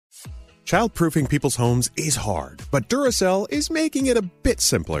Childproofing people's homes is hard, but Duracell is making it a bit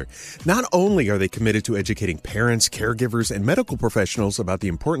simpler. Not only are they committed to educating parents, caregivers, and medical professionals about the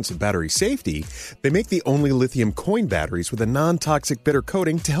importance of battery safety, they make the only lithium coin batteries with a non-toxic bitter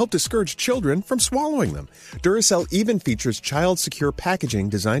coating to help discourage children from swallowing them. Duracell even features child-secure packaging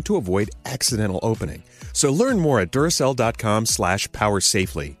designed to avoid accidental opening. So learn more at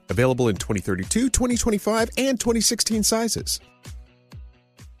Duracell.com/powersafely. Available in 2032, 2025, and 2016 sizes.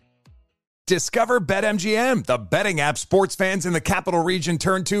 Discover BetMGM, the betting app sports fans in the capital region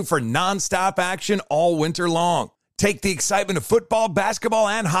turn to for nonstop action all winter long. Take the excitement of football, basketball,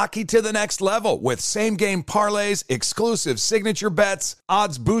 and hockey to the next level with same-game parlays, exclusive signature bets,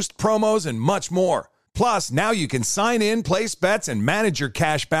 odds boost promos, and much more. Plus, now you can sign in, place bets, and manage your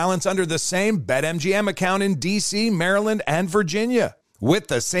cash balance under the same BetMGM account in D.C., Maryland, and Virginia. With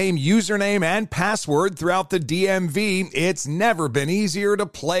the same username and password throughout the DMV, it's never been easier to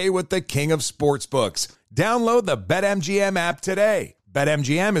play with the king of sportsbooks. Download the BetMGM app today.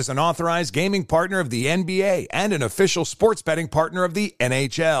 BetMGM is an authorized gaming partner of the NBA and an official sports betting partner of the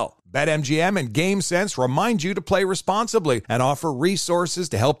NHL. BetMGM and GameSense remind you to play responsibly and offer resources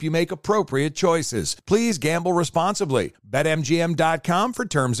to help you make appropriate choices. Please gamble responsibly. BetMGM.com for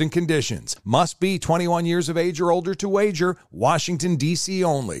terms and conditions. Must be 21 years of age or older to wager. Washington, D.C.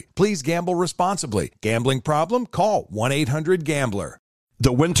 only. Please gamble responsibly. Gambling problem? Call 1-800-GAMBLER.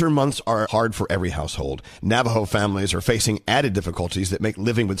 The winter months are hard for every household. Navajo families are facing added difficulties that make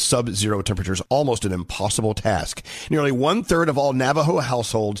living with sub-zero temperatures almost an impossible task. Nearly 1/3 of all Navajo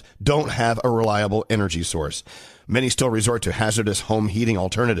households don't have a reliable energy source. Many still resort to hazardous home heating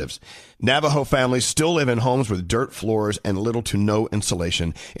alternatives. Navajo families still live in homes with dirt floors and little to no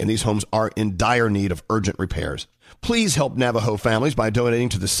insulation, and these homes are in dire need of urgent repairs. Please help Navajo families by donating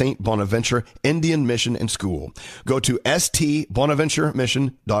to the St. Bonaventure Indian Mission and School. Go to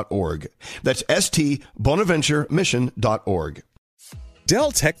stbonaventuremission.org. That's stbonaventuremission.org.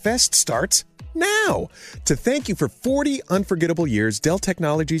 Dell Tech Fest starts now. To thank you for 40 unforgettable years, Dell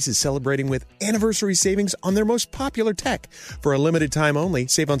Technologies is celebrating with anniversary savings on their most popular tech. For a limited time only,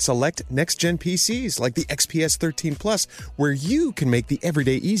 save on select next-gen PCs like the XPS 13 Plus, where you can make the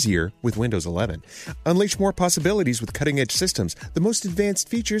everyday easier with Windows 11. Unleash more possibilities with cutting-edge systems, the most advanced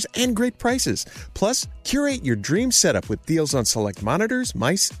features, and great prices. Plus, curate your dream setup with deals on select monitors,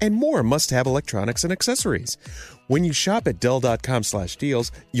 mice, and more must-have electronics and accessories. When you shop at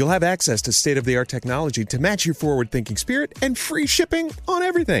Dell.com/deals, you'll have access to state-of-the-art technology to match your forward-thinking spirit and free shipping on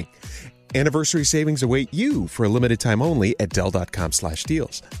everything. Anniversary savings await you for a limited time only at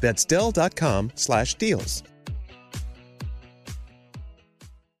Dell.com/deals. That's Dell.com/deals.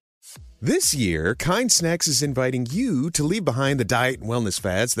 This year, Kind Snacks is inviting you to leave behind the diet and wellness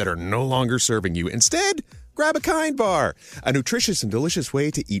fads that are no longer serving you. Instead, grab a Kind bar, a nutritious and delicious way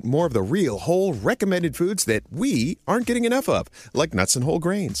to eat more of the real, whole, recommended foods that we aren't getting enough of, like nuts and whole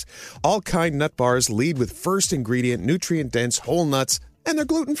grains. All Kind nut bars lead with first ingredient, nutrient-dense whole nuts, and they're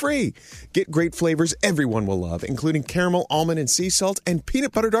gluten-free. Get great flavors everyone will love, including caramel, almond, and sea salt, and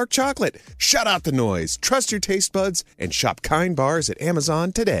peanut butter dark chocolate. Shut out the noise, trust your taste buds, and shop Kind bars at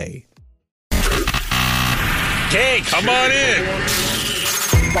Amazon today. Hey, come on in.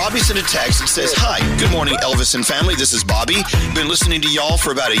 Bobby sent a text that says, "Hi, good morning, Elvis and family. This is Bobby. Been listening to y'all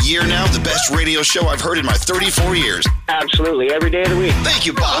for about a year now. The best radio show I've heard in my 34 years. Absolutely, every day of the week. Thank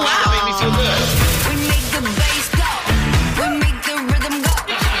you, Bobby. That made me feel good. We make the bass go. We make the rhythm go.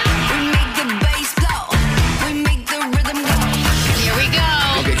 We make the bass go. We make the rhythm go. Here we go.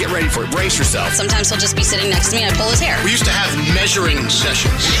 Okay, get ready for it. Brace yourself. Sometimes he'll just be sitting next to me and I pull his hair. We used to have measuring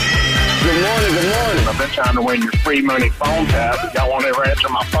sessions. Good morning, good morning. I've been trying to win your free money phone tap, but y'all won't ever answer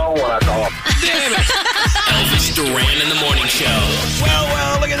my phone when I call. Damn it. Elvis Duran in the morning show.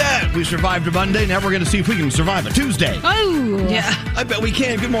 Well, look at that. We survived a Monday. Now we're going to see if we can survive a Tuesday. Oh. Yeah. I bet we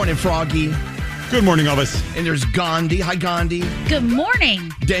can. Good morning, Froggy. Good morning, Elvis. And there's Gandhi. Hi, Gandhi. Good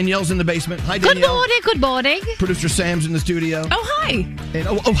morning. Danielle's in the basement. Hi, Danielle. Good morning, good morning. Producer Sam's in the studio. Oh, hi. And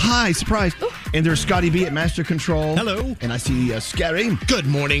hi, surprise. Ooh. And there's Scotty B at Master Control. Hello. And I see Scary. Good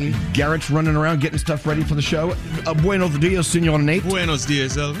morning. Garrett's running around getting stuff ready for the show. Buenos dias, Senor Nate. Buenos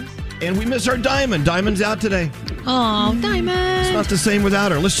dias, Elvis. And we miss our Diamond. Diamond's out today. Oh, Diamond. It's not the same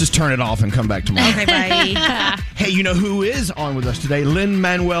without her. Let's just turn it off and come back tomorrow. Okay, bye. Hey, you know who is on with us today?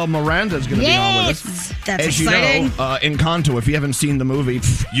 Lin-Manuel Miranda is going to be on with us. That's As exciting. you know, Encanto, if you haven't seen the movie,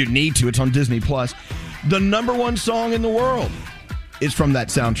 you need to. It's on Disney+. The number one song in the world is from that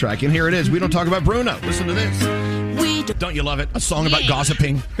soundtrack. And here it is. We don't talk about Bruno. Listen to this. Don't you love it? A song about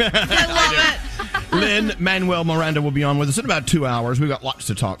gossiping. I love it. Lin-Manuel Miranda will be on with us in about 2 hours. We've got lots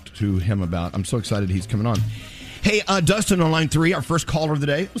to talk to him about. I'm so excited he's coming on. Hey, Dustin on line 3, our first caller of the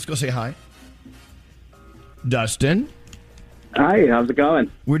day. Let's go say hi. Dustin. Hi, how's it going?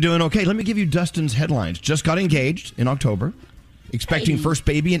 We're doing okay. Let me give you Dustin's headlines. Just got engaged in October. Expecting first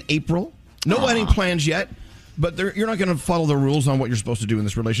baby in April. No wedding plans yet, but you're not going to follow the rules on what you're supposed to do in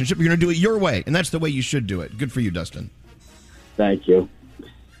this relationship. You're going to do it your way, and that's the way you should do it. Good for you, Dustin. Thank you.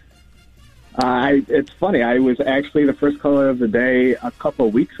 It's funny. I was actually the first caller of the day a couple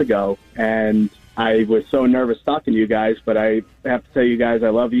of weeks ago, and I was so nervous talking to you guys, but I have to tell you guys I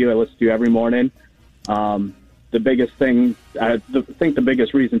love you. I listen to you every morning. The biggest thing, I think the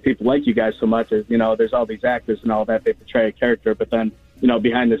biggest reason people like you guys so much is, there's all these actors and all that. They portray a character, but then,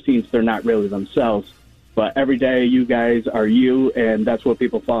 behind the scenes, they're not really themselves. But every day, you guys are you, and that's what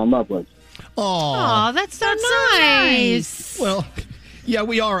people fall in love with. Oh, that's so nice. Well, yeah,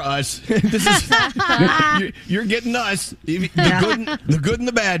 we are us. This is you're getting us. The good and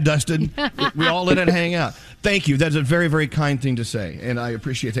the bad, Dustin. We all let it hang out. Thank you. That's a very, very kind thing to say, and I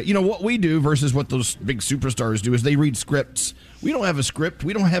appreciate that. What we do versus what those big superstars do is they read scripts. We don't have a script.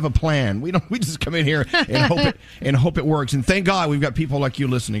 We don't have a plan. We just come in here and hope it works. And thank God we've got people like you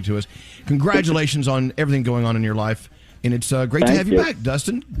listening to us. Congratulations on everything going on in your life, and it's great to have you back,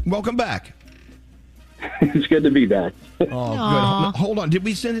 Dustin. Welcome back. It's good to be back. Oh, good. Hold on. Did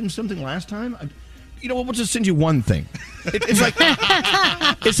we send him something last time? We'll just send you one thing. It's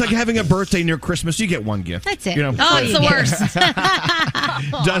like having a birthday near Christmas. You get one gift. That's it. It's the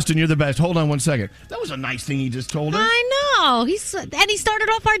worst. Dustin, you're the best. Hold on one second. That was a nice thing he just told us. I know. He started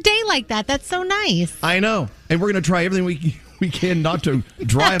off our day like that. That's so nice. I know. And we're going to try everything we can not to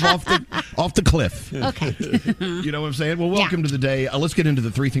drive off the cliff. Okay. You know what I'm saying? Well, welcome to the day. Let's get into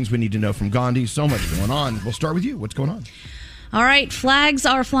the 3 things we need to know from Gandhi. So much going on. We'll start with you. What's going on? All right, flags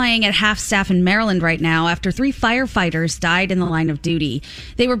are flying at half-staff in Maryland right now after 3 firefighters died in the line of duty.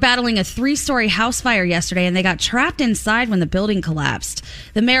 They were battling a 3-story house fire yesterday, and they got trapped inside when the building collapsed.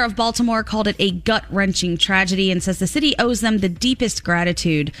 The mayor of Baltimore called it a gut-wrenching tragedy and says the city owes them the deepest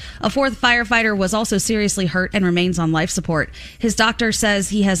gratitude. A 4th firefighter was also seriously hurt and remains on life support. His doctor says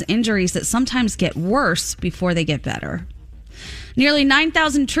he has injuries that sometimes get worse before they get better. Nearly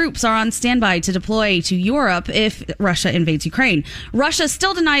 9,000 troops are on standby to deploy to Europe if Russia invades Ukraine. Russia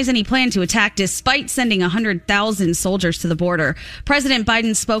still denies any plan to attack despite sending 100,000 soldiers to the border. President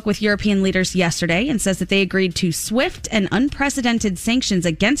Biden spoke with European leaders yesterday and says that they agreed to swift and unprecedented sanctions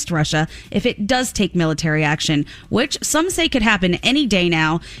against Russia if it does take military action, which some say could happen any day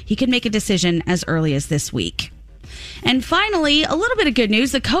now. He could make a decision as early as this week. And finally, a little bit of good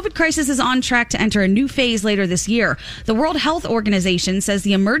news. The COVID crisis is on track to enter a new phase later this year. The World Health Organization says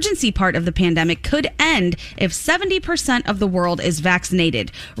the emergency part of the pandemic could end if 70% of the world is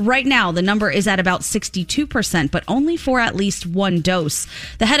vaccinated. Right now, the number is at about 62%, but only for at least 1 dose.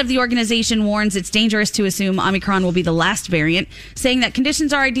 The head of the organization warns it's dangerous to assume Omicron will be the last variant, saying that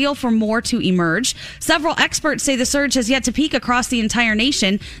conditions are ideal for more to emerge. Several experts say the surge has yet to peak across the entire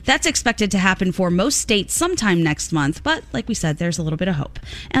nation. That's expected to happen for most states sometime next month. But like we said, there's a little bit of hope.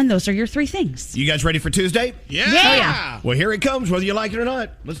 And those are your 3 things. You guys ready for Tuesday? Yeah. Oh, yeah. Well, here it comes, whether you like it or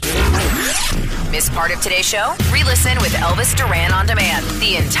not. Let's do it. Miss part of today's show? Re-listen with Elvis Duran on demand.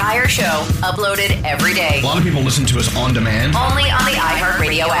 The entire show uploaded every day. A lot of people listen to us on demand. Only on the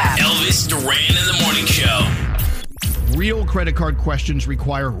iHeartRadio app. Elvis Duran in the morning show. Real credit card questions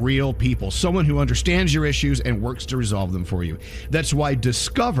require real people, someone who understands your issues and works to resolve them for you. That's why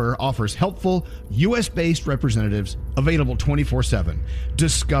Discover offers helpful, U.S.-based representatives available 24/7.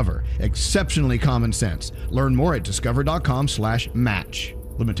 Discover, exceptionally common sense. Learn more at discover.com/match.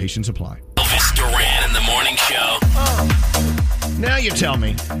 Limitations apply. Elvis Duran in the morning show. Now you tell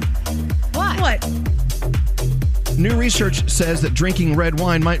me. What? New research says that drinking red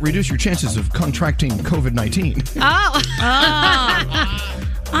wine might reduce your chances of contracting COVID-19.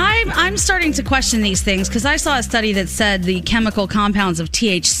 I'm starting to question these things because I saw a study that said the chemical compounds of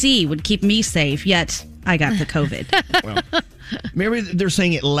THC would keep me safe, yet I got the COVID. Well, maybe they're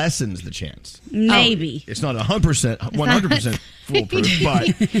saying it lessens the chance. Maybe. It's not 100% foolproof, but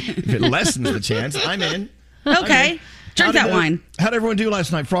if it lessens the chance, I'm in. Okay. Drink that wine. How'd everyone do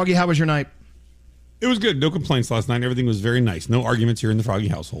last night? Froggy, how was your night? It was good. No complaints last night. Everything was very nice. No arguments here in the Froggy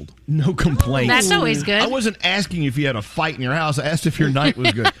household. No complaints. That's always good. I wasn't asking you if you had a fight in your house. I asked if your night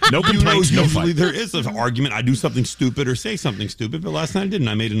was good. No complaints, no usually fight. there is an argument. I do something stupid or say something stupid, but last night I didn't.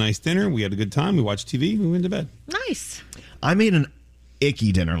 I made a nice dinner. We had a good time. We watched TV. We went to bed. Nice. I made an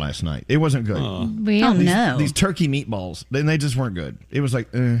icky dinner last night. It wasn't good. No. These turkey meatballs, they just weren't good. It was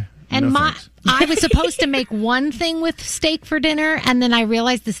like, And no I was supposed to make one thing with steak for dinner, and then I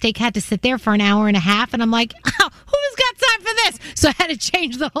realized the steak had to sit there for an hour and a half, and I'm like, who's got time for this. So I had to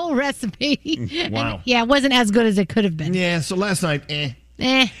change the whole recipe. Wow. And, yeah, it wasn't as good as it could have been. Yeah, so last night,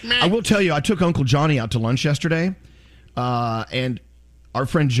 I will tell you, I took Uncle Johnny out to lunch yesterday, and our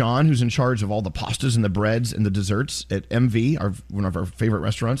friend John, who's in charge of all the pastas and the breads and the desserts at MV, one of our favorite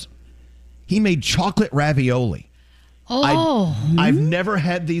restaurants, he made chocolate ravioli. Oh. I've never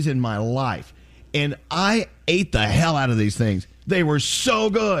had these in my life, and I ate the hell out of these things. They were so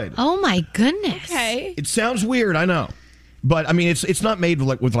good. Oh, my goodness. Okay. It sounds weird, I know. But, I mean, it's not made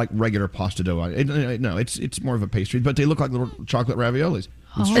with regular pasta dough. No, it's more of a pastry, but they look like little chocolate raviolis.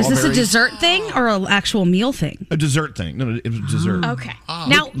 Is this a dessert thing or an actual meal thing? A dessert thing. No, it was dessert. Okay.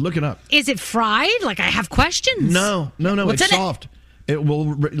 Now, look it up. Is it fried? Like, I have questions. No. What's It's in soft. It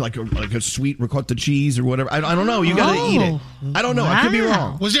will like a sweet ricotta cheese or whatever. I don't know. You got to eat it. I don't know. I could be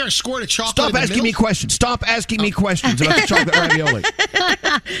wrong. Was there a squirt of chocolate? Stop in the asking me milk? questions. Stop asking me questions about the chocolate ravioli.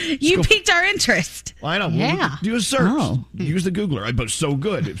 You piqued our interest. I know. Yeah. Well, do a search. Oh. Use the Googler. But so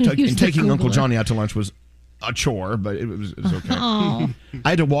good. Use And the taking Uncle Googler. Johnny out to lunch was a chore, but it was okay. Oh. I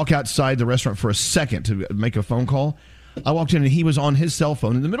had to walk outside the restaurant for a second to make a phone call. I walked in and he was on his cell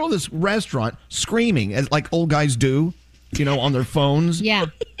phone in the middle of this restaurant screaming, as like old guys do, on their phones. Yeah.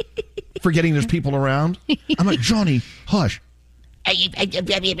 Forgetting there's people around. I'm like, Johnny, hush.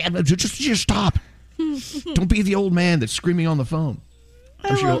 Just stop. Don't be the old man that's screaming on the phone.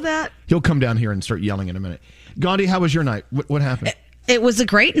 I love that. He'll come down here and start yelling in a minute. Gandhi, how was your night? What happened? It was a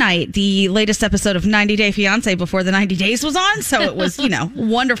great night. The latest episode of 90 Day Fiancé before the 90 days was on. So it was,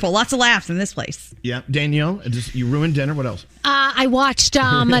 wonderful. Lots of laughs in this place. Yeah. Danielle, you ruined dinner. What else? I watched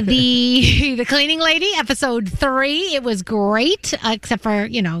the cleaning lady episode 3. It was great, except for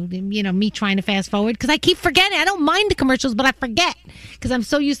me trying to fast forward because I keep forgetting. I don't mind the commercials, but I forget because I'm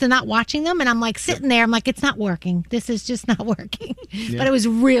so used to not watching them, and I'm like sitting there. I'm like, it's not working. This is just not working. Yeah. But it was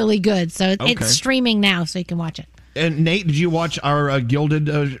really good. So Okay. it's streaming now, so you can watch it. And Nate, did you watch our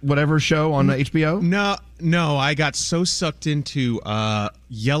Gilded whatever show on HBO? No, I got so sucked into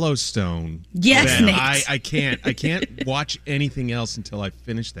Yellowstone. Yes, that Nate. I can't watch anything else until I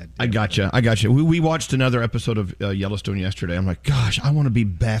finish that. I gotcha. We watched another episode of Yellowstone yesterday. I'm like, gosh, I want to be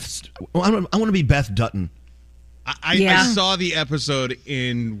Beth. I want to be Beth Dutton. I saw the episode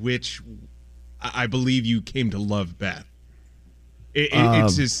in which I believe you came to love Beth.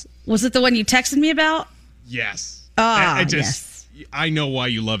 It's just. Was it the one you texted me about? Yes. Yes. I know why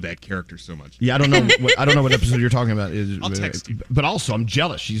you love that character so much. Yeah, I don't know what episode you're talking about. I'll text you. But also, I'm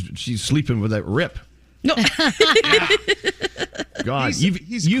jealous. She's sleeping with that Rip. No. God,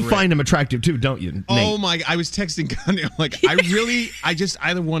 He's you great. find him attractive too, don't you, Nate? Oh my! I was texting Gandhi. I'm like, I just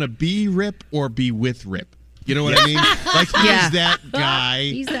either want to be Rip or be with Rip. You know what I mean? Like he's that guy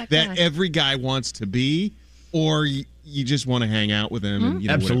He's that that guy. every guy wants to be, or you just want to hang out with him. And,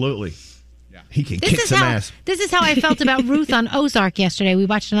 Absolutely. He can kick This is some how ass. I felt about Ruth on Ozark yesterday. We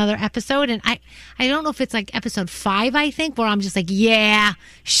watched another episode, and I don't know if it's like episode 5, I think, where I'm just like, yeah,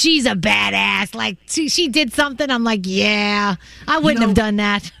 she's a badass. Like she did something. I'm like, yeah, I wouldn't have done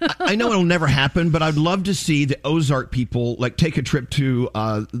that. I know it'll never happen, but I'd love to see the Ozark people like take a trip to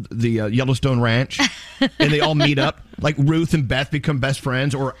the Yellowstone Ranch, and they all meet up. Like Ruth and Beth become best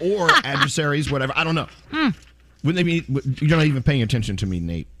friends, or adversaries, whatever. I don't know. Wouldn't they be? You're not even paying attention to me,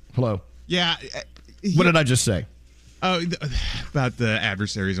 Nate. Hello. Yeah. What did I just say? Oh, about the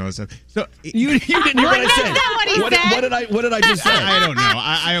adversaries and all that stuff. So you didn't hear what I said. What did I just say? I don't know.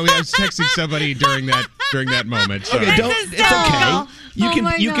 I was texting somebody during that moment. So. Okay, it's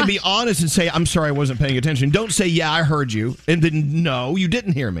okay. You can be honest and say, I'm sorry I wasn't paying attention. Don't say, yeah, I heard you, and then no, you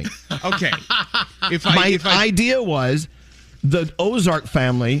didn't hear me. Okay. My idea was the Ozark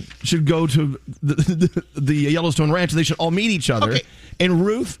family should go to the Yellowstone Ranch. They should all meet each other, and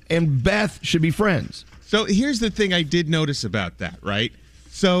Ruth and Beth should be friends. So here's the thing I did notice about that, right?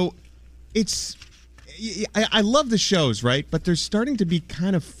 So I love the shows, right? But they're starting to be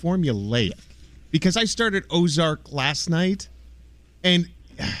kind of formulaic because I started Ozark last night, and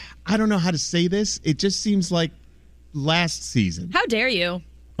I don't know how to say this. It just seems like last season. How dare you?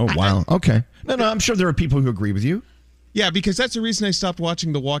 Oh, wow. Okay. No, I'm sure there are people who agree with you. Yeah, because that's the reason I stopped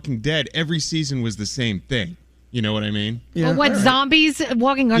watching The Walking Dead. Every season was the same thing. You know what I mean? Yeah. Or what, zombies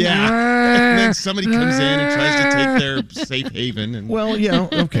walking on and then somebody comes in and tries to take their safe haven. And Well, yeah,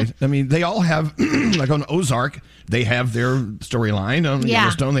 okay. I mean, they all have, like on Ozark, they have their storyline. On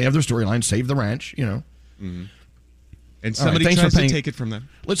Yellowstone, they have their storyline, Save the Ranch, you know. Mm-hmm. And somebody thanks tries for to paying- take it from them.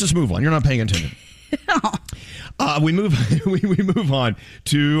 Let's just move on. You're not paying attention. We move on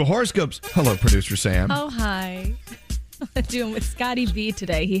to horoscopes. Hello, producer Sam. Oh, hi. Doing with Scotty B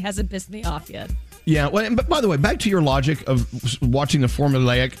today. He hasn't pissed me off yet. Yeah, well, but by the way, back to your logic of watching the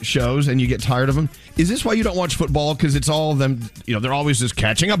formulaic shows and you get tired of them. Is this why you don't watch football? Because it's all of them, they're always just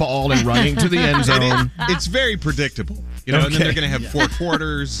catching a ball and running to the end zone. It's very predictable. And then they're going to have 4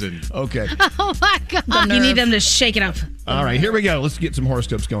 quarters. And Okay. Oh, my God. You need them to shake it up. All right, here we go. Let's get some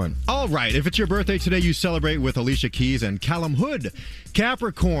horoscopes going. All right, if it's your birthday today, you celebrate with Alicia Keys and Callum Hood.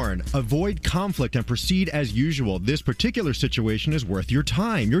 Capricorn, avoid conflict and proceed as usual. This particular situation is worth your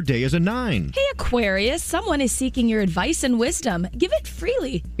time. Your day is a 9. Hey, Aquarius, someone is seeking your advice and wisdom. Give it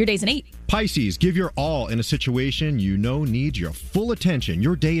freely. Your day's an 8. Pisces, give your all in a situation you know needs your full attention.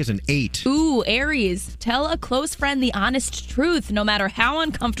 Your day is an 8. Ooh, Aries, tell a close friend the honest truth. No matter how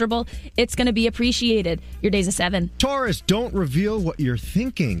uncomfortable, it's going to be appreciated. Your day's a 7. Taurus, don't reveal what you're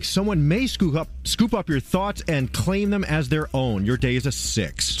thinking. Someone may scoop up your thoughts and claim them as their own. Your day is a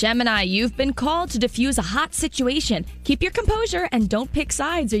 6. Gemini, you've been called to diffuse a hot situation. Keep your composure and don't pick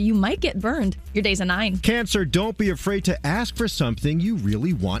sides or you might get burned. Your day's a 9. Cancer, don't be afraid to ask for something you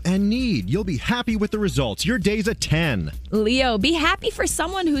really want and need. You'll be happy with the results. Your day's a 10. Leo, be happy for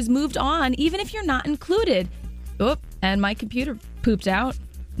someone who's moved on, even if you're not included. Oop, and my computer pooped out.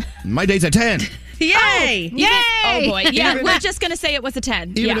 My day's a 10. Yay! Yay! Oh, boy. Yeah, we're just going to say it was a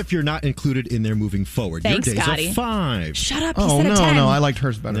 10. Even if you're not included in there moving forward, Thanks, your day's Scotty. a 5. Shut up, you Oh, said a 10. no, I liked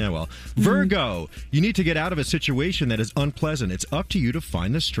hers better. Yeah, well. Virgo, you need to get out of a situation that is unpleasant. It's up to you to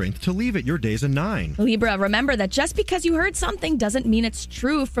find the strength to leave it. Your day's a 9. Libra, remember that just because you heard something doesn't mean it's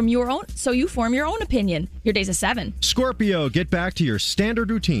true from your own, so you form your own opinion. Your day's a 7. Scorpio, get back to your standard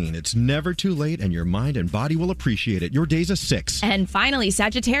routine. It's never too late, and your mind and body will appreciate it. Your day's a 6. And finally,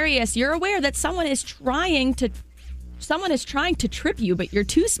 Sagittarius, you're aware that someone is trying to trip you, but you're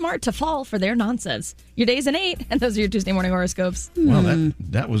too smart to fall for their nonsense. Your day's an 8, and those are your Tuesday morning horoscopes. Well,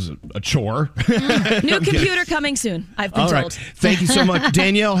 that was a chore. New computer coming soon, I've been All right. told. Thank you so much.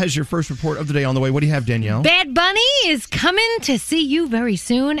 Danielle has your first report of the day on the way. What do you have, Danielle? Bad Bunny is coming to see you very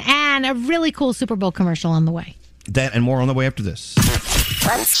soon, and a really cool Super Bowl commercial on the way. That and more on the way after this.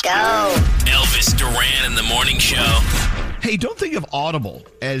 Let's go. Elvis Duran in the morning show. Hey, don't think of Audible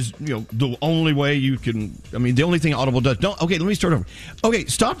as, the only way you can, the only thing Audible does. Okay, let me start over. Okay,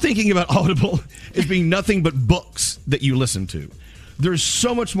 stop thinking about Audible as being nothing but books that you listen to. There's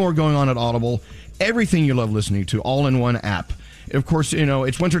so much more going on at Audible. Everything you love listening to, all in one app. Of course,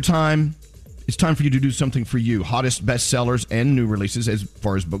 it's wintertime. It's time for you to do something for you. Hottest bestsellers and new releases as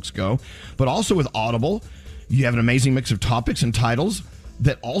far as books go. But also with Audible, you have an amazing mix of topics and titles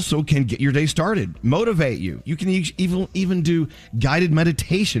that also can get your day started, motivate you. You can even do guided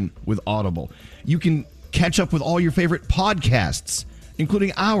meditation with Audible. You can catch up with all your favorite podcasts,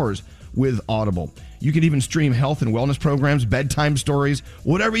 including ours, with Audible. You can even stream health and wellness programs, bedtime stories,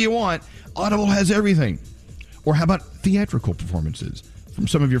 whatever you want. Audible has everything. Or how about theatrical performances from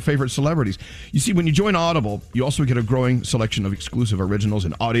some of your favorite celebrities? You see, when you join Audible, you also get a growing selection of exclusive originals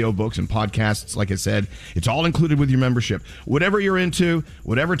and audiobooks and podcasts. Like I said, it's all included with your membership. Whatever you're into,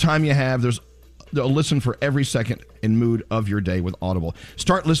 whatever time you have, there's a listen for every second and mood of your day with Audible.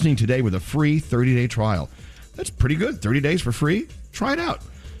 Start listening today with a free 30-day trial. That's pretty good. 30 days for free. Try it out.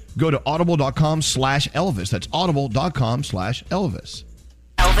 Go to audible.com/Elvis. That's audible.com/Elvis.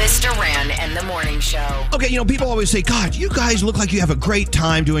 Elvis Duran and the Morning Show. Okay, people always say, God, you guys look like you have a great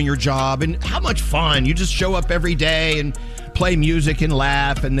time doing your job, and how much fun. You just show up every day and play music and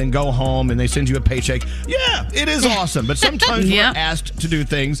laugh and then go home and they send you a paycheck. Yeah, it is awesome, but sometimes we're asked to do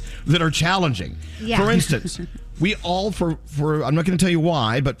things that are challenging. Yeah. For instance, we all, for I'm not going to tell you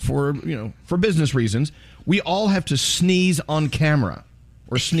why, but for business reasons, we all have to sneeze on camera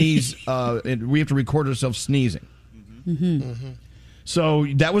or sneeze, and we have to record ourselves sneezing. So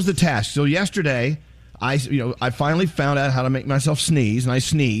that was the task. So yesterday, I finally found out how to make myself sneeze, and I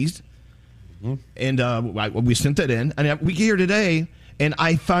sneezed, and we sent that in. And we get here today, and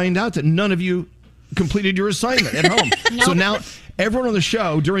I find out that none of you completed your assignment at home. Nope. So now everyone on the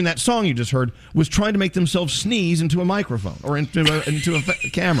show during that song you just heard was trying to make themselves sneeze into a microphone or into a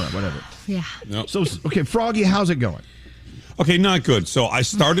camera, whatever. Yeah. Nope. So okay, Froggy, how's it going? Okay, not good. So I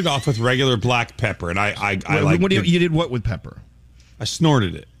started off with regular black pepper, and I you did what with pepper? I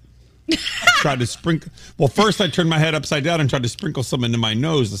snorted it. Tried to sprinkle. Well, first I turned my head upside down and tried to sprinkle some into my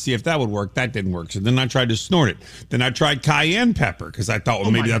nose to see if that would work. That didn't work. So then I tried to snort it. Then I tried cayenne pepper because I thought, well,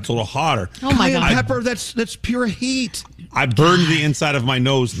 maybe that's a little hotter. Oh my God. Cayenne pepper, that's pure heat. I burned the inside of my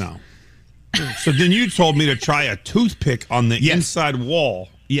nose now. So then you told me to try a toothpick on the inside wall.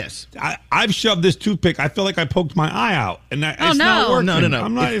 Yes. I've shoved this toothpick. I feel like I poked my eye out. And it's not working. No.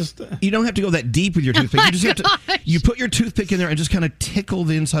 I'm not you don't have to go that deep with your toothpick. You just have to. You put your toothpick in there and just kind of tickle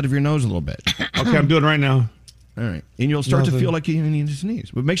the inside of your nose a little bit. Okay, I'm doing it right now. All right. And you'll start to feel like you need to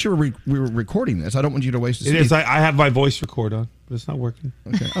sneeze. But make sure we're recording this. I don't want you to waste a sneeze. It is. I have my voice record on, but it's not working.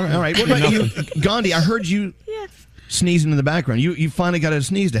 Okay. All right. What about you, Gandhi? I heard you sneezing in the background. You finally got a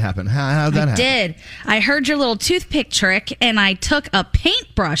sneeze to happen. How'd that happen? I did. I heard your little toothpick trick, and I took a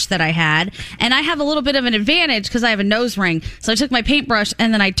paintbrush that I had, and I have a little bit of an advantage because I have a nose ring. So I took my paintbrush,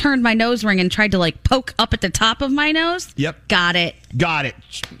 and then I turned my nose ring and tried to like poke up at the top of my nose. Yep. Got it.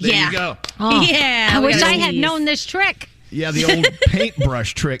 There you go. Oh. Yeah. I we wish gotta I had sneeze. known this trick. Yeah, the old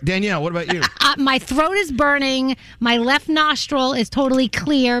paintbrush trick. Danielle, what about you? My throat is burning. My left nostril is totally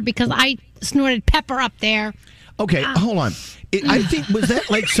clear because I snorted pepper up there. Okay, hold on. I think, was that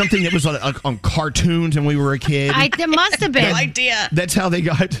like something that was on cartoons when we were a kid? It must have been. No idea. That's how they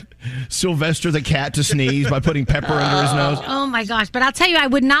got Sylvester the cat to sneeze, by putting pepper under his nose. Oh my gosh! But I'll tell you, I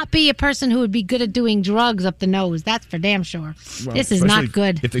would not be a person who would be good at doing drugs up the nose. That's for damn sure. Well, this is not especially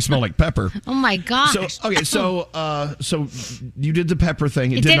good. if they smell like pepper. Oh my gosh! So you did the pepper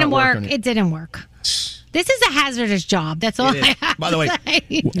thing. It, It didn't not work. work. On you. It didn't work. This is a hazardous job. That's all It is. I have By the way, to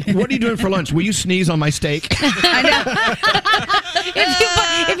say. what are you doing for lunch? Will you sneeze on my steak?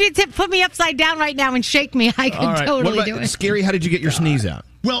 If you put me upside down right now and shake me, I could All right. totally What do about, it. Scary, how did you get your sneeze out?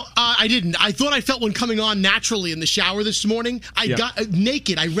 Well, I didn't. I thought I felt one coming on naturally in the shower this morning. I got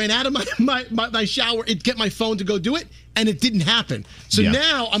naked. I ran out of my shower and get my phone to go do it, and it didn't happen. So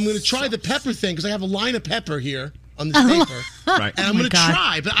now I'm going to try the pepper thing because I have a line of pepper here on this paper. Right. And I'm going to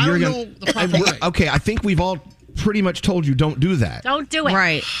try, but I don't know the proper way. Okay, I think we've all pretty much told you don't do that. Don't do it.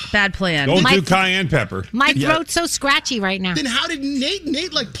 Right. Bad plan. Don't do cayenne pepper. My throat's so scratchy right now. Then how did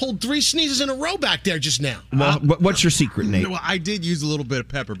Nate like pulled 3 sneezes in a row back there just now? Well, what's your secret, Nate? Well, I did use a little bit of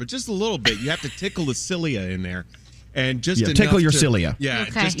pepper, but just a little bit. You have to tickle the cilia in there. And just enough tickle your to- cilia. Yeah,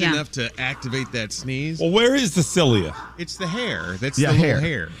 Okay, just yeah. enough to activate that sneeze. Well, where is the cilia? It's the hair. That's Yeah, the little hair.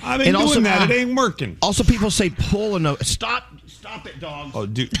 hair. I've been And doing also- that. It ain't working. Also, people say pull a nose. Stop it, dog. Oh,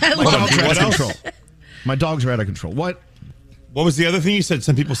 dude. My dogs are out What of else? control. My dogs are out of control. What? What was the other thing you said?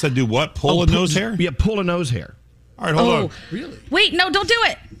 Some people said do what? Pull a nose hair? Yeah, pull a nose hair. All right, hold on. Really? Wait, no, don't do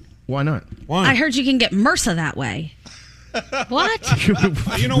it. Why not? Why? I heard you can get MRSA that way. What?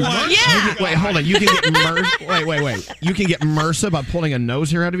 You know what? Yeah. Wait, hold on. You can get MRSA. Wait. You can get MRSA by pulling a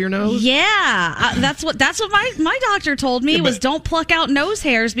nose hair out of your nose? Yeah, that's what my doctor told me was don't pluck out nose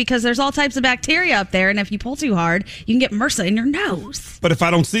hairs because there's all types of bacteria up there, and if you pull too hard, you can get MRSA in your nose. But if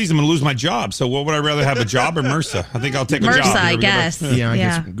I don't sneeze, I'm going to lose my job. So what would I rather have, a job or MRSA? I think I'll take a MRSA, job. I guess. Yeah, I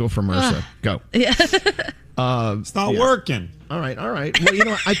Yeah. guess go for MRSA. Go. Yeah. It's not working. All right. Well, you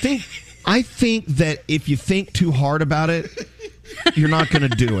know, I think that if you think too hard about it, you're not going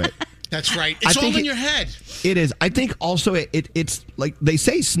to do it. That's right. I It's all think in your head. It is. I think also it's like they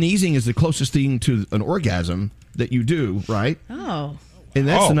say sneezing is the closest thing to an orgasm that you do, right? Oh. And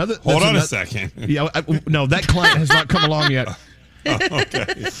that's Oh, another. hold that's on a ano- second. Yeah, no, that client has not come along yet. Oh,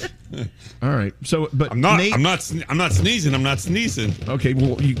 okay. All right. So, but I'm not. Nate, I'm not sneezing. I'm not sneezing. Okay.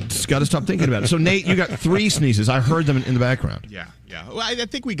 Well, you just got to stop thinking about it. So, Nate, you got 3 sneezes. I heard them in the background. Yeah. Well, I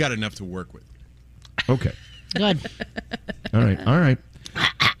think we got enough to work with. Okay. Good. All right.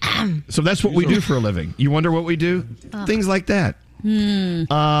 So that's what we do for a living. You wonder what we do? Things like that.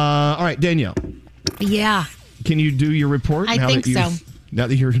 All right, Danielle. Yeah. Can you do your report? I think so. Now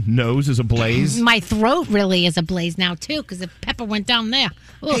that your nose is ablaze. My throat really is ablaze now too because the pepper went down there.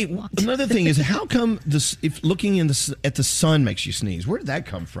 Ugh. Hey, another thing is, how come this? If looking at the sun makes you sneeze, where did that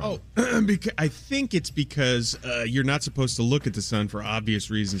come from? Oh, because I think it's because you're not supposed to look at the sun for obvious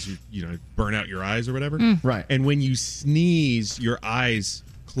reasons. You know, burn out your eyes or whatever. Right. And when you sneeze, your eyes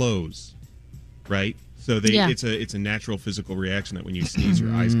close. Right. So it's a natural physical reaction that when you sneeze,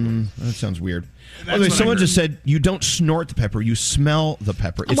 your eyes close. That sounds weird. That's By the way, what I someone heard. just said you don't snort the pepper; you smell the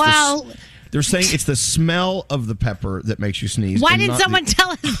pepper. It's Well- they're saying it's the smell of the pepper that makes you sneeze. Why and didn't not someone the-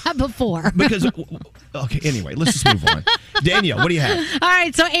 tell us that before? Because okay. Anyway, let's just move on. Danielle, what do you have? All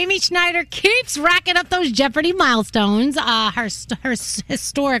right, so Amy Schneider keeps racking up those Jeopardy milestones. Her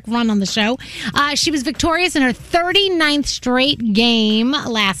historic run on the show. She was victorious in her 39th straight game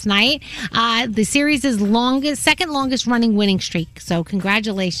last night. The series' second longest running winning streak. So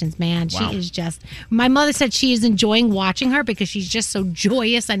congratulations, man. Wow. She is just. My mother said she is enjoying watching her because she's just so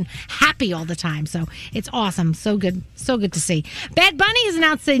joyous and happy all the time. So it's awesome. So good to see. Bad Bunny has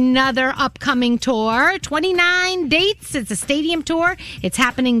announced another upcoming tour. 29 dates. It's a stadium tour. It's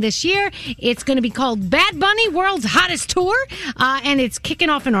happening this year. It's going to be called Bad Bunny World's Hottest Tour. And it's kicking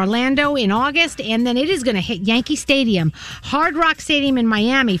off in Orlando in August. And then it is going to hit Yankee Stadium, Hard Rock Stadium in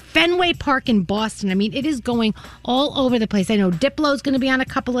Miami, Fenway Park in Boston. I mean, it is going all over the place. I know Diplo's going to be on a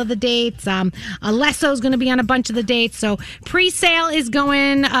couple of the dates. Alesso's going to be on a bunch of the dates. So pre-sale is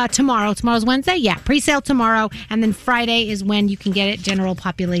going tomorrow Tomorrow's Wednesday? Yeah, pre-sale tomorrow. And then Friday is when you can get it. General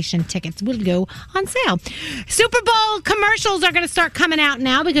population tickets will go on sale. Super Bowl commercials are going to start coming out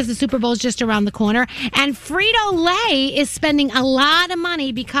now because the Super Bowl is just around the corner. And Frito-Lay is spending a lot of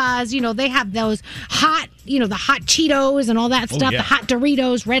money because, they have those hot, the hot Cheetos and all that stuff, yeah. the hot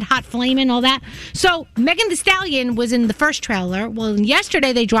Doritos, Red Hot Flamin', all that. So Megan Thee Stallion was in the first trailer. Well,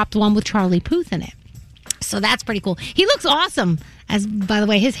 yesterday they dropped one with Charlie Puth in it. So that's pretty cool. He looks awesome. By the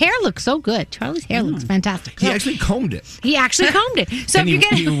way, his hair looks so good. Charlie's hair looks fantastic. He actually combed it. He actually combed it. So And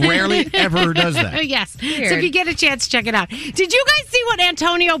he rarely ever does that. Yes. Weird. So if you get a chance, check it out. Did you guys see what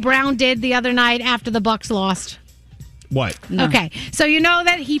Antonio Brown did the other night after the Bucks lost? What? Okay, so you know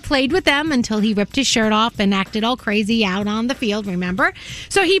that he played with them until he ripped his shirt off and acted all crazy out on the field, remember?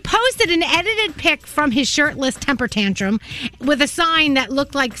 So he posted an edited pic from his shirtless temper tantrum with a sign that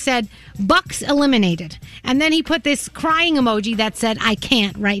looked like said, Bucks eliminated. And then he put this crying emoji that said, I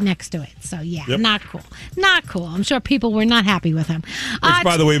can't, right next to it. So yeah, Yep. not cool. Not cool. I'm sure people were not happy with him. Which,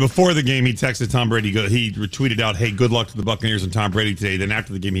 by the way, before the game, he texted Tom Brady. He retweeted out, "Hey, good luck to the Buccaneers and Tom Brady today." Then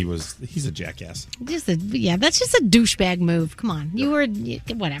after the game, he's a jackass. That's just a douchebag move. Come on.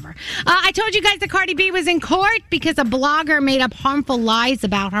 Whatever. I told you guys that Cardi B was in court because a blogger made up harmful lies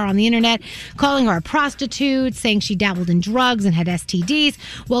about her on the internet, calling her a prostitute, saying she dabbled in drugs and had STDs.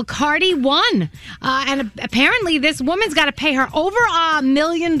 Well, Cardi won. And apparently this woman's got to pay her over $1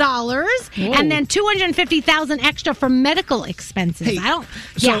 million and then $250,000 extra for medical expenses.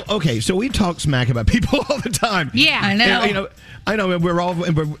 Hey, So we talk smack about people all the time. Yeah, I know. And, I know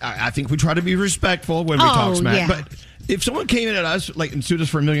I think we try to be respectful when we talk smack. yeah. But if someone came in at us and sued us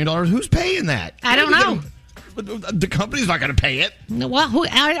for $1 million, who's paying that? I don't know. The company's not going to pay it. Well,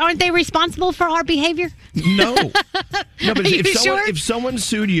 aren't they responsible for our behavior? No. No, but Are you sure? if someone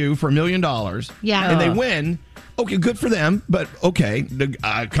sued you for $1 million Yeah. and they win, okay, good for them, but okay,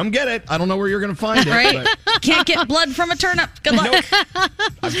 come get it. I don't know where you're going to find it. Right? But Can't get blood from a turnip. Good luck.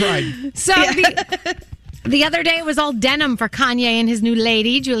 I've tried. So the other day it was all denim for Kanye and his new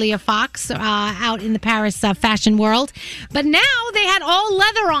lady, Julia Fox, out in the Paris fashion world. But now they had all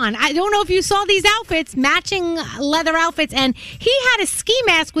leather on. I don't know if you saw these outfits, matching leather outfits, and he had a ski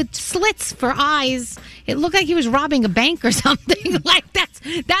mask with slits for eyes. It looked like he was robbing a bank or something. Like that's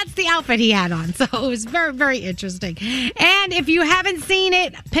the outfit he had on. So it was very, very interesting. And if you haven't seen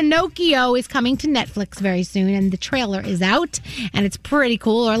it, Pinocchio is coming to Netflix very soon, and the trailer is out, and it's pretty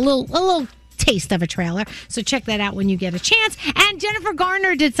cool, or a little taste of a trailer. So check that out when you get a chance. And Jennifer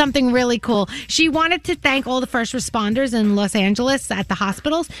Garner did something really cool. She wanted to thank all the first responders in Los Angeles at the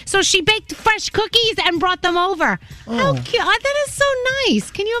hospitals. So she baked fresh cookies and brought them over. How cute. That is so nice.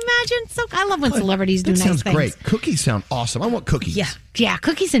 Can you imagine? I love when celebrities do That nice sounds things. great. Cookies sound awesome. I want cookies. Yeah,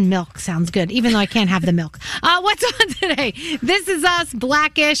 cookies and milk sounds good, even though I can't have the milk. What's on today? This Is Us,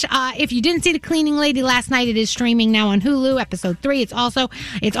 Blackish. If you didn't see The Cleaning Lady last night, it is streaming now on Hulu, episode 3. It's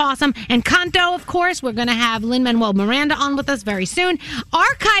awesome. And Kanto, of course, we're going to have Lin-Manuel Miranda on with us very soon.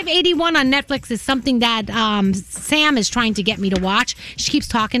 Archive 81 on Netflix is something that Sam is trying to get me to watch. She keeps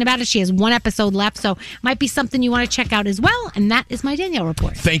talking about it. She has one episode left, so might be something you want to check out as well. And that is my Danielle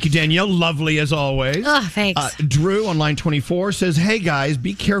report. Thank you, Danielle. Lovely as always. Oh, thanks. Drew on line 24 says, "Hey guys,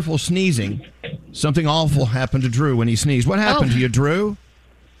 be careful sneezing. Something awful happened to Drew when he sneezed. What happened to you, Drew?"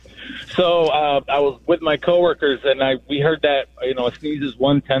 So I was with my coworkers, and we heard that a sneeze is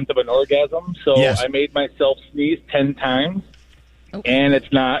 1/10 of an orgasm. So Yes. I made myself sneeze 10 times, and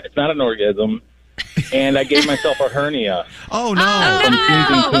it's not an orgasm. And I gave myself a hernia. Oh no! From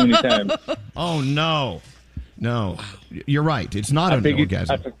sneezing too many times. Oh no! No, you're right. It's not an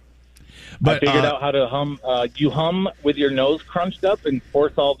orgasm. I figured out how to hum. You hum with your nose crunched up and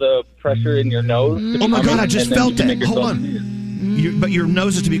force all the pressure in your nose. Oh my God! I just felt that. Hold on. But your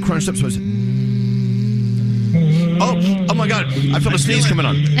nose is to be crunched up, so it's. Oh my God! I felt a sneeze coming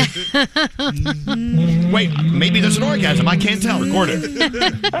on. Wait, maybe there's an orgasm. I can't tell. Record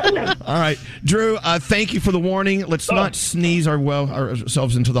it. All right, Drew. Thank you for the warning. Let's not sneeze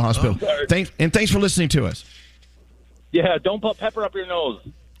ourselves into the hospital. Thanks for listening to us. Yeah, don't put pepper up your nose.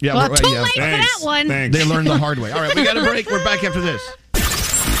 Yeah, Well, too late for that one. They learned the hard way. All right, we got a break. We're back after this.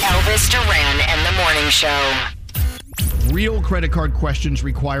 Elvis Duran and the Morning Show. Real credit card questions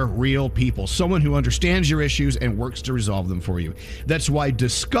require real people, someone who understands your issues and works to resolve them for you. That's why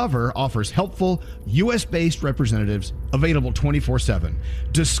Discover offers helpful, U.S.-based representatives available 24/7.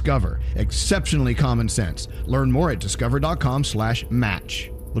 Discover, exceptionally common sense. Learn more at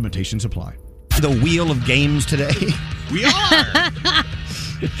discover.com/match. Limitations apply. The wheel of games today. We are.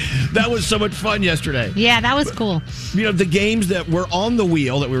 That was so much fun yesterday. Yeah, that was cool. The games that were on the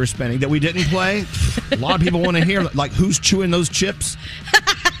wheel that we were spinning that we didn't play, a lot of people want to hear, like who's chewing those chips.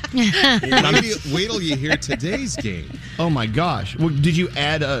 Wait till you hear today's game. Oh my gosh! Well, did you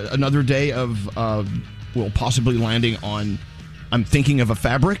add another day of possibly landing on? I'm thinking of a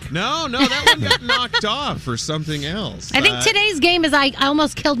fabric. No, that one got knocked off for something else. I think today's game is I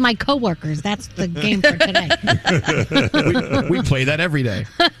almost killed my coworkers. That's the game for today. we play that every day.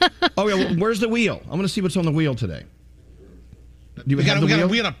 Oh yeah, well, where's the wheel? I want to see what's on the wheel today. Do we have the wheel?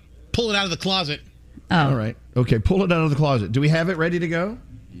 We gotta pull it out of the closet. Oh, all right. Okay, pull it out of the closet. Do we have it ready to go?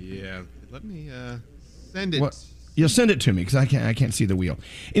 Yeah. Let me send it. What? You'll send it to me because I can't see the wheel.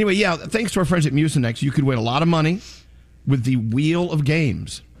 Anyway, yeah. Thanks to our friends at Mucinex, you could win a lot of money with the Wheel of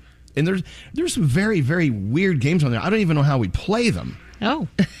Games. And there's some very, very weird games on there. I don't even know how we play them. Oh,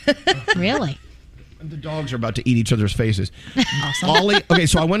 really? The dogs are about to eat each other's faces. Awesome. Ollie, okay,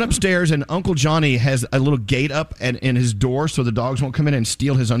 so I went upstairs and Uncle Johnny has a little gate up in his door so the dogs won't come in and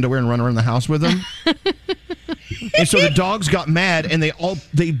steal his underwear and run around the house with him. And so the dogs got mad and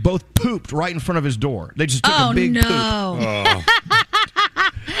they both pooped right in front of his door. They just took a big poop. Oh.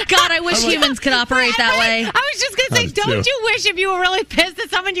 God, I wish humans could operate that way. I was just going to say, don't you wish if you were really pissed at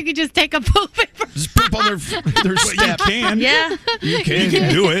someone, you could just take a poop and just poop on their step? You can. Yeah. You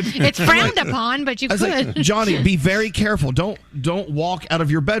can do it. It's frowned upon, but you I was could. like, Johnny, be very careful. Don't walk out of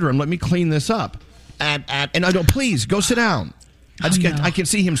your bedroom. Let me clean this up. And I don't, please, go sit down. I can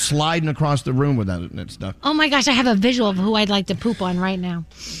see him sliding across the room with that stuff. Oh my gosh, I have a visual of who I'd like to poop on right now.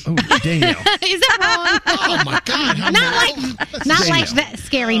 Oh, Danielle. Is that wrong? Oh my God! Not like that.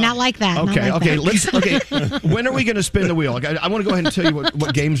 Scary. Not like that. Okay, not like okay. that. When are we going to spin the wheel? I want to go ahead and tell you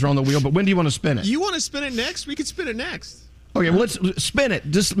what games are on the wheel, but when do you want to spin it? You want to spin it next? We could spin it next. Okay, well, let's spin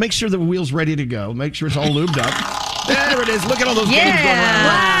it. Just make sure the wheel's ready to go. Make sure it's all lubed up. There it is. Look at all those games going around.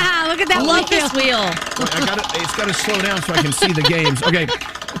 Wow, look at that. I love this wheel. It's got to slow down so I can see the games. Okay,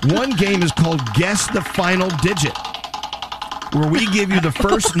 one game is called Guess the Final Digit, where we give you the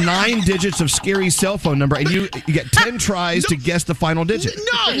first 9 digits of Scary's cell phone number, and you get 10 tries to guess the final digit.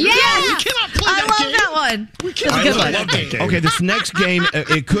 No! Yeah! We cannot play I that love game. that one. We That's cannot a good play one. that game. Okay, this next game,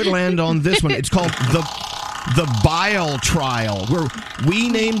 it could land on this one. It's called the bile trial, where we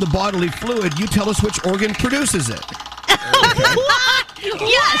name the bodily fluid. You tell us which organ produces it. What?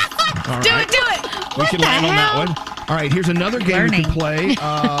 Yes! All Do right. it. We can land on that one. All right, here's another game you can play.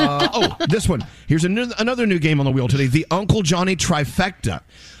 This one. Here's another new game on the wheel today, the Uncle Johnny Trifecta.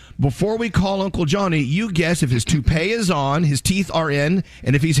 Before we call Uncle Johnny, you guess if his toupee is on, his teeth are in,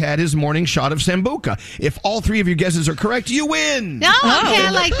 and if he's had his morning shot of Sambuca. If all 3 of your guesses are correct, you win. No, okay,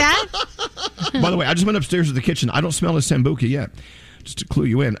 I like that. By the way, I just went upstairs to the kitchen. I don't smell his Sambuca yet. Just to clue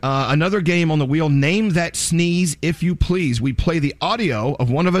you in. Another game on the wheel, Name That Sneeze If You Please. We play the audio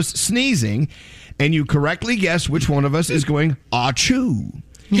of one of us sneezing, and you correctly guess which one of us is going, achoo.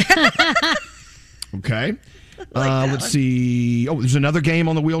 Okay. Let's see. Oh, there's another game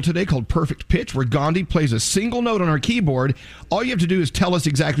on the wheel today called Perfect Pitch, where Gandhi plays a single note on our keyboard. All you have to do is tell us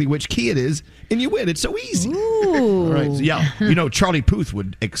exactly which key it is, and you win. It's so easy. Ooh. All right. So, yeah. You know, Charlie Puth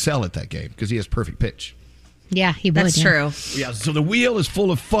would excel at that game because he has perfect pitch. Yeah, he would. That's true. Yeah, so the wheel is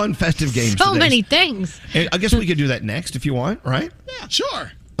full of fun, festive games So today. many things. And I guess we could do that next if you want, right? Yeah,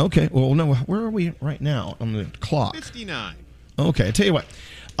 sure. Okay. Well, no, where are we right now on the clock? 59. Okay, I tell you what.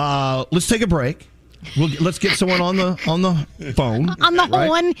 Let's take a break. Let's get someone on the phone. On the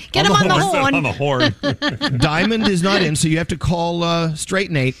horn. Get him on the horn. On the horn. Diamond is not in, so you have to call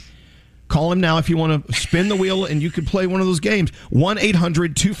Straight Nate. Call him now if you want to spin the wheel, and you can play one of those games.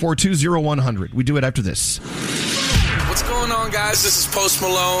 1-800-242-0100. We do it after this. What's going on, guys? This is Post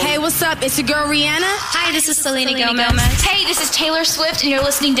Malone. Hey, what's up? It's your girl Rihanna. Hi, this is Selena Gomez. Hey, this is Taylor Swift, and you're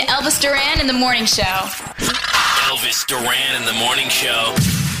listening to Elvis Duran in the Morning Show. Elvis Duran in the Morning Show.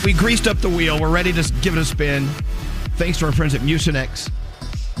 We greased up the wheel. We're ready to give it a spin. Thanks to our friends at Mucinex.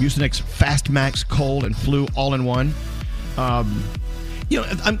 Mucinex Fast Max Cold and Flu all-in-one.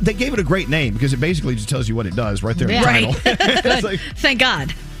 They gave it a great name because it basically just tells you what it does right there in the title. Good. Like, thank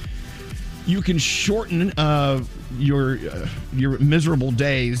God. you can shorten your miserable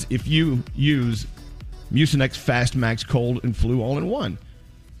days if you use Mucinex Fast Max Cold and Flu all-in-one.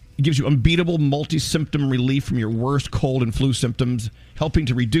 It gives you unbeatable multi-symptom relief from your worst cold and flu symptoms, helping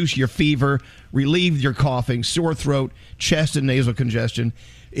to reduce your fever, relieve your coughing, sore throat, chest and nasal congestion.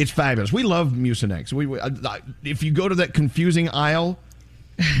 It's fabulous. We love Mucinex. If you go to that confusing aisle,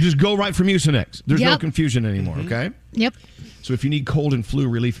 just go right for Mucinex. There's no confusion anymore, okay? Yep. So if you need cold and flu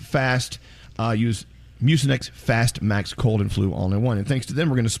relief fast, use Mucinex Fast Max Cold and Flu all-in-one. And thanks to them,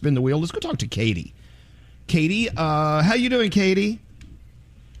 we're going to spin the wheel. Let's go talk to Katie. Katie, how you doing, Katie?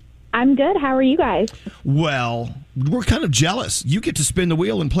 I'm good. How are you guys? Well, we're kind of jealous. You get to spin the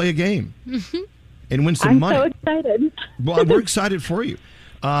wheel and play a game and win some I'm money. so excited. Well, we're excited for you.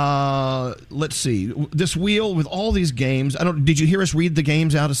 Let's see. This wheel with all these games. Did you hear us read the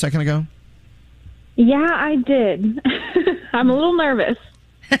games out a second ago? Yeah, I did. I'm a little nervous.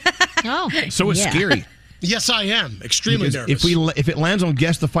 Oh, So it's scary. Yes, I am. Extremely Because nervous. if it lands on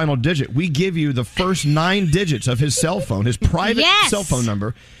guess the final digit, we give you the first 9 digits of his cell phone, his private Yes! cell phone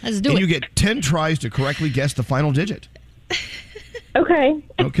number. Let's do and it. you get 10 tries to correctly guess the final digit. Okay.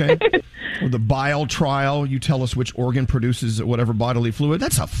 Okay. Or the bile trial. You tell us which organ produces whatever bodily fluid.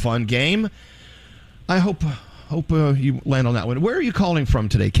 That's a fun game. I hope you land on that one. Where are you calling from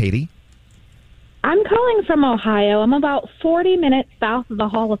today, Katie? I'm calling from Ohio. I'm about 40 minutes south of the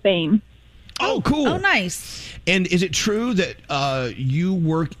Hall of Fame. Oh, cool. Oh, nice. And is it true that you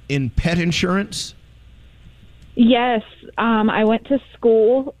work in pet insurance? Yes, I went to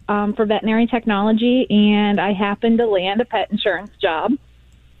school for veterinary technology, and I happened to land a pet insurance job.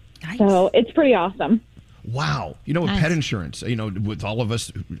 Nice. So it's pretty awesome. Wow. You know, with pet insurance, with all of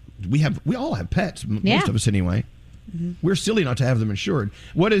us, we all have pets, Yeah. most of us anyway. We're silly not to have them insured.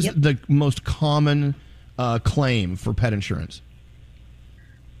 What is the most common claim for pet insurance?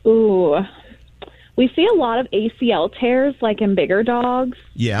 Ooh. We see a lot of ACL tears, like in bigger dogs.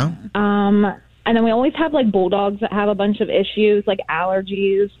 Yeah. And then we always have, like, bulldogs that have a bunch of issues, like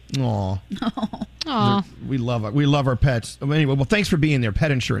allergies. Aw. Aw. We love our pets. Anyway, well, thanks for being there. Pet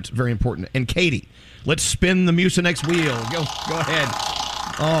insurance, very important. And Katie, let's spin the Mucinex wheel. Go ahead.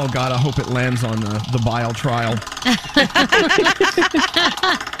 Oh, God, I hope it lands on the bile trial.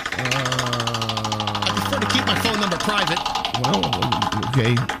 I prefer to keep my phone number private. Well,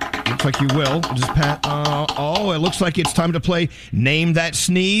 okay. Looks like you will. Just pat. It looks like it's time to play Name That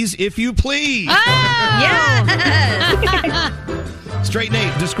Sneeze, If You Please. Straight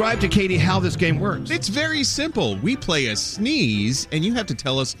Nate, describe to Katie how this game works. It's very simple. We play a sneeze, and you have to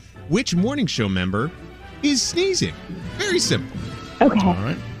tell us which morning show member is sneezing. Very simple. Okay. All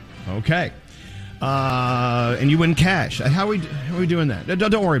right. Okay. And you win cash. How are we doing that?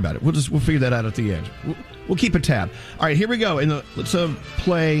 Don't worry about it. We'll figure that out at the end. We'll keep a tab. All right, here we go. Let's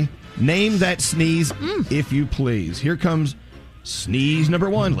play Name That Sneeze, If You Please. Here comes sneeze number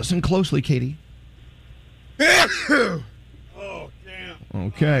 1. Listen closely, Katie. Oh, damn.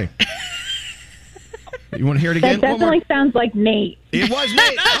 Okay. You want to hear it again? That definitely sounds like Nate. It was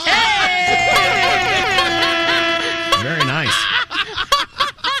Nate. Very nice.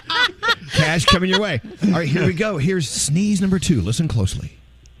 Cash coming your way. All right, here we go. Here's sneeze number 2. Listen closely.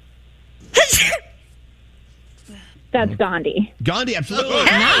 That's Gandhi. Gandhi, absolutely.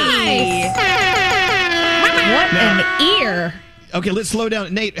 Nice. What an ear. Okay, let's slow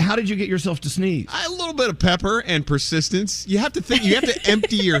down. Nate, how did you get yourself to sneeze? A little bit of pepper and persistence. You have to think. You have to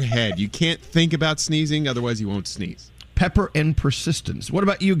empty your head. You can't think about sneezing, otherwise you won't sneeze. Pepper and persistence. What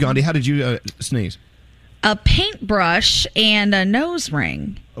about you, Gandhi? How did you sneeze? A paintbrush and a nose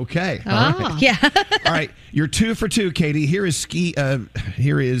ring. Okay. Oh. All right. Yeah. All right. You're 2 for 2, Katie. Here is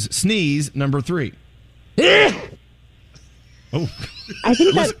sneeze number 3. Oh. I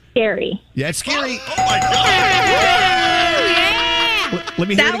think that's scary. Yeah, it's scary. Oh my God. Let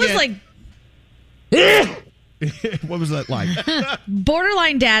me hear That it was again. like What was that like?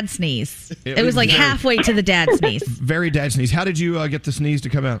 borderline dad sneeze. It was was like very- halfway to the dad sneeze. Very dad sneeze. How did you get the sneeze to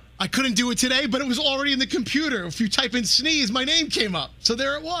come out? I couldn't do it today, but it was already in the computer. If you type in sneeze, my name came up. So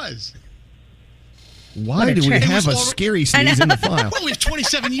there it was. Why do we have a scary sneeze in the file? Well, we have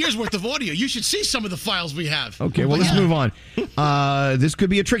 27 years worth of audio. You should see some of the files we have. Okay, well, let's move on. This could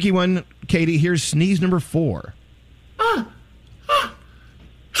be a tricky one. Katie, here's sneeze number 4.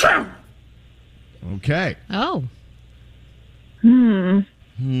 Okay. Oh. One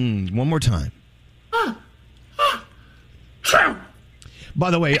more time.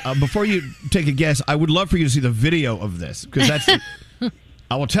 By the way, before you take a guess, I would love for you to see the video of this, because that's...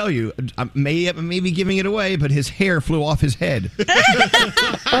 I will tell you, I may be giving it away, but his hair flew off his head.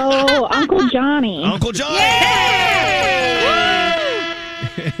 Oh, Uncle Johnny. Uncle Johnny!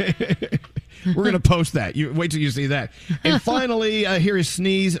 We're going to post that. You wait till you see that. And finally, here is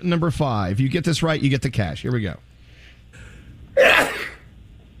sneeze number 5. You get this right, you get the cash. Here we go.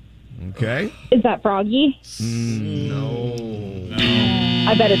 Okay. Is that Froggy? No.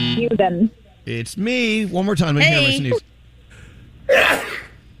 I bet it's you then. It's me. One more time. Let me hear my sneeze.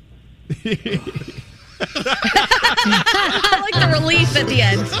 I like the relief at the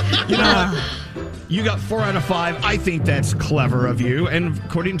end. You know what? You got 4 out of 5. I think that's clever of you. And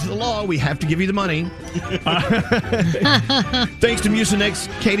according to the law, we have to give you the money. Thanks to Mucinex.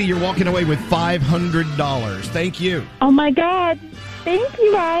 Katie, you're walking away with $500. Thank you. Oh, my God. Thank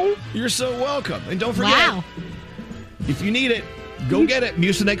you, guys. You're so welcome. And don't forget, if you need it, Go get it.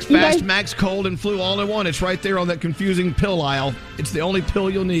 Mucinex You Fast guys- Max Cold and Flu all in one. It's right there on that confusing pill aisle. It's the only pill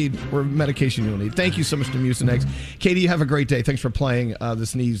you'll need or medication you'll need. Thank you so much to Mucinex. Katie, you have a great day. Thanks for playing the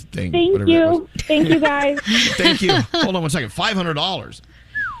sneeze thing. Thank whatever that was. you. Thank you, guys. Thank you. Hold on one second. $500.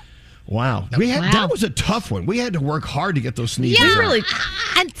 Wow. That was a tough one. We had to work hard to get those sneezes. Yeah, out.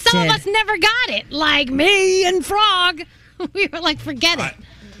 and some of us never got it, like me and Frog. We were like, forget it.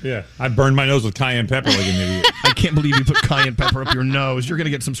 Yeah, I burned my nose with cayenne pepper like an idiot. I can't believe you put cayenne pepper up your nose. You're going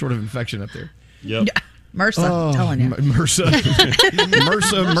to get some sort of infection up there. Yep. MRSA, I'm telling you. MRSA.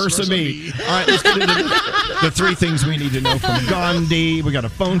 MRSA me. All right, let's get into the three things we need to know from Gandhi. We got a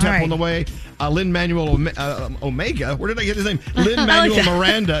phone tap right. on the way. Lin-Manuel Omega. Where did I get his name? Lin-Manuel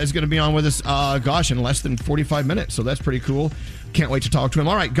Miranda is going to be on with us, in less than 45 minutes. So that's pretty cool. Can't wait to talk to him.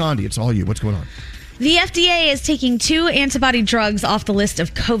 All right, Gandhi, it's all you. What's going on? The FDA is taking 2 antibody drugs off the list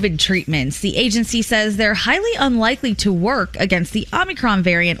of COVID treatments. The agency says they're highly unlikely to work against the Omicron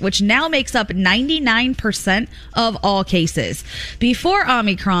variant, which now makes up 99% of all cases. Before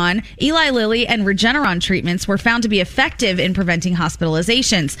Omicron, Eli Lilly and Regeneron treatments were found to be effective in preventing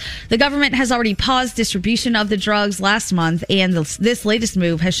hospitalizations. The government has already paused distribution of the drugs last month, and this latest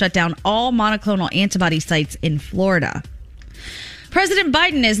move has shut down all monoclonal antibody sites in Florida. President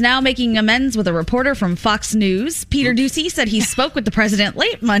Biden is now making amends with a reporter from Fox News. Peter Doocy said he spoke with the president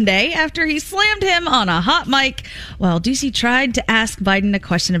late Monday after he slammed him on a hot mic while Doocy tried to ask Biden a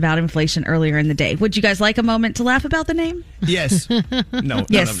question about inflation earlier in the day. Would you guys like a moment to laugh about the name? Yes. No,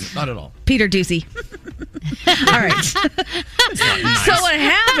 Yes. not at all. Peter Doocy. All right. So what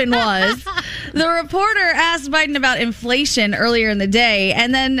happened was the reporter asked Biden about inflation earlier in the day,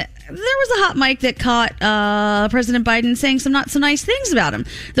 and then there was a hot mic that caught President Biden saying some not so nice things about him.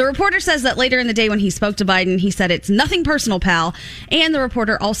 The reporter says that later in the day when he spoke to Biden, he said, "It's nothing personal, pal." And the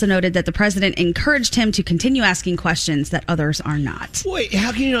reporter also noted that the president encouraged him to continue asking questions that others are not. Wait,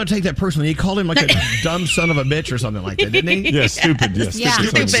 how can you not take that personally? He called him like a dumb son of a bitch or something like that, didn't he? Yeah, stupid. Yes. Yeah.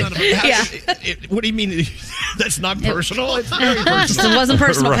 Stupid son of a Yeah. What do you mean? That's not personal? It's very personal. It wasn't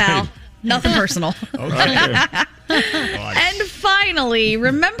personal, Right. pal. Nothing personal. Okay. And finally,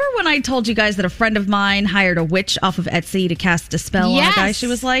 remember when I told you guys that a friend of mine hired a witch off of Etsy to cast a spell on a guy she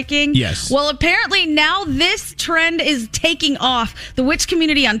was liking? Yes. Well, apparently now this trend is taking off. The witch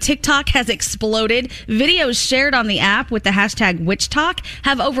community on TikTok has exploded. Videos shared on the app with the hashtag WitchTalk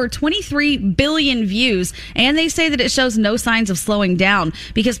have over 23 billion views, and they say that it shows no signs of slowing down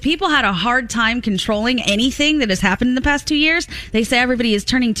because people had a hard time controlling anything that has happened in the past 2 years. They say everybody is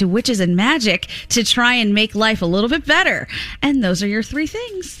turning to witches and magic to try and make life a little bit better. And those are your 3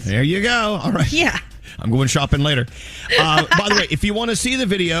 things. There you go. All right. Yeah. I'm going shopping later. By the way, if you want to see the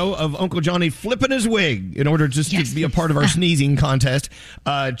video of Uncle Johnny flipping his wig in order just to be a part of our sneezing contest,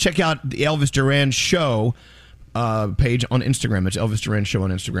 check out the Elvis Duran Show page on Instagram. It's Elvis Duran Show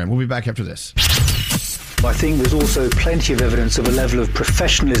on Instagram. We'll be back after this. I think there's also plenty of evidence of a level of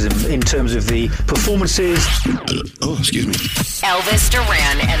professionalism in terms of the performances. Oh, excuse me. Elvis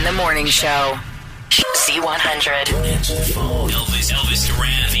Duran and the Morning Show. Z100. Answer the phone. Elvis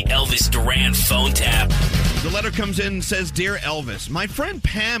Duran. The Elvis Duran phone tap. The letter comes in and says, "Dear Elvis, my friend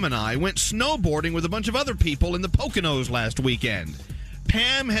Pam and I went snowboarding with a bunch of other people in the Poconos last weekend.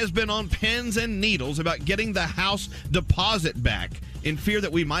 Pam has been on pins and needles about getting the house deposit back in fear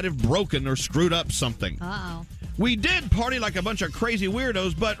that we might have broken or screwed up something. Uh-oh. We did party like a bunch of crazy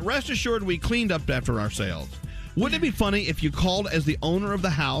weirdos, but rest assured we cleaned up after ourselves. Wouldn't it be funny if you called as the owner of the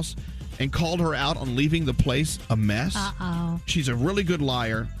house and called her out on leaving the place a mess? Uh-oh. She's a really good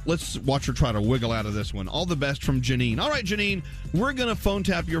liar. Let's watch her try to wiggle out of this one. All the best from Janine." All right, Janine, we're going to phone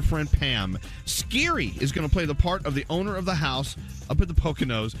tap your friend Pam. Scary is going to play the part of the owner of the house up at the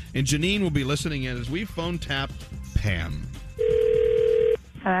Poconos, and Janine will be listening in as we phone tap Pam.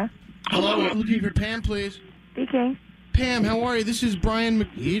 Hello? Hello, I'm looking for Pam, please. Speaking. Pam, how are you? This is Brian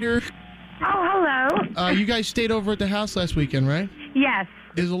McEater. Oh, hello. You guys stayed over at the house last weekend, right? Yes.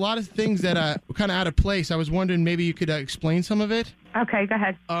 There's a lot of things that are kind of out of place. I was wondering maybe you could explain some of it. Okay, go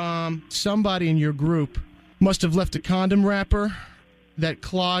ahead. Somebody in your group must have left a condom wrapper that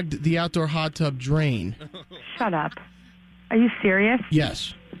clogged the outdoor hot tub drain. Shut up. Are you serious?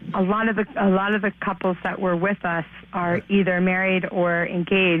 Yes. A lot of the couples that were with us are either married or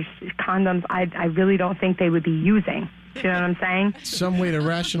engaged. Condoms, I really don't think they would be using. Do you know what I'm saying? Some way to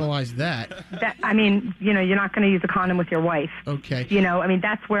rationalize that. I mean, you're not going to use a condom with your wife. Okay.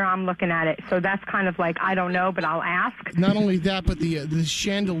 That's where I'm looking at it. So that's kind of like, I don't know, but I'll ask. Not only that, but the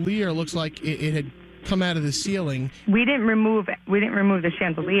chandelier looks like it had come out of the ceiling. We didn't remove the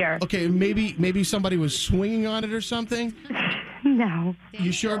chandelier. Okay, maybe somebody was swinging on it or something? No.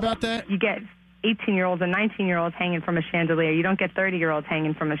 You sure about that? You get 18-year-olds and 19-year-olds hanging from a chandelier. You don't get 30-year-olds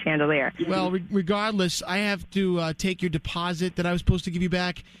hanging from a chandelier. Well, regardless, I have to take your deposit that I was supposed to give you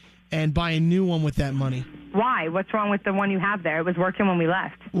back and buy a new one with that money. Why? What's wrong with the one you have there? It was working when we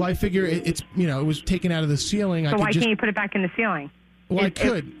left. Well, I figure it was taken out of the ceiling. So why can't you put it back in the ceiling? Well, I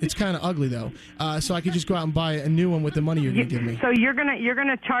could. It's kind of ugly though, so I could just go out and buy a new one with the money you're going to give me. So you're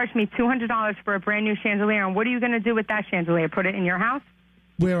gonna charge me $200 for a brand new chandelier, and what are you going to do with that chandelier? Put it in your house?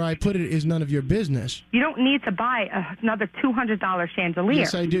 Where I put it is none of your business. You don't need to buy another $200 chandelier.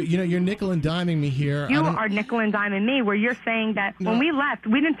 Yes, I do. You know, you're nickel and diming me here. You are nickel and diming me, where you're saying that when we left,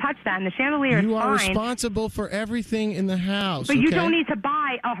 we didn't touch that, and the chandelier is fine. You are responsible for everything in the house. But you don't need to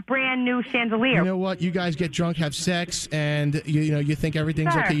buy a brand new chandelier. You know what? You guys get drunk, have sex, and you think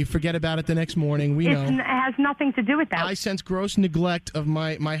everything's okay. You forget about it the next morning. We know. It has nothing to do with that. I sense gross neglect of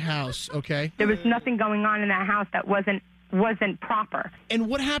my house, okay? There was nothing going on in that house that wasn't proper. And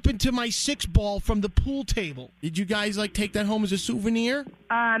what happened to my 6-ball from the pool table? Did you guys take that home as a souvenir?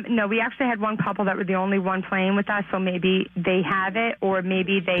 No, we actually had one couple that were the only one playing with us, so maybe they have it, or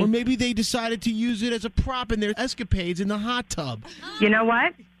maybe they decided to use it as a prop in their escapades in the hot tub. You know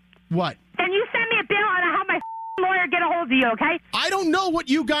what? What? Then you send me a bill and I'll have my lawyer get a hold of you, okay? I don't know what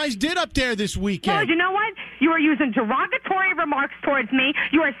you guys did up there this weekend. Well, you know what? You are using derogatory remarks towards me.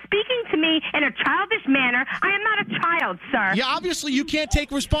 You are speaking to me in a childish manner. I am not a child, sir. Yeah, obviously you can't take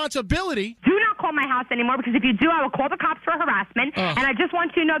responsibility. Do not call my house anymore, because if you do, I will call the cops for harassment. And I just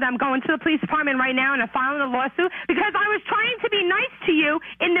want you to know that I'm going to the police department right now and I'm filing a lawsuit, because I was trying to be nice to you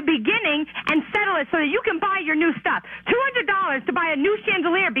in the beginning and settle it so that you can buy your new stuff. $200 to buy a new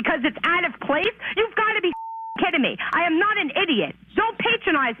chandelier because it's out of place? You've got to be kidding me. I am not an idiot. Don't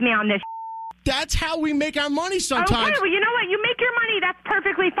patronize me on this. That's how we make our money sometimes. Okay, well, you know what? You make your money, that's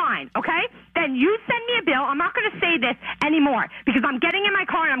perfectly fine, okay? Then you send me a bill. I'm not going to say this anymore, because I'm getting in my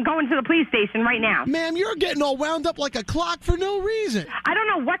car and I'm going to the police station right now. Ma'am, you're getting all wound up like a clock for no reason. I don't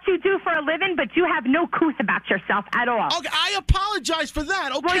know what you do for a living, but you have no couth about yourself at all. Okay, I apologize for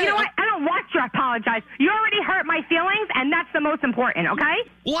that, okay? Well, you know what? I don't want you to apologize. You already hurt my feelings, and that's the most important, okay?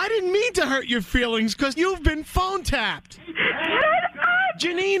 Well, I didn't mean to hurt your feelings, because you've been phone tapped.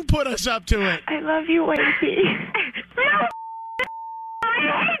 Janine put us up to it. I love you, Wendy. No,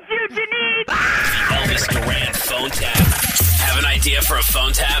 I hate you, Janine. Elvis Duran phone tap. Have an idea for a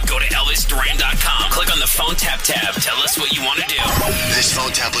phone tap? Go to ElvisDuran.com. Click on the phone tap tab. Tell us what you want to do. This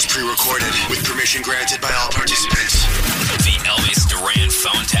phone tap was pre-recorded with permission granted by all participants. The Elvis Duran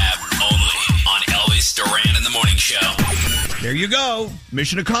phone tap only on Elvis Duran in the Morning Show. There you go.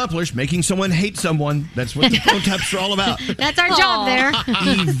 Mission accomplished. Making someone hate someone. That's what the phone taps are all about. That's our job there.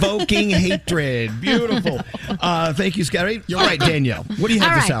 Evoking hatred. Beautiful. Thank you, Scary. All right, Danielle. What do you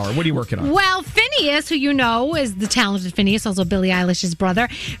have this hour? What are you working on? Well, Phineas, who you know is the talented Phineas, also Billie Eilish's brother,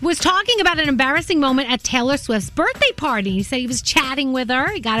 was talking about an embarrassing moment at Taylor Swift's birthday party. He said he was chatting with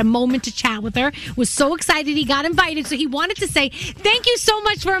her. He got a moment to chat with her. Was so excited he got invited. So he wanted to say, thank you so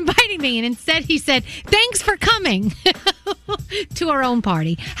much for inviting me. And instead he said, thanks for coming. To our own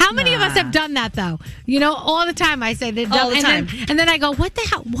party. How many of us have done that, though? You know, all the time I say that. All the time. And then I go, what the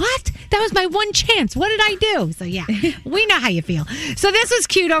hell? What? That was my one chance. What did I do? So, yeah, we know how you feel. So this was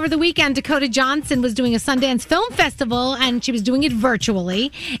cute. Over the weekend, Dakota Johnson was doing a Sundance Film Festival, and she was doing it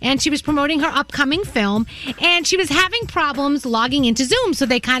virtually. And she was promoting her upcoming film. And she was having problems logging into Zoom. So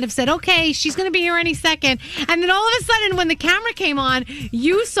they kind of said, okay, she's going to be here any second. And then all of a sudden, when the camera came on,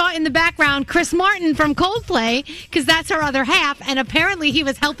 you saw in the background Chris Martin from Coldplay, because that's her other half, and apparently he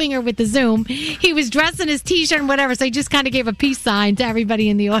was helping her with the Zoom. He was dressed in his t-shirt and whatever, so he just kind of gave a peace sign to everybody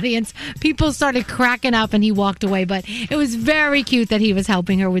in the audience. People started cracking up and he walked away, but it was very cute that he was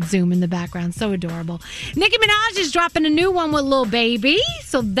helping her with Zoom in the background. So adorable. Nicki Minaj is dropping a new one with Lil Baby,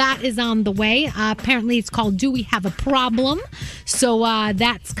 so that is on the way. Apparently it's called Do We Have a Problem? So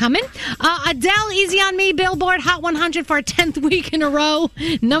that's coming. Adele, Easy on Me, Billboard Hot 100 for a 10th week in a row.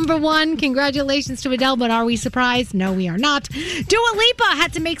 Number 1. Congratulations to Adele, but are we surprised? No, we are not. Dua Lipa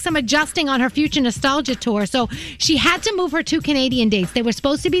had to make some adjusting on her Future Nostalgia tour, so she had to move her 2 Canadian dates. They were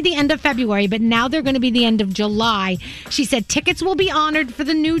supposed to be the end of February, but now they're going to be the end of July. She said tickets will be honored for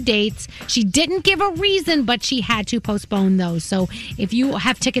the new dates. She didn't give a reason, but she had to postpone those. So if you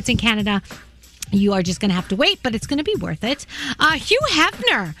have tickets in Canada, you are just going to have to wait, but it's going to be worth it. Hugh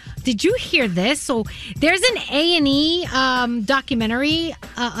Hefner, did you hear this? So there's an A&E documentary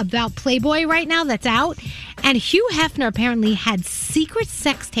about Playboy right now that's out. And Hugh Hefner apparently had secret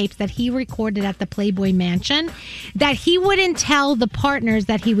sex tapes that he recorded at the Playboy Mansion that he wouldn't tell the partners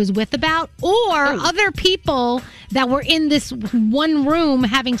that he was with about, or other people that were in this one room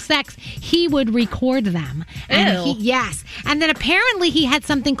having sex. He would record them. And yes. And then apparently he had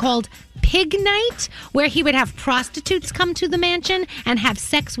something called pig night where he would have prostitutes come to the mansion and have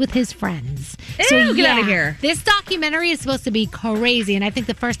sex with his friends. Ew, get outta here. This documentary is supposed to be crazy, and I think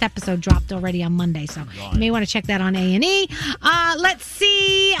the first episode dropped already on Monday, so you may want to check that on A&E. Let's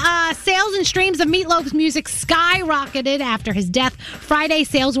see. Sales and streams of Meatloaf's music skyrocketed after his death. Friday,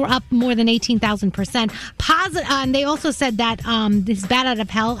 sales were up more than 18,000%. And they also said that this Bat Out of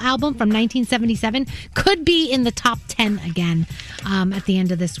Hell album from 1977 could be in the top 10 again at the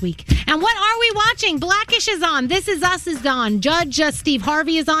end of this week. And what are we watching? Blackish is on. This Is Us is on. Judge Steve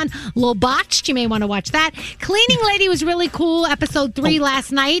Harvey is on. Little Botched. You may want to watch that. Cleaning Lady was really cool. Episode 3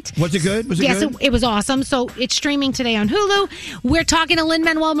 last night. Was it good? Yes, it was awesome. So it's streaming today on Hulu. We're talking to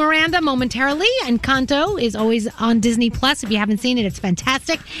Lin-Manuel Miranda momentarily, and Kanto is always on Disney Plus. If you haven't seen it, it's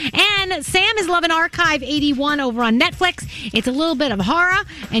fantastic. And Sam is loving Archive 81 over on Netflix. It's a little bit of horror,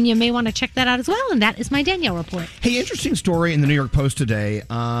 and you may want to check that out as well. And that is my Danielle report. Hey, interesting story in the New York Post today,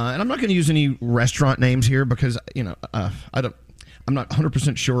 and I'm not going to use any restaurant names here because I'm not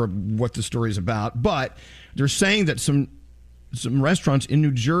 100% sure what the story is about, but they're saying that some restaurants in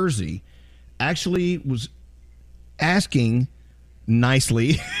New Jersey actually was asking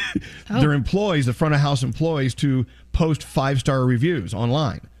nicely their employees, the front of house employees, to post 5-star reviews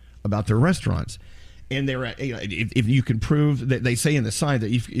online about their restaurants. And they're, if you can prove that, they say in the sign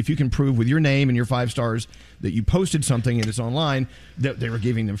that if you can prove with your name and your 5 stars that you posted something and it's online, that they were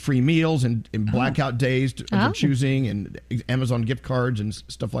giving them free meals and blackout days of their choosing, and Amazon gift cards and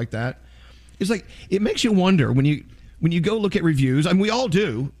stuff like that. It's like, it makes you wonder when you go look at reviews. I mean, we all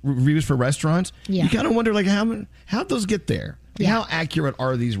do reviews for restaurants. Yeah. You kind of wonder, like, how'd those get there? Yeah. How accurate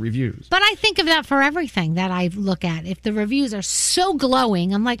are these reviews? But I think of that for everything that I look at. If the reviews are so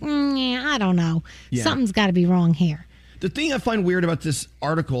glowing, I'm like, I don't know. Yeah. Something's got to be wrong here. The thing I find weird about this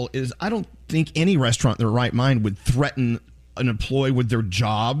article is I don't think any restaurant in their right mind would threaten an employee with their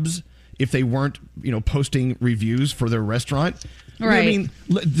jobs if they weren't, posting reviews for their restaurant. Right. I mean,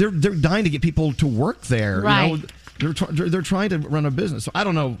 they're dying to get people to work there. Right. They're trying to run a business. So I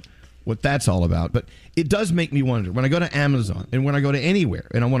don't know what that's all about, but it does make me wonder when I go to Amazon and when I go to anywhere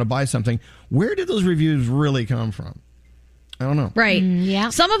and I want to buy something, where did those reviews really come from? I don't know. Right. Yeah.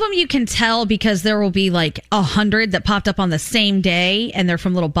 Some of them you can tell because there will be like 100 that popped up on the same day and they're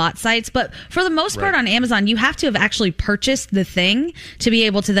from little bot sites. But for the most part on Amazon, you have to have actually purchased the thing to be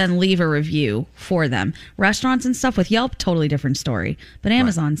able to then leave a review for them. Restaurants and stuff with Yelp, totally different story. But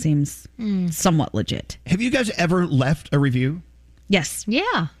Amazon seems somewhat legit. Have you guys ever left a review? Yes.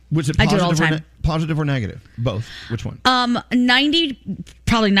 Yeah. Was it I do it all the time. Positive or negative? Both. Which one?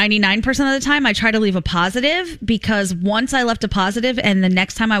 Probably 99% of the time I try to leave a positive, because once I left a positive and the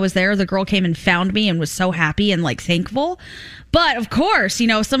next time I was there, the girl came and found me and was so happy and like thankful. But of course,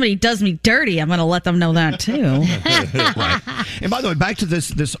 if somebody does me dirty, I'm going to let them know that too. Right. And by the way, back to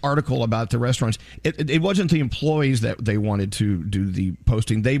this article about the restaurants, it wasn't the employees that they wanted to do the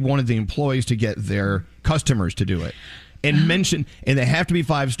posting. They wanted the employees to get their customers to do it. And and they have to be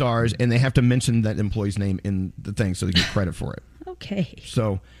 5 stars, and they have to mention that employee's name in the thing so they get credit for it. Okay.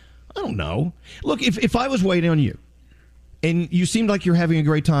 So, I don't know. Look, if I was waiting on you, and you seemed like you're having a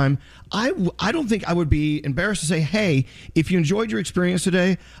great time, I don't think I would be embarrassed to say, hey, if you enjoyed your experience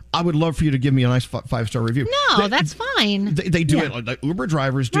today, I would love for you to give me a nice 5-star review. No, that's fine. They do it. Like Uber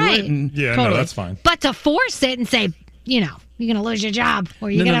drivers do Right. it. And No, that's fine. But to force it and say, you're going to lose your job,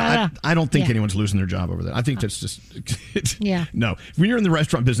 or you're going to... I don't think anyone's losing their job over that. I think that's just... Yeah. No. When you're in the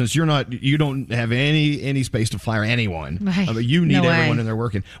restaurant business, you don't have any space to fire anyone. Right. I mean, you need No everyone way. in there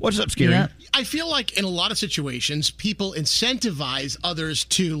working. What's up, Scary? Yep. I feel like in a lot of situations, people incentivize others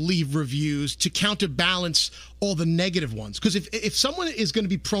to leave reviews to counterbalance all the negative ones. Because if someone is going to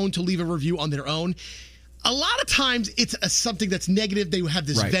be prone to leave a review on their own, a lot of times it's something that's negative. They have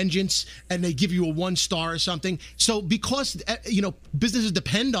this vengeance and they give you a 1 star or something. So because, businesses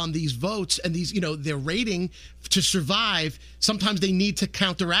depend on these votes and these, their rating to survive, sometimes they need to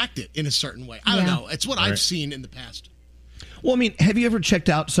counteract it in a certain way. I don't know. It's what I've seen in the past. Well, I mean, have you ever checked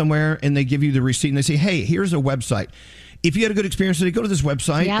out somewhere and they give you the receipt and they say, hey, here's a website. If you had a good experience today, go to this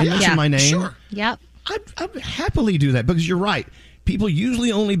website and mention my name. Sure. Yep. I'd happily do that because you're right. People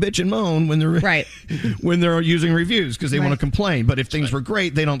usually only bitch and moan when they're when they're using reviews because they want to complain. But if things were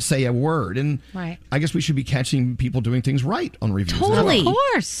great, they don't say a word. And I guess we should be catching people doing things right on reviews. Totally. Of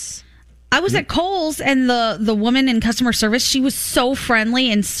course. I was at Kohl's, and the woman in customer service, she was so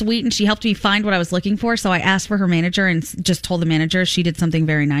friendly and sweet, and she helped me find what I was looking for. So I asked for her manager and just told the manager she did something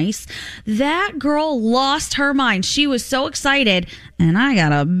very nice. That girl lost her mind. She was so excited, and I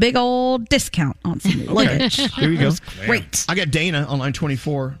got a big old discount on some luggage. Here you go. Great. I got Dana on line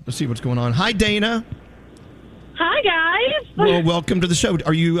 24. Let's see what's going on. Hi, Dana. Hi, guys. Well, welcome to the show.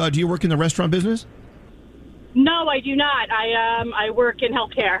 Are you? Do you work in the restaurant business? No, I do not. I work in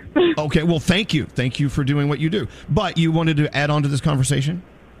healthcare. Okay. Well, thank you. Thank you for doing what you do. But you wanted to add on to this conversation?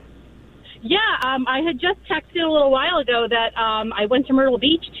 Yeah, I had just texted a little while ago that I went to Myrtle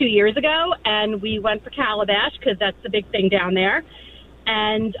Beach 2 years ago, and we went for Calabash because that's the big thing down there.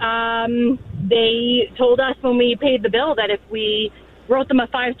 And they told us when we paid the bill that if we wrote them a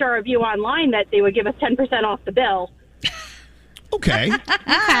 5-star review online, that they would give us 10% off the bill. Okay.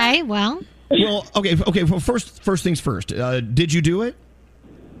 Okay, well. Well, okay. Well, first things first. Did you do it?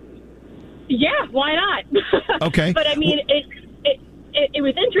 Yeah, why not? Okay. But I mean, it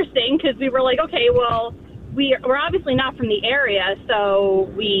was interesting because we were like, okay, well, we're obviously not from the area,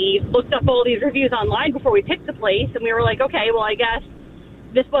 so we looked up all these reviews online before we picked the place, and we were like, okay, well, I guess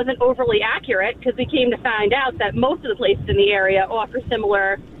this wasn't overly accurate because we came to find out that most of the places in the area offer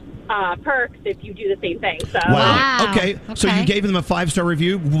similar perks if you do the same thing. So. Wow. Okay. So you gave them a 5-star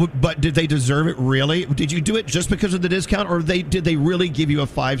review, but did they deserve it really? Did you do it just because of the discount, or did they really give you a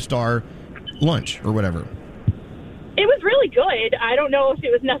 5-star lunch or whatever? It was really good. I don't know if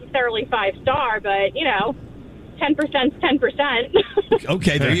it was necessarily 5-star, but, 10%'s 10%.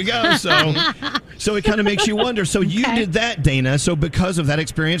 Okay, there you go. So it kind of makes you wonder. So you did that, Dana. So because of that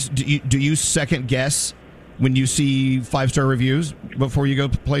experience, do you second guess when you see 5-star reviews before you go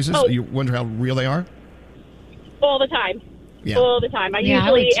places? Oh. You wonder how real they are? All the time. Yeah. All the time. I Yeah, I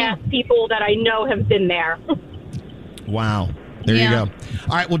usually would too. ask people that I know have been there. Wow. There you go.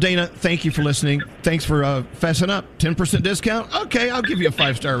 All right. Well, Dana, thank you for listening. Thanks for fessing up. 10% discount? Okay, I'll give you a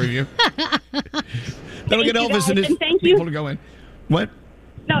 5-star review. That'll get Thank you, Elvis and guys, his and thank you. people to go in. What?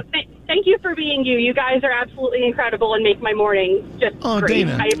 No, thank you for being you. You guys are absolutely incredible and make my morning just Oh, great.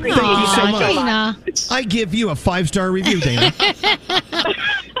 Dana. I appreciate Thank you so much. Dana. I give you a 5-star review, Dana.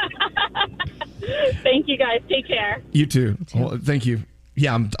 Thank you, guys. Take care. You too. Well, thank you.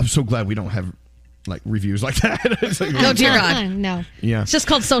 Yeah, I'm so glad we don't have like reviews like that. It's like- Oh, dear God. No. Yeah. It's just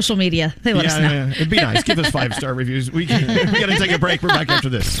called social media. They let us know. Yeah. It'd be nice. Give us 5-star reviews. We got to take a break. We're back after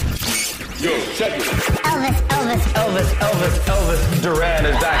this. Yo, check it. Elvis Duran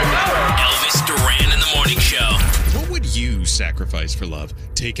is back in the show. Elvis Duran in the morning show. What would you sacrifice for love?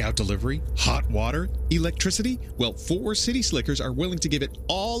 Takeout delivery? Hot water? Electricity? Well, 4 city slickers are willing to give it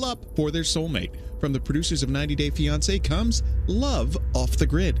all up for their soulmate. From the producers of 90 Day Fiancé comes Love Off the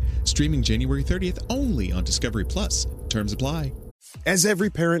Grid. Streaming January 30th only on Discovery Plus. Terms apply. As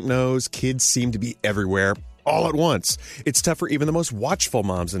every parent knows, kids seem to be everywhere all at once. It's tough for even the most watchful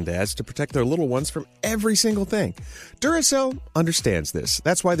moms and dads to protect their little ones from every single thing. Duracell understands this.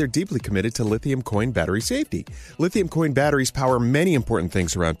 That's why they're deeply committed to lithium coin battery safety. Lithium coin batteries power many important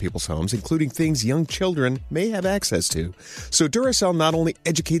things around people's homes, including things young children may have access to. So Duracell not only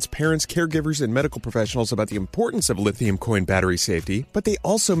educates parents, caregivers, and medical professionals about the importance of lithium coin battery safety, but they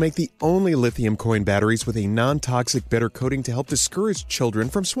also make the only lithium coin batteries with a non-toxic bitter coating to help discourage children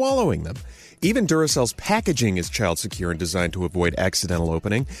from swallowing them. Even Duracell's packaging is child secure and designed to avoid accidental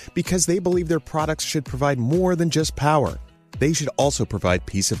opening because they believe their products should provide more than just power. They should also provide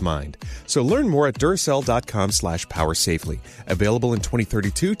peace of mind. So learn more at Duracell.com/power safely. Available in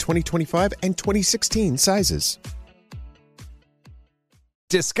 2032, 2025, and 2016 sizes.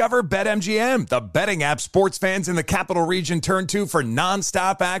 Discover BetMGM, the betting app sports fans in the capital region turn to for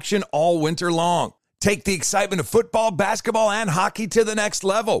nonstop action all winter long. Take the excitement of football, basketball, and hockey to the next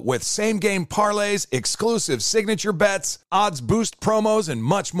level with same-game parlays, exclusive signature bets, odds boost promos, and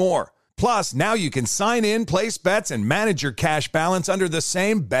much more. Plus, now you can sign in, place bets, and manage your cash balance under the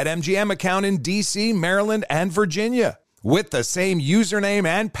same BetMGM account in D.C., Maryland, and Virginia. With the same username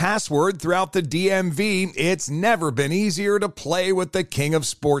and password throughout the DMV, it's never been easier to play with the king of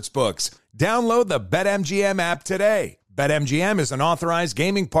sportsbooks. Download the BetMGM app today. BetMGM is an authorized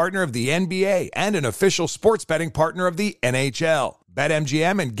gaming partner of the NBA and an official sports betting partner of the NHL.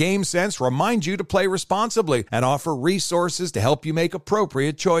 BetMGM and GameSense remind you to play responsibly and offer resources to help you make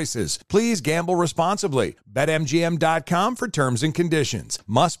appropriate choices. Please gamble responsibly. BetMGM.com for terms and conditions.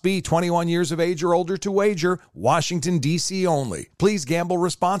 Must be 21 years of age or older to wager. Washington, D.C. only. Please gamble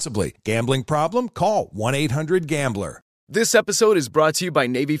responsibly. Gambling problem? Call 1-800-GAMBLER. This episode is brought to you by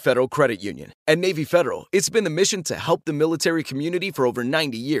Navy Federal Credit Union. At Navy Federal, it's been the mission to help the military community for over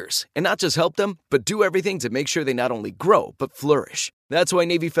 90 years. And not just help them, but do everything to make sure they not only grow, but flourish. That's why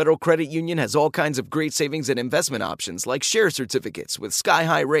Navy Federal Credit Union has all kinds of great savings and investment options like share certificates with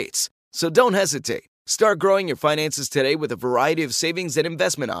sky-high rates. So don't hesitate. Start growing your finances today with a variety of savings and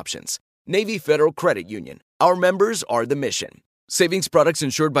investment options. Navy Federal Credit Union. Our members are the mission. Savings products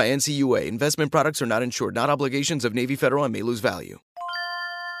insured by NCUA. Investment products are not insured, not obligations of Navy Federal and may lose value.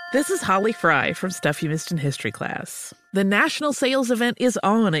 This is Holly Fry from Stuff You Missed in History class. The national sales event is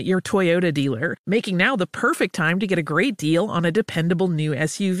on at your Toyota dealer, making now the perfect time to get a great deal on a dependable new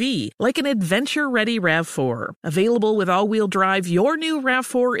SUV, like an adventure-ready RAV4. Available with all-wheel drive, your new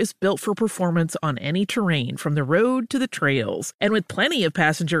RAV4 is built for performance on any terrain, from the road to the trails. And with plenty of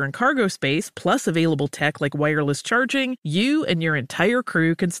passenger and cargo space, plus available tech like wireless charging, you and your entire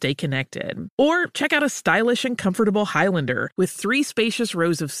crew can stay connected. Or check out a stylish and comfortable Highlander with 3 spacious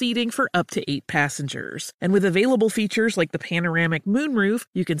rows of seating for up to 8 passengers. And with available features like the panoramic moonroof,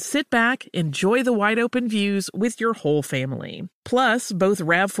 you can sit back, enjoy the wide open views with your whole family. Plus, both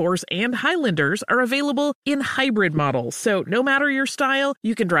RAV4s and Highlanders are available in hybrid models, so no matter your style,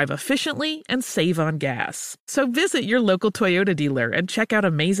 you can drive efficiently and save on gas. So visit your local Toyota dealer and check out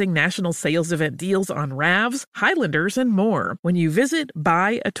amazing national sales event deals on RAVs, Highlanders, and more when you visit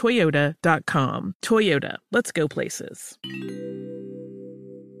buyatoyota.com. Toyota, let's go places.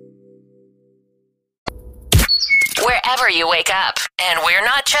 Wherever you wake up. And we're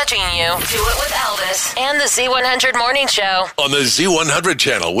not judging you. Do it with Elvis and the Z100 Morning Show. On the Z100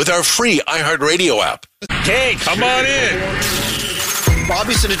 channel with our free iHeartRadio app. Hey, come on in.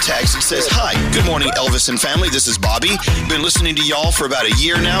 Bobby sent a text that says, "Hi, good morning, Elvis and family. This is Bobby. Been listening to y'all for about a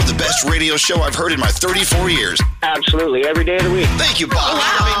year now. The best radio show I've heard in my 34 years. Absolutely, every day of the week. Thank you, Bobby.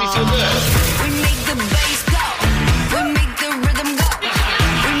 That made me feel good. We make the bass go. We make the rhythm go.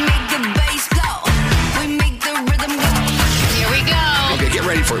 We make the bass go. We make the rhythm go. Here we go. Okay, get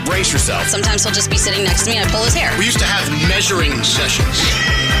ready for it. Brace yourself. Sometimes he'll just be sitting next to me and I pull his hair. We used to have measuring sessions.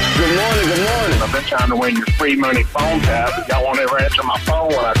 Good morning, good morning. I've been trying to win your free money phone tap, but y'all won't ever answer my phone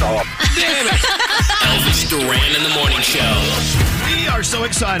when I call. Damn it. Elvis Duran in the Morning Show. We are so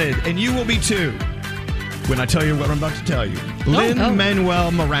excited, and you will be too, when I tell you what I'm about to tell you.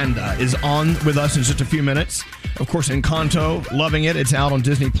 Lin-Manuel Miranda is on with us in just a few minutes. Of course, Encanto, loving it. It's out on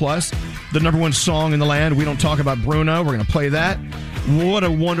Disney+. The number one song in the land. We don't talk about Bruno. We're going to play that. What a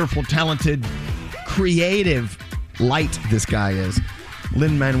wonderful, talented, creative light this guy is.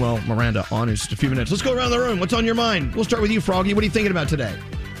 Lin-Manuel Miranda on in just a few minutes. Let's go around the room. What's on your mind? We'll start with you, Froggy. What are you thinking about today?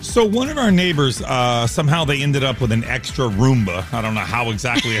 So one of our neighbors, somehow they ended up with an extra Roomba. I don't know how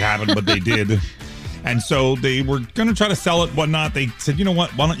exactly it happened, but they did. And so they were going to try to sell it, whatnot. They said, you know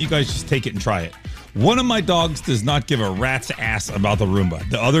what? Why don't you guys just take it and try it? One of my dogs does not give a rat's ass about the Roomba.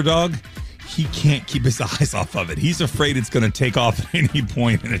 The other dog, he can't keep his eyes off of it. He's afraid it's going to take off at any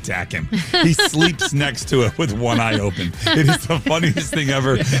point and attack him. He sleeps next to it with one eye open. It is the funniest thing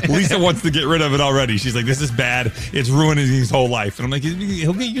ever. Lisa wants to get rid of it already. She's like, this is bad. It's ruining his whole life. And I'm like,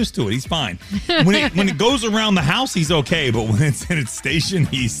 he'll get used to it. He's fine. When it goes around the house, he's okay. But when it's in its station,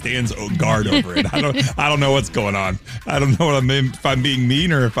 he stands guard over it. I don't know what's going on. I don't know if I'm being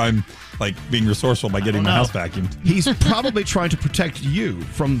mean or if I'm like being resourceful by getting my house vacuumed. He's probably trying to protect you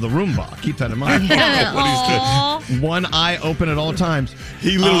from the Roomba. Keep that in mind. One eye open at all times.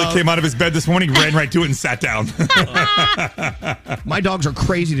 He literally came out of his bed this morning, ran right to it, and sat down. My dogs are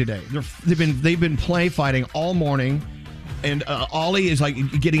crazy today. They've been play fighting all morning. And Ollie is like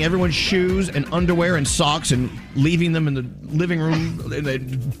getting everyone's shoes and underwear and socks and leaving them in the living room. And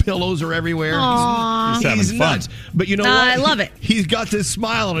the pillows are everywhere. He's having fun. Nuts. But you know what? I love it. He's got this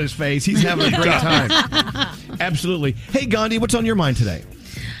smile on his face. He's having a great time. Absolutely. Hey, Gandhi, what's on your mind today?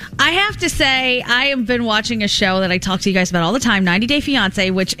 I have to say, I have been watching a show that I talk to you guys about all the time, 90 Day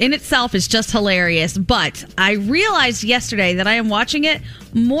Fiancé, which in itself is just hilarious. But I realized yesterday that I am watching it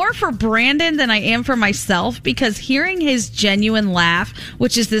more for Brandon than I am for myself, because hearing his genuine laugh,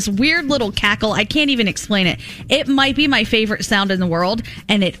 which is this weird little cackle, I can't even explain it. It might be my favorite sound in the world,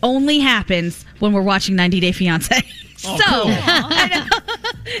 and it only happens when we're watching 90 Day Fiancé. Oh, so, cool. I know.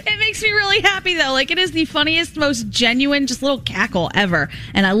 It makes me really happy, though. Like, it is the funniest, most genuine, just little cackle ever.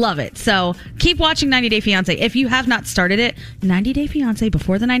 And I love it. So, keep watching 90 Day Fiancé. If you have not started it, 90 Day Fiancé,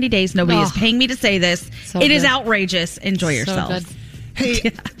 before the 90 days. Nobody is paying me to say this. It is outrageous. Enjoy yourselves.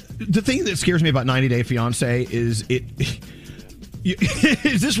 Hey, the thing that scares me about 90 Day Fiancé is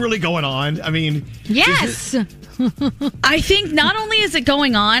is this really going on? I mean, yes. I think not only is it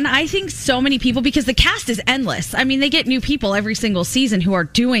going on, I think so many people, because the cast is endless. I mean, they get new people every single season who are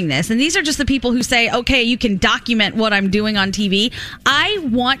doing this. And these are just the people who say, okay, you can document what I'm doing on TV. I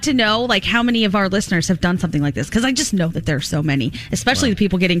want to know, like, how many of our listeners have done something like this, because I just know that there are so many, especially the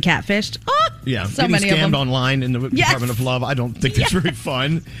people getting catfished. Yeah, so getting many scammed of them online in the Department of Love. I don't think that's very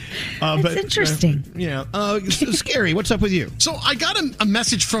fun. It's interesting. Scary. What's up with you? So I got a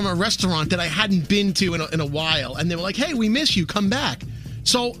message from a restaurant that I hadn't been to in a while, and they were like, hey, we miss you. Come back.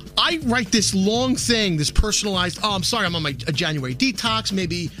 So I write this long thing, this personalized, I'm sorry, I'm on a January detox.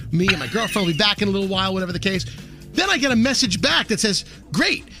 Maybe me and my girlfriend will be back in a little while, whatever the case. Then I get a message back that says,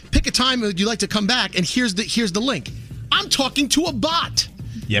 great, pick a time that you'd like to come back, and here's the link. I'm talking to a bot.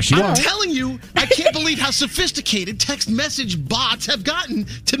 Yes, you are. I'm telling you, I can't believe how sophisticated text message bots have gotten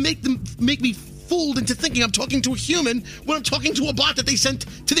to make me fooled into thinking I'm talking to a human when I'm talking to a bot that they sent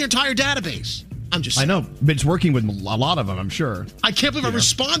to their entire database. I know, but it's working with a lot of them, I'm sure. I can't believe I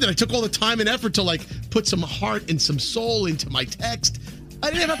responded. I took all the time and effort to put some heart and some soul into my text. I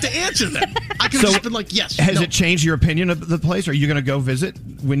didn't have to answer them. I could have just been like, yes. Has it changed your opinion of the place? Are you going to go visit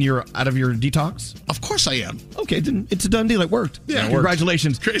when you're out of your detox? Of course I am. Okay, then it's a done deal. It worked. Yeah,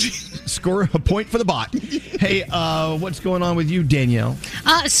 congratulations. Crazy. Score a point for the bot. Hey, what's going on with you, Danielle?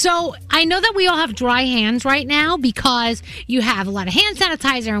 So I know that we all have dry hands right now because you have a lot of hand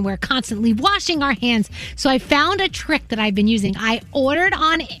sanitizer and we're constantly washing our hands. So I found a trick that I've been using. I ordered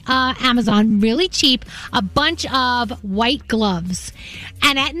on Amazon, really cheap, a bunch of white gloves.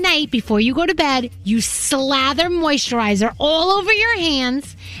 And at night, before you go to bed, you slather moisturizer all over your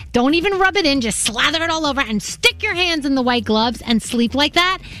hands. Don't even rub it in. Just slather it all over and stick your hands in the white gloves and sleep like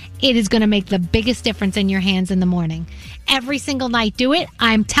that. It is going to make the biggest difference in your hands in the morning. Every single night, do it.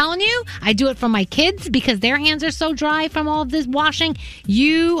 I'm telling you, I do it for my kids because their hands are so dry from all of this washing.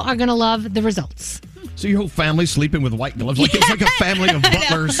 You are going to love the results. So your whole family's sleeping with white gloves? It's like a family of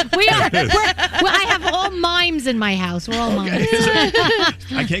butlers. We are. I have all mimes in my house. We're all mimes.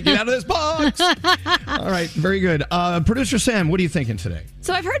 I can't get out of this box. All right, very good. Producer Sam, what are you thinking today?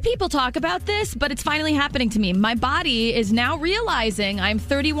 So I've heard people talk about this, but it's finally happening to me. My body is now realizing I'm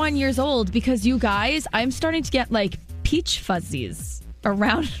 31 years old because, you guys, I'm starting to get like peach fuzzies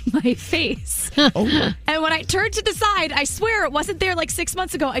around my face. Oh. And when I turned to the side, I swear it wasn't there like 6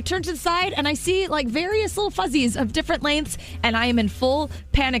 months ago. I turned to the side and I see like various little fuzzies of different lengths, and I am in full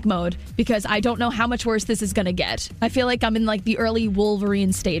panic mode because I don't know how much worse this is going to get. I feel like I'm in like the early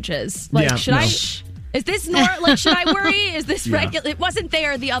Wolverine stages. Like, is this should I worry? Is this regular? It wasn't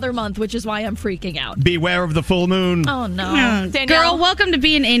there the other month, which is why I'm freaking out. Beware of the full moon. Oh, no. Girl, welcome to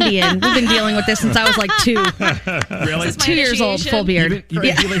being Indian. We've been dealing with this since I was like 2. Really? This is 2 years old, full beard. You've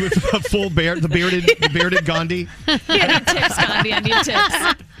been dealing with a full beard, the bearded Gandhi? I need tips, Gandhi. I need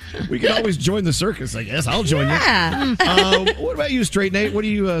tips. We can always join the circus, I guess. I'll join you. What about you, Straight Nate? What are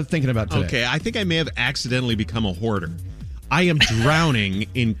you thinking about today? Okay, I think I may have accidentally become a hoarder. I am drowning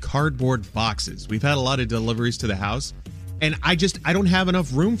in cardboard boxes. We've had a lot of deliveries to the house, and I don't have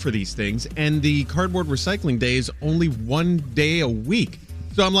enough room for these things, and the cardboard recycling day is only one day a week.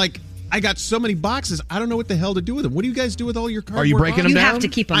 So I'm like, I got so many boxes, I don't know what the hell to do with them. What do you guys do with all your cardboard Are you breaking them down? You have to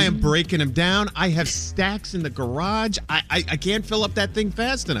keep them. I am breaking them down. I have stacks in the garage. I can't fill up that thing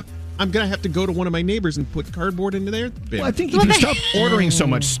fast enough. I'm going to have to go to one of my neighbors and put cardboard into their bin. Well, I think if you stop ordering so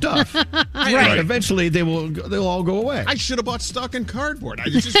much stuff, right, eventually they'll all go away. I should have bought stock in cardboard.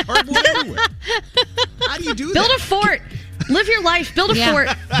 It's just cardboard everywhere. How do you do that? Build a fort. Live your life. Build a fort.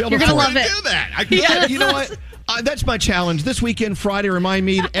 You're going to love it. Do that. You know what? That's my challenge. This weekend, Friday, remind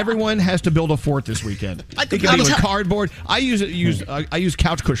me, everyone has to build a fort this weekend. It can be with cardboard. I use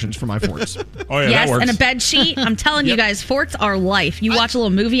couch cushions for my forts. Oh, yeah, yes, that works. and a bed sheet. I'm telling you guys, forts are life. You watch a little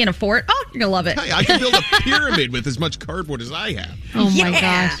movie in a fort, you're going to love it. I can build a pyramid with as much cardboard as I have. Oh, my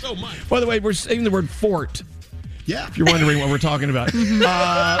gosh. So much. By the way, we're saying the word fort. Yeah. If you're wondering what we're talking about.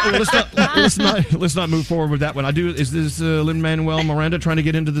 Let's not move forward with that one. Is this Lin-Manuel Miranda trying to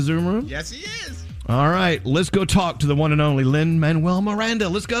get into the Zoom room? Yes, he is. All right, let's go talk to the one and only Lin-Manuel Miranda.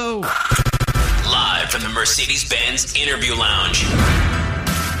 Let's go. Live from the Mercedes-Benz Interview Lounge.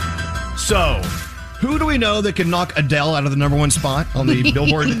 So, who do we know that can knock Adele out of the #1 spot on the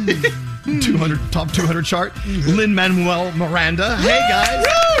Billboard Top 200 chart? Lin-Manuel Miranda. Hey, guys.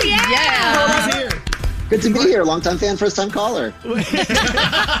 Woo! Yeah. Who's here? Good to be here. Long-time fan, first-time caller.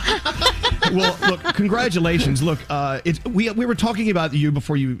 Well, look, congratulations. Look, we were talking about you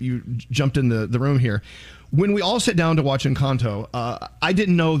before you jumped in the room here. When we all sat down to watch Encanto, I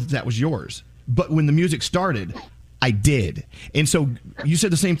didn't know that was yours. But when the music started, I did. And so you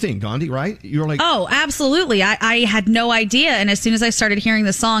said the same thing, Gandhi, right? You were like... Oh, absolutely. I had no idea. And as soon as I started hearing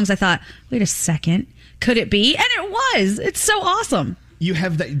the songs, I thought, wait a second. Could it be? And it was. It's so awesome. You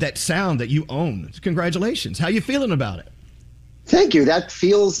have that sound that you own. Congratulations. How you feeling about it? Thank you. That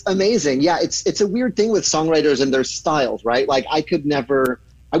feels amazing. Yeah, it's a weird thing with songwriters and their styles, right? Like I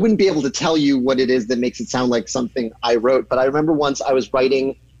wouldn't be able to tell you what it is that makes it sound like something I wrote. But I remember once I was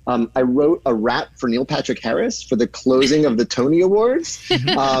writing, I wrote a rap for Neil Patrick Harris for the closing of the Tony Awards.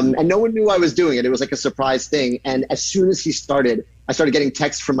 And no one knew I was doing it. It was like a surprise thing. And as soon as he started, I started getting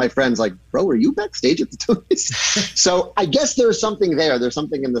texts from my friends like, bro, are you backstage at the Tonys? So I guess there's something there. There's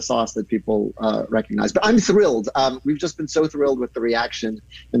something in the sauce that people recognize. But I'm thrilled. We've just been so thrilled with the reaction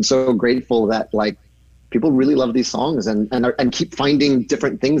and so grateful that people really love these songs and keep finding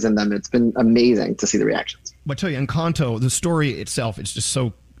different things in them. It's been amazing to see the reactions. But I tell you, Encanto, the story itself, it's just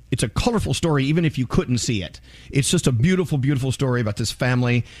so, it's a colorful story, even if you couldn't see it. It's just a beautiful, beautiful story about this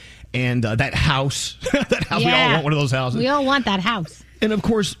family and that house. That house, we all want one of those houses. We all want that house. And of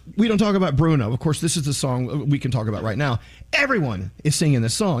course, we don't talk about Bruno. Of course, this is the song we can talk about right now. Everyone is singing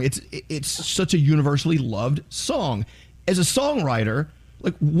this song. It's such a universally loved song. As a songwriter,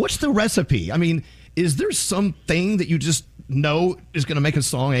 like, what's the recipe? I mean, is there something that you just know is going to make a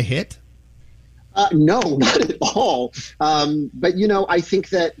song a hit? No, not at all. But, I think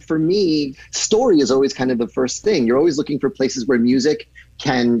that for me, story is always kind of the first thing. You're always looking for places where music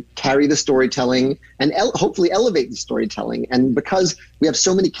can carry the storytelling and hopefully elevate the storytelling. And because we have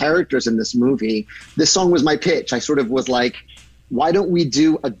so many characters in this movie, this song was my pitch. I sort of was like, why don't we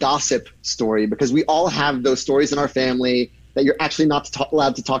do a gossip story? Because we all have those stories in our family that you're actually not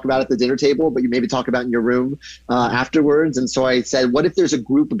allowed to talk about at the dinner table, but you maybe talk about in your room afterwards. And so I said, what if there's a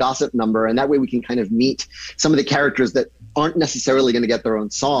group gossip number? And that way we can kind of meet some of the characters that aren't necessarily going to get their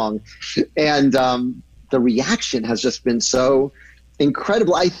own song. And the reaction has just been so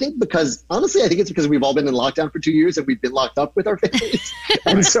incredible. I think it's because we've all been in lockdown for 2 years and we've been locked up with our families.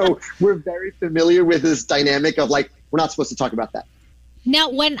 And so we're very familiar with this dynamic of like, we're not supposed to talk about that. Now,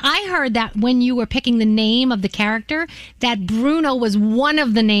 when I heard that when you were picking the name of the character, that Bruno was one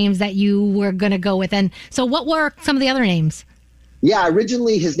of the names that you were going to go with. And so what were some of the other names? Yeah,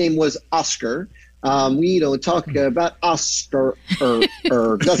 originally his name was Oscar. We don't talk about Oscar.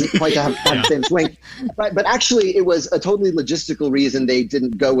 Doesn't quite have the same swing. But actually, it was a totally logistical reason they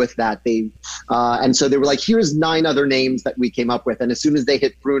didn't go with that. And so they were like, here's 9 other names that we came up with. And as soon as they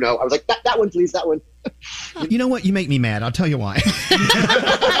hit Bruno, I was like, that one, please, that one. You know what? You make me mad. I'll tell you why.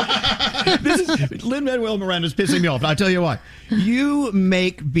 Lin-Manuel Miranda's pissing me off. I'll tell you why. You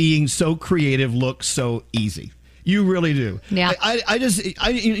make being so creative look so easy. You really do. Yeah.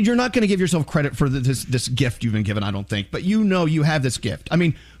 You're not going to give yourself credit for this gift you've been given, I don't think. But you have this gift. I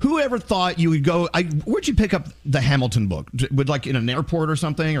mean, whoever thought you would go? Where'd you pick up the Hamilton book? Like in an airport or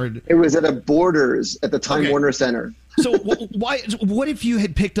something? Or it was at a Borders at the Time Warner Center. So what if you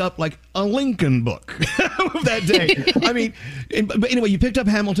had picked up like a Lincoln book that day? I mean, but anyway, you picked up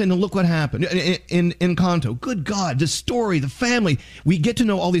Hamilton and look what happened in Encanto. Good God, the story, the family. We get to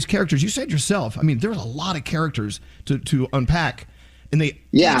know all these characters. You said yourself, I mean, there's a lot of characters to unpack, and each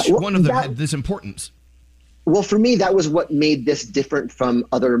one of them had this importance. Well, for me, that was what made this different from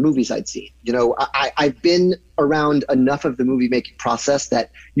other movies I'd seen. I've been around enough of the movie making process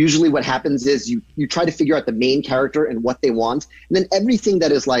that usually what happens is you try to figure out the main character and what they want, and then everything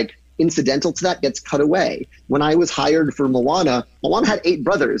that is like incidental to that gets cut away. When I was hired for Moana had 8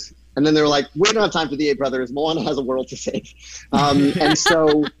 brothers, and then they were like, we don't have time for the 8 brothers. Moana has a world to save. And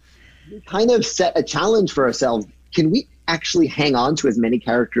so we kind of set a challenge for ourselves. Can we actually hang on to as many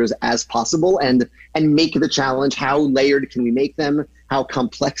characters as possible and make the challenge? How layered can we make them? How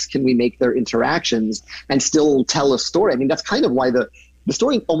complex can we make their interactions and still tell a story? I mean, that's kind of why the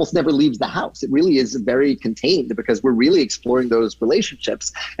story almost never leaves the house. It really is very contained because we're really exploring those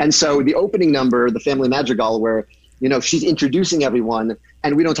relationships. And so the opening number, the Family Madrigal, where, she's introducing everyone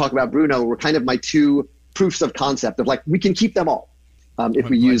and we don't talk about Bruno, were kind of my 2 proofs of concept of like, we can keep them all if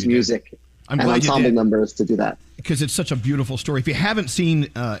we use music and ensemble numbers to do that. Because it's such a beautiful story. If you haven't seen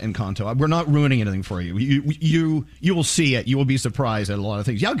Encanto, we're not ruining anything for you. You will see it. You will be surprised at a lot of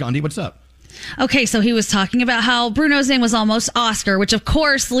things. Yeah, Gandhi, what's up? Okay, so he was talking about how Bruno's name was almost Oscar, which of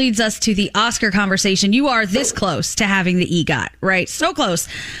course leads us to the Oscar conversation. You are this close to having the EGOT, right? So close.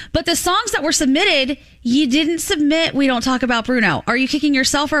 But the songs that were submitted, you didn't submit We Don't Talk About Bruno. Are you kicking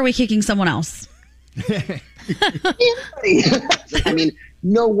yourself or are we kicking someone else? I mean,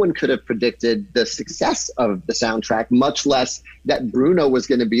 no one could have predicted the success of the soundtrack, much less that Bruno was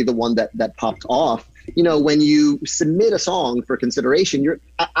going to be the one that popped off. When you submit a song for consideration,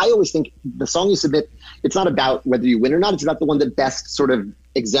 I always think the song you submit, it's not about whether you win or not. It's about the one that best sort of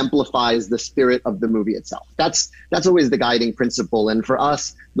exemplifies the spirit of the movie itself. That's always the guiding principle. And for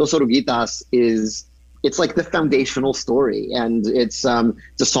us, Dos Oruguitas it's like the foundational story. And it's a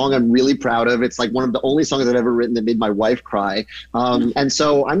song I'm really proud of. It's like one of the only songs I've ever written that made my wife cry. And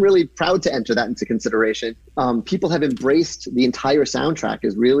so I'm really proud to enter that into consideration. People have embraced the entire soundtrack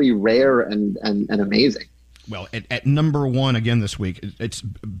is really rare and amazing. Well, at number 1 again this week, it's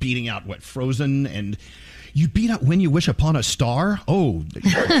beating out Frozen, and you beat out When You Wish Upon a Star. Oh,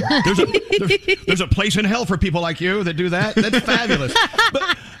 there's a place in hell for people like you that do that. That's fabulous.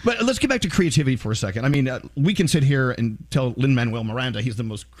 But let's get back to creativity for a second. I mean, we can sit here and tell Lin-Manuel Miranda he's the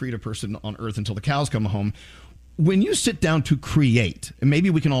most creative person on earth until the cows come home. When you sit down to create, and maybe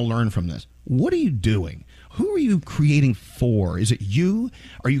we can all learn from this, What are you doing? Who are you creating for? Is it you?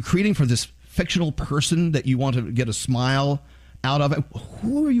 Are you creating for this fictional person that you want to get a smile out of it?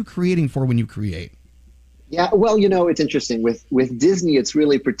 Who are you creating for when you create? Yeah, well, it's interesting. With Disney, it's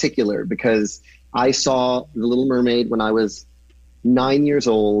really particular because I saw The Little Mermaid when I was 9 years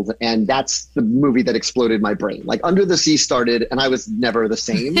old, and that's the movie that exploded my brain. Like Under the Sea started, and I was never the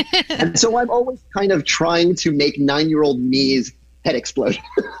same. And so I'm always kind of trying to make 9-year-old me's head explode.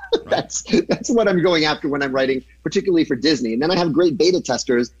 That's what I'm going after when I'm writing, particularly for Disney. And then I have great beta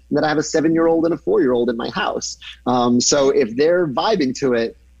testers, and then I have a 7-year-old and a 4-year-old in my house. So if they're vibing to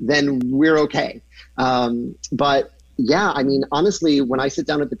it, then we're okay. But yeah, I mean, honestly, when I sit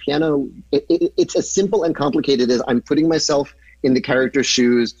down at the piano, it's as simple and complicated as I'm putting myself in the character's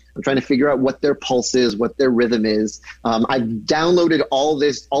shoes. I'm trying to figure out what their pulse is, what their rhythm is. I've downloaded all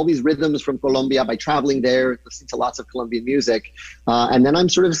these rhythms from Colombia by traveling there, listening to lots of Colombian music, and then I'm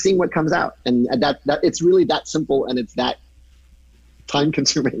sort of seeing what comes out. And that it's really that simple, and it's that time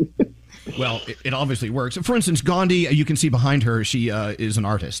consuming. Well, it obviously works. For instance, Gandhi, you can see behind her, she is an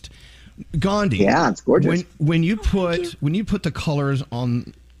artist. Gandhi, yeah, it's gorgeous. When you put the colors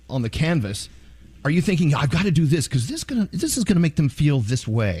on the canvas, are you thinking, I've got to do this because this is gonna make them feel this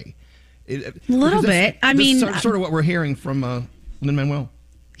way? A little bit. I mean, sort of what we're hearing from Lin-Manuel.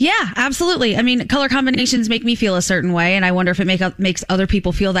 Yeah, absolutely. I mean, color combinations make me feel a certain way, and I wonder if it makes other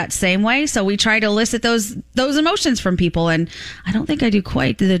people feel that same way. So we try to elicit those emotions from people, and I don't think I do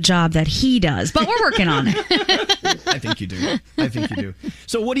quite the job that he does, but we're working on it. I think you do.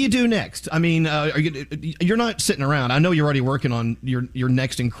 So what do you do next? I mean, you're not sitting around. I know you're already working on your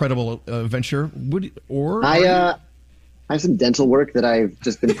next incredible venture. I have some dental work that I've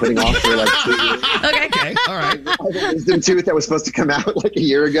just been putting off for like 2 years. Okay, all right. I have a wisdom tooth that was supposed to come out like a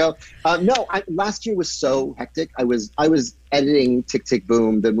year ago. Last year was so hectic. I was editing Tick Tick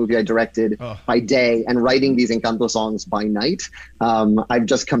Boom, the movie I directed, by day, and writing these Encanto songs by night. I've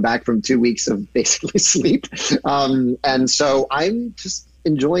just come back from 2 weeks of basically sleep, and so I'm just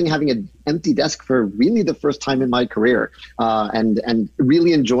enjoying having an empty desk for really the first time in my career, and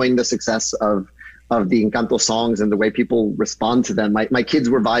really enjoying the success of the Encanto songs and the way people respond to them. My kids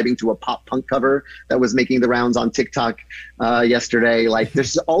were vibing to a pop punk cover that was making the rounds on TikTok yesterday. Like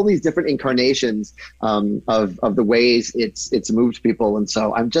there's all these different incarnations of the ways it's moved people. And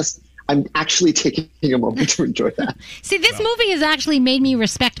so I'm actually taking a moment to enjoy that. See, this movie has actually made me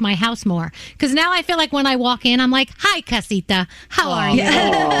respect my house more. Because now I feel like when I walk in, I'm like, hi, Casita. How are you?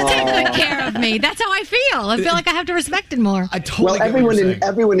 Take good care of me. That's how I feel. I feel like I have to respect it more. I totally get what you're saying.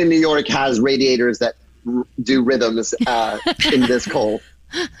 Everyone in New York has radiators that do rhythms in this cold.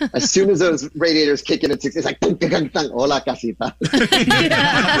 As soon as those radiators kick in, it's like, hola, Casita.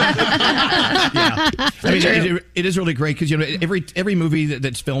 I mean, it is really great because every movie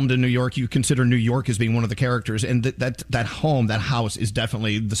that's filmed in New York, you consider New York as being one of the characters, and that home, that house, is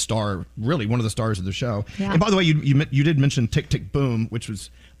definitely the star, really one of the stars of the show. Yeah. And by the way, you did mention Tick Tick Boom, which was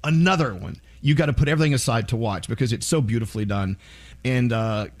another one you got to put everything aside to watch because it's so beautifully done. And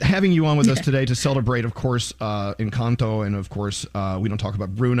having you on with us today to celebrate, of course, Encanto, and of course, we don't talk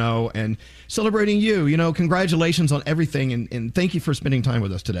about Bruno, and celebrating you. Congratulations on everything, and thank you for spending time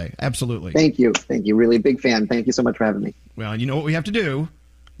with us today. Absolutely. Thank you. Really big fan. Thank you so much for having me. Well, you know what we have to do?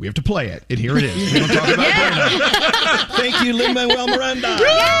 We have to play it, and here it is. We don't talk about Bruno. Thank you, Lin-Manuel Miranda.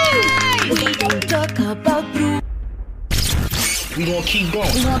 We don't talk about Bruno. We gonna keep going.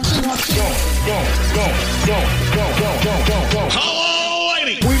 Hello,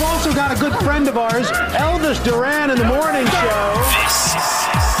 lady. We've also got a good friend of ours, Elvis Duran, in the morning show. This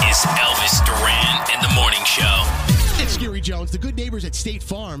is Elvis Duran in the morning show. It's Gary Jones. The good neighbors at State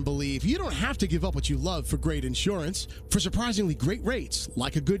Farm believe you don't have to give up what you love for great insurance. For surprisingly great rates,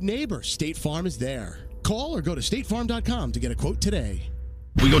 like a good neighbor, State Farm is there. Call or go to statefarm.com to get a quote today.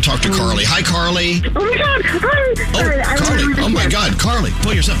 We go talk to Carly. Hi, Carly. Oh my God! Hi. Carly. Oh my God, Carly,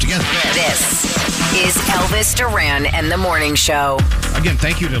 pull yourself together. This is Elvis Duran and the Morning Show. Again,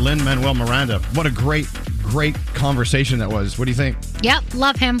 thank you to Lin-Manuel Miranda. What a great conversation that was. What do you think? Yep,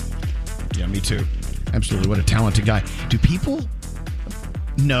 love him. Yeah, me too. Absolutely. What a talented guy. Do people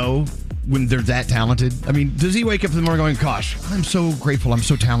know when they're that talented? I mean, does he wake up in the morning going, gosh, I'm so grateful, I'm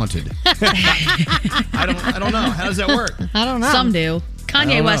so talented? I don't know. How does that work? I don't know. Some do.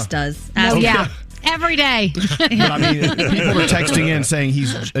 Kanye West does. Yeah. Every day. But I mean, people are texting in saying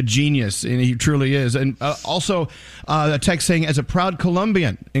he's a genius, and he truly is. And also, a text saying, as a proud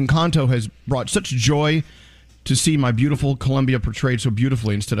Colombian, Encanto has brought such joy to see my beautiful Colombia portrayed so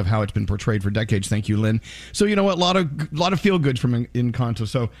beautifully instead of how it's been portrayed for decades. Thank you, Lynn. So, you know what? A lot of feel-goods from Encanto.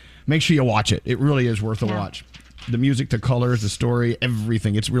 So make sure you watch it. It really is worth a watch. The music, the colors, the story,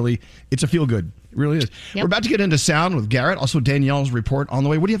 everything. It's a feel good. It really is. We're about to get into sound with Garrett. Also, Danielle's report on the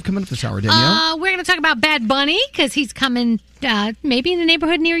way. What do you have coming up this hour, Danielle? We're going to talk about Bad Bunny because he's coming maybe in the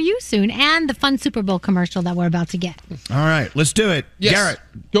neighborhood near you soon, and the fun Super Bowl commercial that we're about to get. All right, let's do it. Yes. Garrett.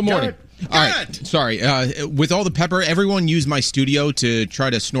 Good morning. Garrett. All right. Sorry. With all the pepper, everyone used my studio to try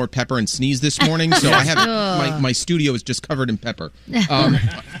to snort pepper and sneeze this morning. So I have my studio is just covered in pepper.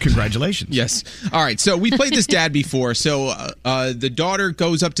 Congratulations. Yes. All right. So we played this dad before. So the daughter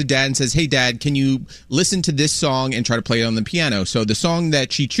goes up to dad and says, "Hey, Dad, can you listen to this song and try to play it on the piano?" So the song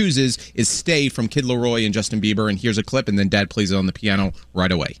that she chooses is "Stay" from Kid Laroi and Justin Bieber. And here's a clip, and then Dad plays it on the piano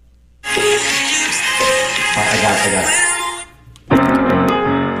right away. I got it.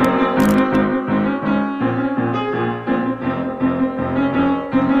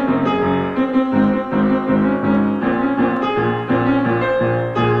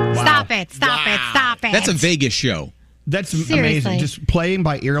 Stop it. That's a Vegas show. That's Seriously. amazing. Just playing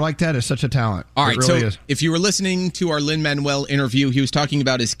by ear like that is such a talent. All right, it really so is. if you were listening to our Lin-Manuel interview, he was talking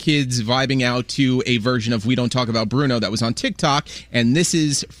about his kids vibing out to a version of We Don't Talk About Bruno that was on TikTok, and this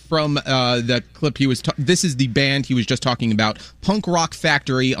is from the clip he was this is the band he was just talking about, Punk Rock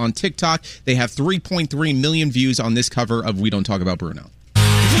Factory on TikTok. They have 3.3 million views on this cover of We Don't Talk About Bruno.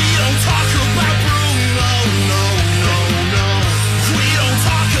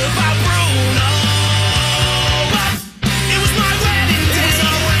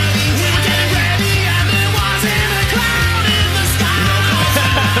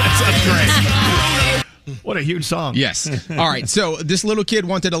 What a huge song. Yes. All right. So this little kid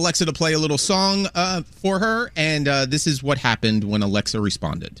wanted Alexa to play a little song for her, and this is what happened when Alexa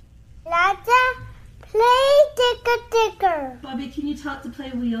responded. Alexa, play Ticker Ticker. Bobby, can you talk to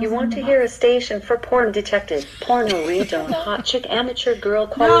play Wheels? You want to hear a station for porn detective, porno ringtone, hot chick, amateur girl,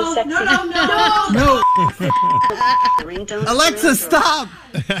 call you sexy. No. Ringtone. Alexa, stop.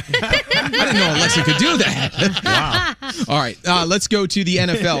 I didn't know Alexa could do that. Wow. All right, let's go to the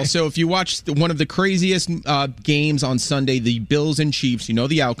NFL. So if you watched one of the craziest games on Sunday, the Bills and Chiefs, you know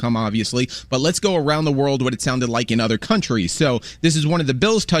the outcome, obviously. But let's go around the world what it sounded like in other countries. So this is one of the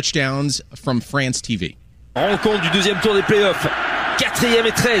Bills touchdowns from France TV. Rencontre du deuxième tour des playoffs. 4e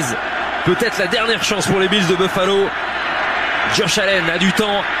et 13. Peut-être la dernière chance pour les Bills de Buffalo. Josh Allen a du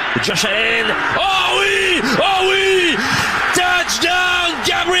temps. Josh Allen. Oh oui! Oh oui! Touchdown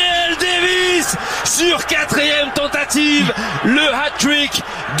Gabriel Davis sur 4e tentative. Le hat-trick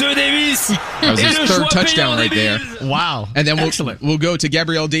de Davis. That was his third touchdown right there. Wow. And then we'll go to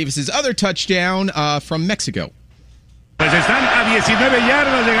Gabriel Davis's other touchdown from Mexico. Pues están a 19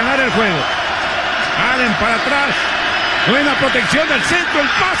 yardas de ganar el juego. Allen para atrás. Buena protección del centro. El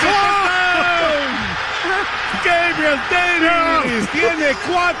paso. Gabriel Davis tiene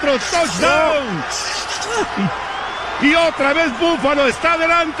 4 touchdowns. Y otra vez Buffalo está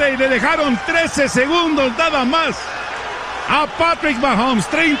adelante y le dejaron 13 segundos nada más a Patrick Mahomes,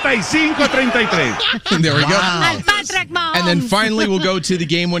 35-33. There we go. Patrick Mahomes. And then finally we'll go to the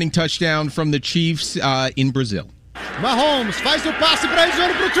game-winning touchdown from the Chiefs in Brazil. Mahomes faz o passe para ele,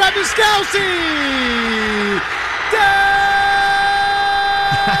 jogo pro Travis Kelce.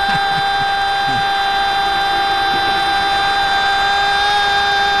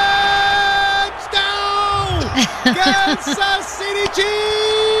 Touchdown! Kansas City Chiefs!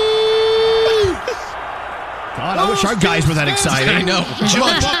 God, I wish our guys were that excited. I know.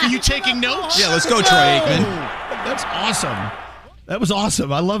 John Buck, are you taking notes? Yeah, let's go, Troy Aikman. That's awesome. That was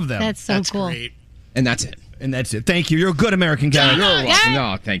awesome. I love them. That's so cool. Great. And that's it. And that's it. Thank you. You're a good American guy. You're welcome.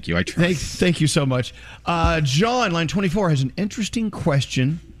 No, thank you. I tried. Thank you so much. John, line 24, has an interesting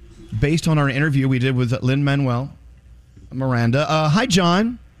question based on our interview we did with Lin-Manuel Miranda. Hi,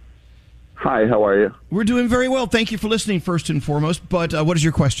 John. Hi, how are you? We're doing very well. Thank you for listening, first and foremost. But what is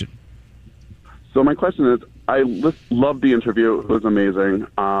your question? So my question is, I loved the interview. It was amazing.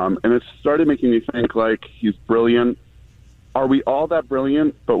 And it started making me think, like, he's brilliant. Are we all that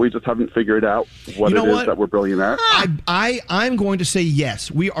brilliant, but we just haven't figured out what it is that we're brilliant at? I'm going to say yes.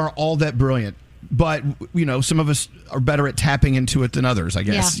 We are all that brilliant. But, you know, some of us are better at tapping into it than others, I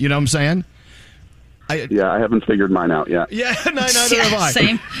guess. Yeah. You know what I'm saying? I haven't figured mine out yet. Yeah, neither have I.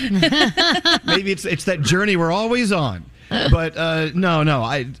 Same. Maybe it's that journey we're always on. But no.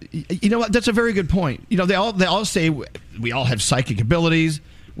 You know what? That's a very good point. You know, they all say we all have psychic abilities.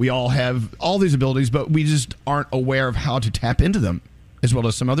 We all have all these abilities, but we just aren't aware of how to tap into them, as well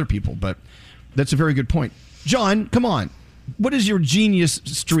as some other people. But that's a very good point. John, come on. What is your genius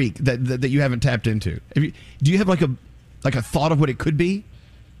streak that you haven't tapped into? Do you have like a thought of what it could be?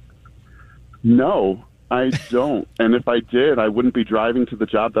 No. I don't. And if I did, I wouldn't be driving to the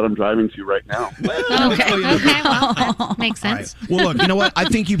job that I'm driving to right now. Okay, well, that makes sense. Well, look, you know what? I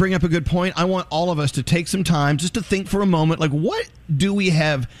think you bring up a good point. I want all of us to take some time just to think for a moment, like, what do we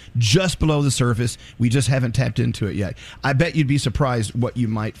have just below the surface? We just haven't tapped into it yet. I bet you'd be surprised what you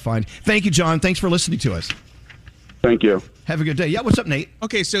might find. Thank you, John. Thanks for listening to us. Thank you. Have a good day. Yeah, what's up, Nate?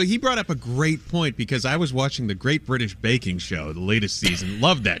 Okay, so he brought up a great point because I was watching the Great British Baking Show, the latest season.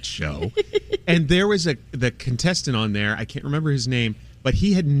 Loved that show. And there was the contestant on there, I can't remember his name, but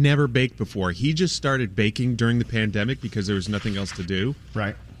he had never baked before. He just started baking during the pandemic because there was nothing else to do.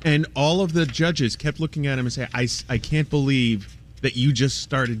 Right. And all of the judges kept looking at him and saying, I can't believe that you just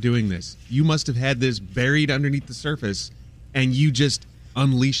started doing this. You must have had this buried underneath the surface, and you just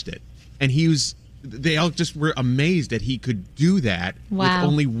unleashed it. And they all just were amazed that he could do that with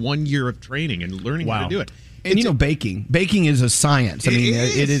only 1 year of training and learning how to do it. And baking is a science. I mean,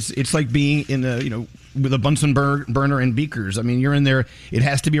 it's like being in with a Bunsen burner and beakers. I mean, you're in there. It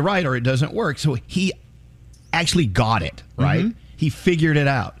has to be right or it doesn't work. So he actually got it right. Mm-hmm. He figured it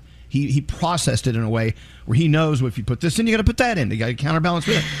out. He processed it in a way where he knows, well, if you put this in, you got to put that in. You got to counterbalance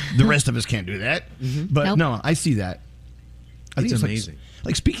with it. The rest of us can't do that. Mm-hmm. But no, I see that. I think it's amazing.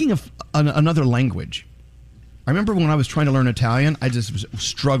 Like speaking of another language, I remember when I was trying to learn Italian, I just was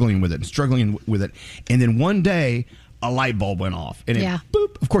struggling with it. And then one day, a light bulb went off. And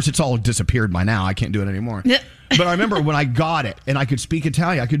boop. Of course, it's all disappeared by now. I can't do it anymore. But I remember when I got it and I could speak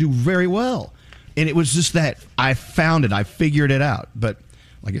Italian, I could do very well. And it was just that I found it. I figured it out. But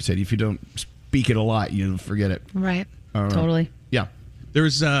like I said, if you don't speak it a lot, you forget it. Right. Totally. Yeah.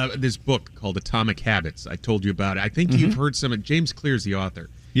 There's this book called Atomic Habits. I told you about it. I think you've heard some of James Clear's the author.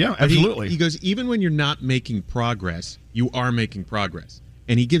 Yeah, absolutely. He goes, even when you're not making progress, you are making progress.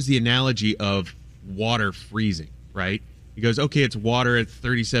 And he gives the analogy of water freezing, right? He goes, okay, it's water at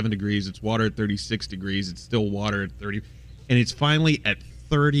 37 degrees. It's water at 36 degrees. It's still water at 30. And it's finally at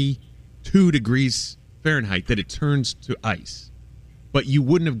 32 degrees Fahrenheit that it turns to ice. But you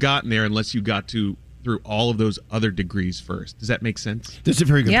wouldn't have gotten there unless you got through all of those other degrees first. Does that make sense? That's a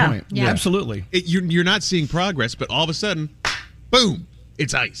very good point. Yeah. Absolutely. You're not seeing progress, but all of a sudden, boom,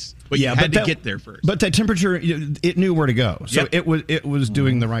 it's ice. But you had to get there first. But that temperature, it knew where to go. So it was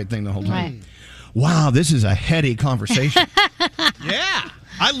doing the right thing the whole time. Right. Wow, this is a heady conversation. Yeah,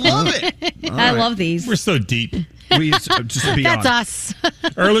 I love it. I love these. We're so deep. Just beyond. That's us.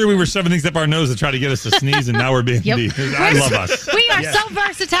 Earlier we were shoving things up our nose to try to get us to sneeze, and now we're being deep. I love us. We are so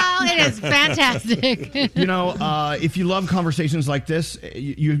versatile. It is fantastic. If you love conversations like this,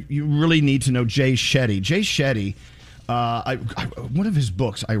 you really need to know Jay Shetty. Jay Shetty, one of his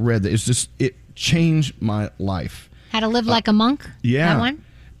books I read that is just, it changed my life. How to Live Like a Monk? Yeah. That one?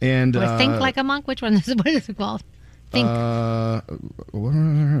 And or Think Like a Monk? Which one is it? What is it called? Think.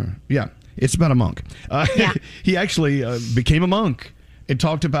 Yeah. It's about a monk. He actually became a monk and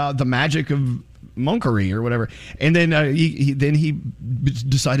talked about the magic of monkery or whatever. And then he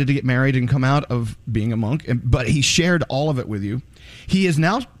decided to get married and come out of being a monk. But he shared all of it with you. He is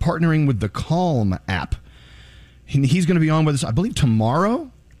now partnering with the Calm app. He's going to be on with us, I believe, tomorrow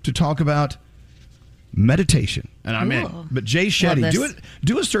to talk about meditation. And I'm in. But Jay Shetty,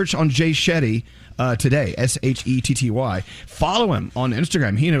 do a search on Jay Shetty today, Shetty. Follow him on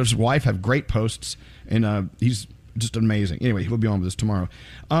Instagram. He and his wife have great posts, and he's just amazing. Anyway, he'll be on with us tomorrow.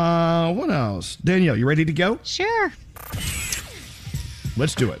 What else? Danielle, you ready to go? Sure.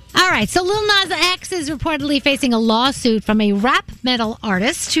 Let's do it. All right. So Lil Nas X is reportedly facing a lawsuit from a rap metal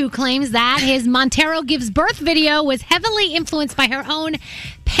artist who claims that his Montero Gives Birth video was heavily influenced by her own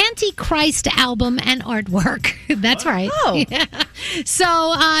Pantychrist album and artwork. That's right. Oh. Yeah.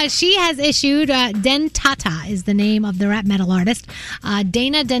 So she has issued, Dentata is the name of the rap metal artist,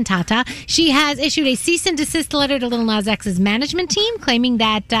 Dana Dentata. She has issued a cease and desist letter to Lil Nas X's management team claiming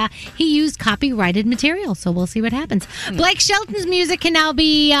that he used copyrighted material. So we'll see what happens. Blake Shelton's music can now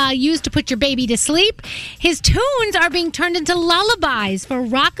be used to put your baby to sleep. His tunes are being turned into lullabies for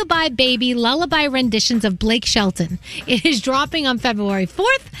Rockabye Baby lullaby renditions of Blake Shelton. It is dropping on February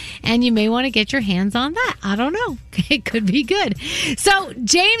 4th, and you may want to get your hands on that. I don't know. It could be good. So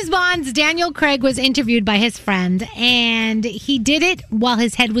James Bond's Daniel Craig was interviewed by his friend, and he did it while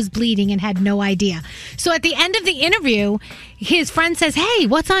his head was bleeding and had no idea. So at the end of the interview, his friend says, "Hey,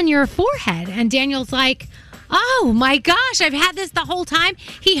 what's on your forehead?" And Daniel's like, Oh my gosh, I've had this the whole time.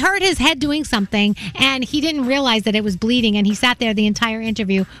 He hurt his head doing something and he didn't realize that it was bleeding, and he sat there the entire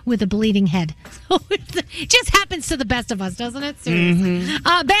interview with a bleeding head. So it just happens to the best of us, doesn't it? Seriously.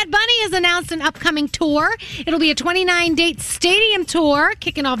 Bad Bunny has announced an upcoming tour. It'll be a 29-date stadium tour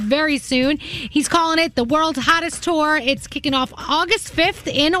kicking off very soon. He's calling it the world's hottest tour. It's kicking off August 5th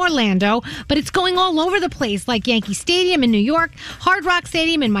in Orlando, but it's going all over the place, like Yankee Stadium in New York, Hard Rock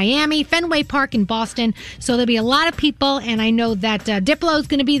Stadium in Miami, Fenway Park in Boston. So there'll be a lot of people, and I know that Diplo's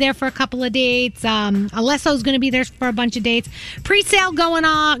going to be there for a couple of dates. Alesso's going to be there for a bunch of dates. Pre-sale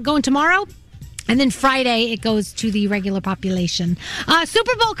going tomorrow. And then Friday, it goes to the regular population.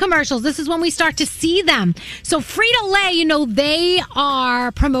 Super Bowl commercials. This is when we start to see them. So Frito-Lay, they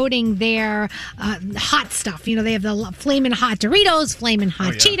are promoting their hot stuff. They have the Flamin' Hot Doritos, Flamin'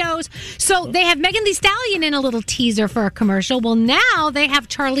 Hot Cheetos. So they have Megan Thee Stallion in a little teaser for a commercial. Well, now they have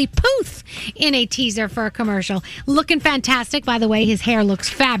Charlie Puth in a teaser for a commercial. Looking fantastic, by the way. His hair looks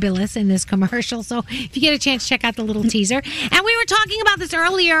fabulous in this commercial. So if you get a chance, check out the little teaser. And we were talking about this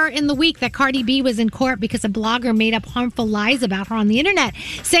earlier in the week that Cardi B was in court because a blogger made up harmful lies about her on the internet,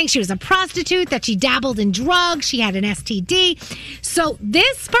 saying she was a prostitute, that she dabbled in drugs, she had an STD. So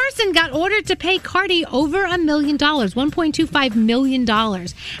this person got ordered to pay Cardi over $1 million, $1.25 million,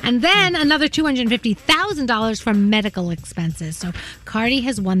 and then another $250,000 for medical expenses. So Cardi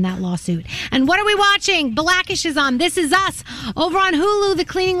has won that lawsuit. And what are we watching? Blackish is on This Is Us. Over on Hulu, The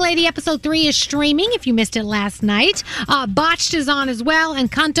Cleaning Lady episode 3 is streaming if you missed it last night. Botched is on as well,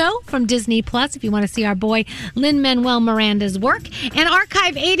 and Kanto from Disney Plus if you want to see our boy Lin-Manuel Miranda's work. And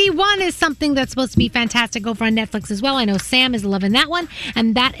Archive 81 is something that's supposed to be fantastic over on Netflix as well. I know Sam is loving that one.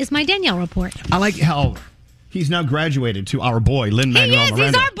 And that is my Danielle report. I like how he's now graduated to our boy, Lin-Manuel Miranda.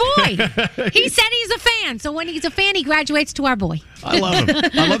 He's our boy. He said he's a fan. So when he's a fan, he graduates to our boy. I love him.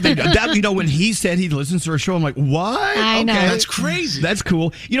 I love that. When he said he listens to our show, I'm like, what? I know. That's crazy. That's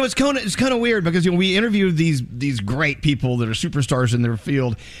cool. It's kind of weird because we interview these great people that are superstars in their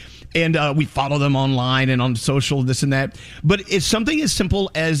field. And we follow them online and on social, this and that. But it's something as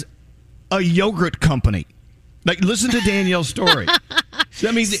simple as a yogurt company. Like, listen to Danielle's story.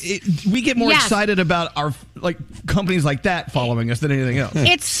 I mean, we get more excited about our companies like that following us than anything else.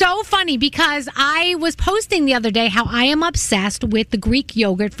 It's so funny because I was posting the other day how I am obsessed with the Greek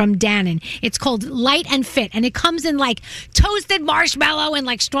yogurt from Dannon. It's called Light and Fit, and it comes in like toasted marshmallow and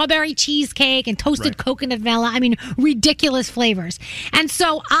like strawberry cheesecake and toasted coconut vanilla. I mean, ridiculous flavors. And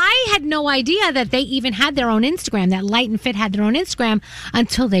so I had no idea that they even had their own Instagram, that Light and Fit had their own Instagram,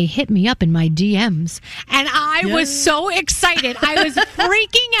 until they hit me up in my DMs. And I was so excited. I was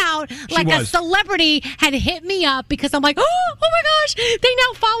freaking out like a celebrity had hit me up because I'm like, oh my gosh, they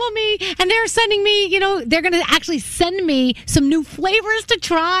now follow me and they're sending me, they're going to actually send me some new flavors to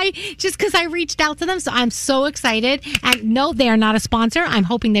try just because I reached out to them. So I'm so excited. And no, they are not a sponsor. I'm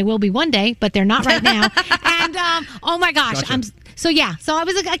hoping they will be one day, but they're not right now. And oh my gosh. Gotcha. So I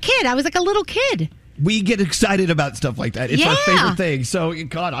was like a kid. I was like a little kid. We get excited about stuff like that. It's our favorite thing. So,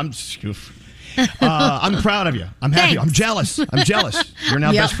 God, I'm proud of you. I'm happy. Thanks. I'm jealous. You're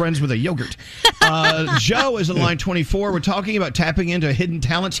now best friends with a yogurt. Joe is in line 24. We're talking about tapping into hidden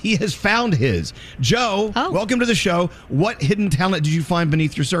talents. He has found his. Joe, welcome to the show. What hidden talent did you find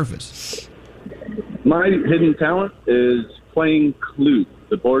beneath your surface? My hidden talent is playing Clue,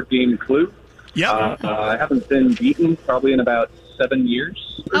 the board game Clue. Yeah. I haven't been beaten probably in about 7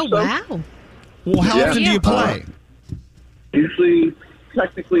 years. Or so. Wow. Well, how often do you play? Usually,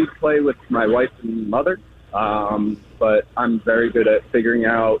 technically play with my wife and mother, but I'm very good at figuring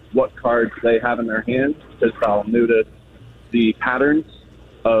out what cards they have in their hands because I'll notice the patterns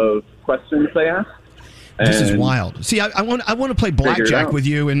of questions they ask. This is wild. See, I want to play blackjack with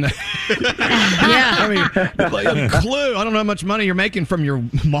you. And I mean, Clue. I don't know how much money you're making from your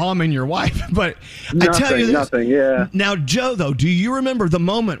mom and your wife, but I tell you this. Nothing. Yeah. Now, Joe, though, do you remember the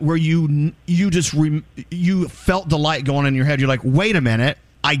moment where you felt the light going in your head? You're like, wait a minute,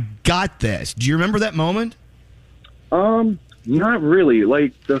 I got this. Do you remember that moment? Not really.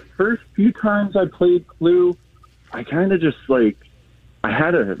 Like the first few times I played Clue, I kind of just I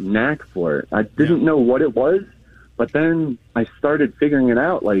had a knack for it. I didn't know what it was, but then I started figuring it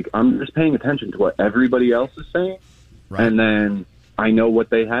out. Like, I'm just paying attention to what everybody else is saying, and then I know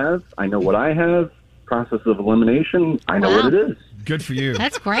what they have. I know what I have. Process of elimination. I know what it is. Good for you.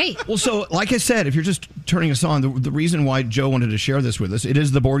 That's great. Well, so, like I said, if you're just turning us on, the reason why Joe wanted to share this with us, it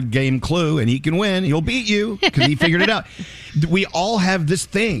is the board game Clue, and he can win. He'll beat you because he figured it out. We all have this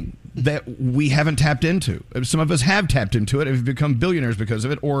thing that we haven't tapped into. Some of us have tapped into it and have become billionaires because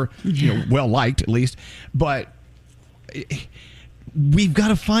of it, or well liked at least. But we've got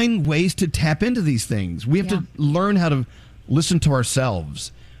to find ways to tap into these things. We have to learn how to listen to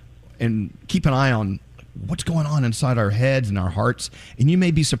ourselves and keep an eye on what's going on inside our heads and our hearts. And you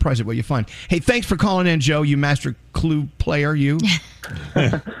may be surprised at what you find. Hey, thanks for calling in, Joe, you master clue player, you.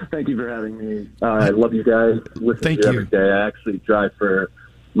 Thank you for having me. I love you guys. Listen Thank to you you. every day. I actually drive for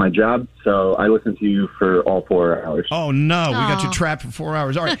my job, so I listen to you for all 4 hours. Oh no, we got you Aw. trapped for 4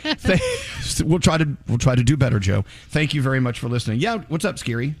 hours. All right, we'll try to do better, Joe. Thank you very much for listening. Yeah, what's up,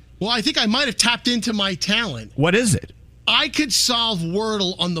 Scary? Well, I think I might have tapped into my talent. What is it? I could solve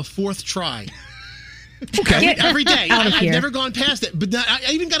Wordle on the 4th try. Okay. Every day. Out of I've here. never gone past it. But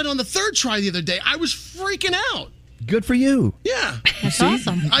I even got it on the 3rd try the other day. I was freaking out. Good for you. Yeah. That's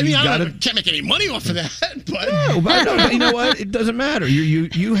awesome. I mean, You I gotta- can't make any money off of that. But No, but no, you know what? It doesn't matter.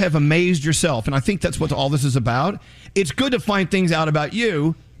 You have amazed yourself, and I think that's what all this is about. It's good to find things out about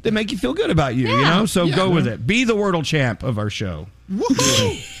you that make you feel good about you. You know, so go with it. Be the Wordle champ of our show.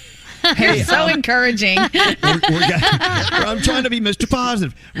 You're so encouraging. I'm trying to be Mr.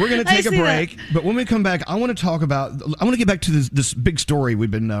 Positive. We're going to I take a see break, but when we come back, I want to get back to this big story we've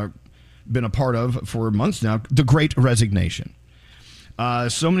been a part of for months now, the Great Resignation.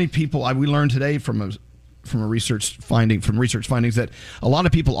 So many people, we learned today from a research findings that a lot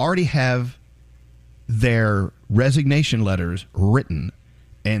of people already have their resignation letters written,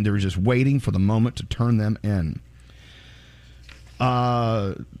 and they're just waiting for the moment to turn them in.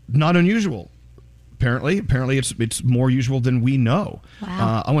 Not unusual. Apparently, it's more usual than we know.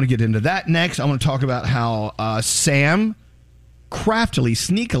 Wow. I want to get into that next. I want to talk about how Sam craftily,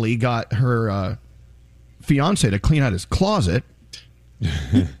 sneakily got her fiance to clean out his closet.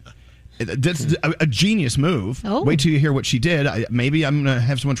 That's a genius move. Oh. Wait till you hear what she did. Maybe I'm going to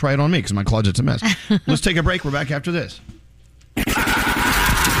have someone try it on me because my closet's a mess. Let's take a break. We're back after this.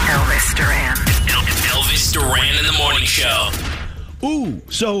 Elvis Duran. Elvis Duran in the morning show. Ooh,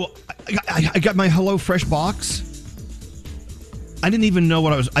 so I got my HelloFresh box. I didn't even know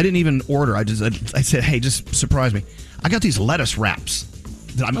what I didn't even order. I said, hey, just surprise me. I got these lettuce wraps.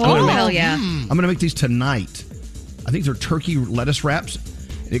 That I'm gonna make. Hell yeah. I'm going to make these tonight. I think they're turkey lettuce wraps.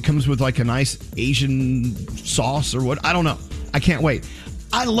 It comes with like a nice Asian sauce or what. I don't know. I can't wait.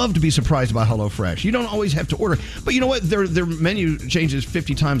 I love to be surprised by HelloFresh. You don't always have to order. But you know what? Their menu changes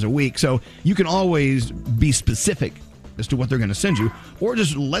 50 times a week. So you can always be specific as to what they're going to send you, or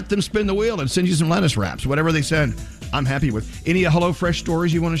just let them spin the wheel and send you some lettuce wraps. Whatever they send, I'm happy with. Any HelloFresh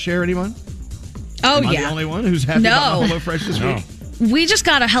stories you want to share, anyone? Oh, Am I yeah. the only one who's happy about HelloFresh this week? We just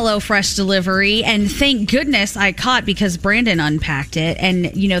got a HelloFresh delivery, and thank goodness I caught because Brandon unpacked it.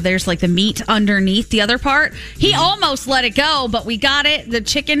 And, you know, there's like the meat underneath the other part. He almost let it go, but we got it. The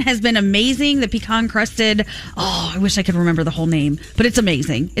chicken has been amazing. The pecan crusted. Oh, I wish I could remember the whole name, but it's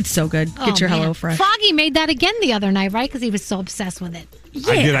amazing. It's so good. Get your man. HelloFresh. Foggy made that again the other night, right? Because he was so obsessed with it.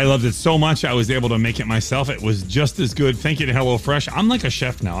 I did. I loved it so much. I was able to make it myself. It was just as good. Thank you to HelloFresh. I'm like a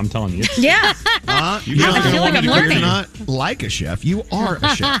chef now. I'm telling you. Yeah. I feel like I'm learning. You're not like a chef. You are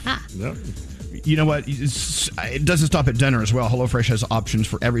a chef. Yep. You know what? It doesn't stop at dinner as well. HelloFresh has options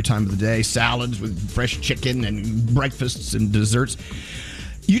for every time of the day. Salads with fresh chicken and breakfasts and desserts.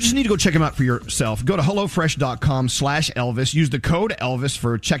 You just need to go check them out for yourself. Go to HelloFresh.com/Elvis. Use the code Elvis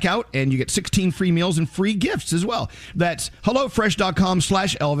for checkout, and you get 16 free meals and free gifts as well. That's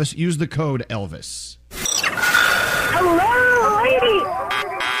HelloFresh.com/Elvis. Use the code Elvis. Hello, lady.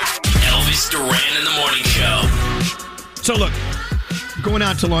 Elvis Duran in the morning show. So look, going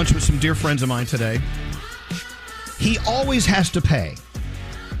out to lunch with some dear friends of mine today. He always has to pay.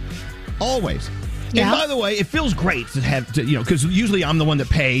 Always. Yeah. And by the way, it feels great to have to, because usually I'm the one that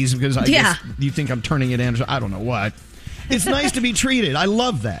pays because I guess you think I'm turning it in. I don't know what. It's nice to be treated. I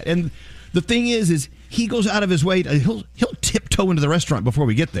love that. And the thing is he goes out of his way. He'll tiptoe into the restaurant before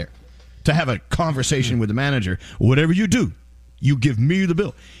we get there to have a conversation with the manager. Whatever you do, you give me the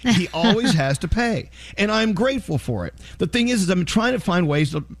bill. He always has to pay. And I'm grateful for it. The thing is I'm trying to find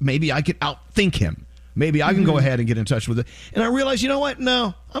ways that maybe I could outthink him. Maybe I can go ahead and get in touch with it. And I realize, you know what?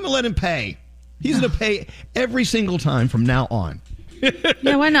 No, I'm going to let him pay. He's going to pay every single time from now on.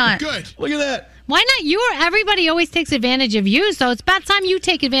 Yeah, why not? Good. Look at that. Why not? Everybody always takes advantage of you, so it's about time you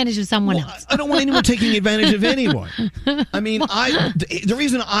take advantage of someone else. I don't want anyone taking advantage of anyone. I mean, the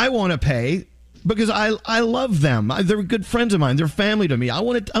reason I want to pay because I love them. They're good friends of mine. They're family to me. I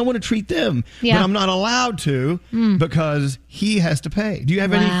want to treat them, but I'm not allowed to because he has to pay. Do you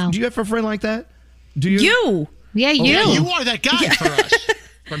have any? Do you have a friend like that? Do you? You. Yeah, you. Yeah, you are that guy for us.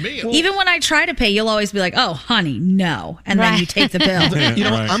 For me. Even when I try to pay, you'll always be like, oh, honey, no. And then you take the bill. You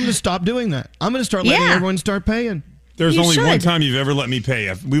know what? I'm going to stop doing that. I'm going to start letting everyone start paying. There's You only one should. time you've ever let me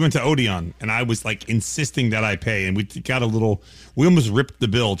pay. We went to Odeon, and I was like insisting that I pay, and we almost ripped the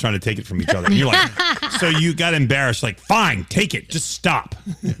bill trying to take it from each other. And you're like, so you got embarrassed, like, fine, take it, just stop.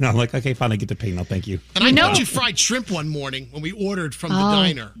 And I'm like, okay, fine, I get to pay now, thank you. And I bought you fried shrimp one morning when we ordered from the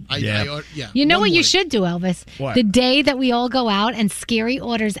diner. You know what you should do, Elvis? What? The day that we all go out and Scary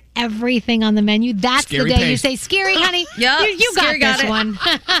orders everything on the menu, that's Scary the day you pays. say, Scary, honey, Yeah, you got Scary got this it. one.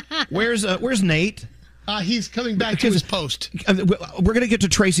 Where's Nate? He's coming back to his post. We're going to get to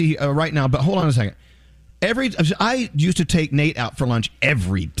Tracy right now, but hold on a second. I used to take Nate out for lunch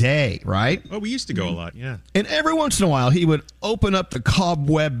every day, right? Oh, we used to go a lot, yeah. And every once in a while, he would open up the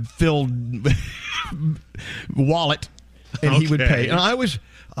cobweb-filled wallet, and he would pay. And I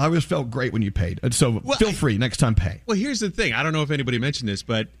always felt great when you paid. And so feel free next time, pay. Well, here's the thing. I don't know if anybody mentioned this,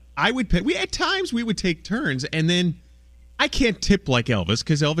 but I would pay. At times we would take turns, and then I can't tip like Elvis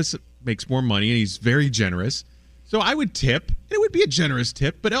because Elvis makes more money and he's very generous. So I would tip, and it would be a generous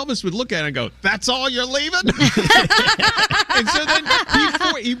tip, but Elvis would look at it and go, "That's all you're leaving?" And so then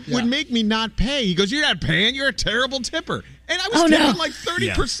he would make me not pay. He goes, "You're not paying. You're a terrible tipper." And I was tipping like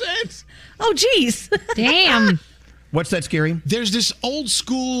 30%. Oh, geez. Damn. What's that, Scary? There's this old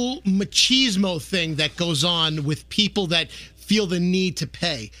school machismo thing that goes on with people that feel the need to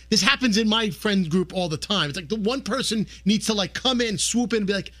pay. This happens in my friend group all the time. It's like the one person needs to like come in, swoop in, and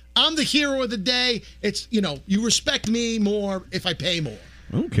be like, "I'm the hero of the day. It's, you respect me more if I pay more."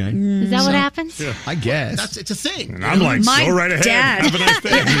 Okay. Is that what happens? Yeah. I guess. It's a thing. And I'm like, My go right ahead. dad- Have a nice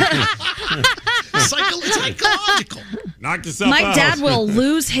day. Psychological. Knock yourself My out. dad will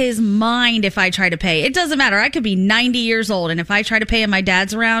lose his mind if I try to pay. It doesn't matter. I could be 90 years old, and if I try to pay and my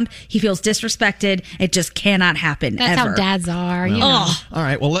dad's around, he feels disrespected. It just cannot happen. That's ever. how dads are. You know. Oh, All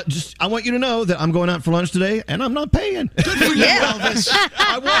right. Well, I want you to know that I'm going out for lunch today, and I'm not paying. Good for you, Elvis.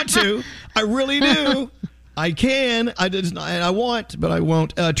 I want to. I really do. I can. I want, but I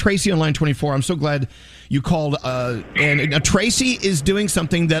won't. Tracy on line 24. I'm so glad you called. And Tracy is doing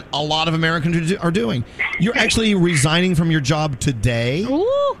something that a lot of Americans are doing. You're actually resigning from your job today.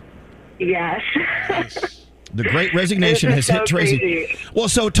 Ooh. Yes. The Great Resignation has This is hit so Tracy. crazy. Well,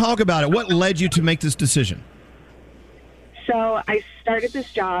 so talk about it. What led you to make this decision? So I started this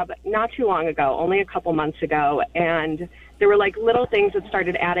job not too long ago, only a couple months ago, and there were like little things that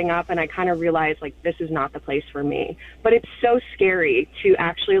started adding up, and I kind of realized like this is not the place for me. But it's so scary to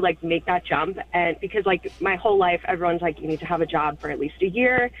actually like make that jump, and because like my whole life everyone's like you need to have a job for at least a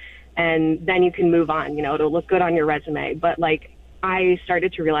year and then you can move on, it'll look good on your resume. But like I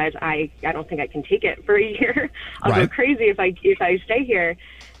started to realize I don't think I can take it for a year. I'll go crazy if I stay here.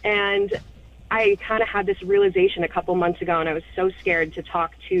 And I kind of had this realization a couple months ago, and I was so scared to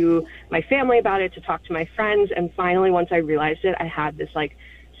talk to my family about it, to talk to my friends. And finally, once I realized it, I had this like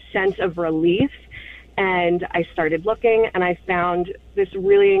sense of relief, and I started looking, and I found this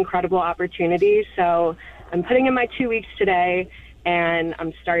really incredible opportunity. So I'm putting in my 2 weeks today, and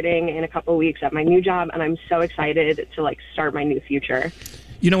I'm starting in a couple weeks at my new job, and I'm so excited to like start my new future.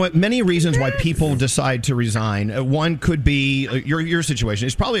 You know what? Many reasons why people decide to resign. One could be your situation.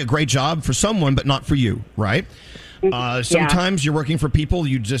 It's probably a great job for someone, but not for you, right? Sometimes you're working for people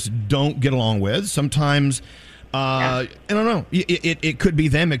you just don't get along with. Sometimes, I don't know. It could be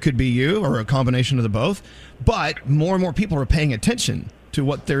them, it could be you, or a combination of the both. But more and more people are paying attention to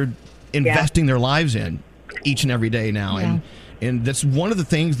what they're investing their lives in each and every day now. Yeah. And that's one of the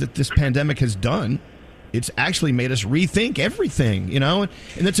things that this pandemic has done. It's actually made us rethink everything, and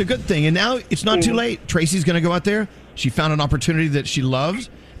that's a good thing. And now it's not too late. Tracy's going to go out there. She found an opportunity that she loves,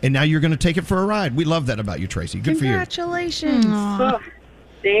 and now you're going to take it for a ride. We love that about you, Tracy. Good for you. Congratulations. Oh,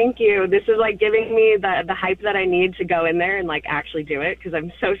 thank you. This is like giving me the hype that I need to go in there and like actually do it because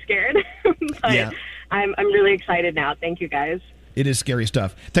I'm so scared. But I'm really excited now. Thank you, guys. It is scary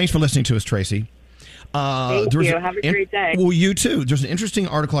stuff. Thanks for listening to us, Tracy. Thank you. Have a great day. Well, you too. There's an interesting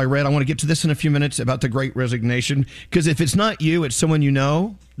article I read. I want to get to this in a few minutes about the Great Resignation, because if it's not you, it's someone you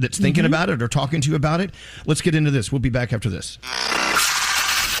know that's thinking about it or talking to you about it. Let's get into this. We'll be back after this.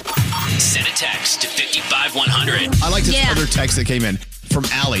 Send a text to 55100. I like this other text that came in from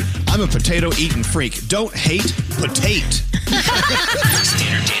Allie. I'm a potato-eating freak. Don't hate, potate.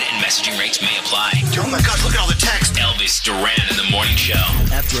 Standard data and messaging rates may apply. Oh my gosh, look at all the text. Elvis Duran in the Morning Show.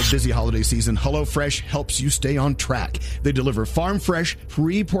 After a busy holiday season, HelloFresh helps you stay on track. They deliver farm-fresh,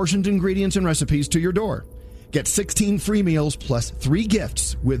 pre-portioned ingredients and recipes to your door. Get 16 free meals plus 3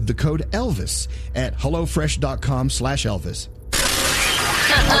 gifts with the code ELVIS at HelloFresh.com/Elvis.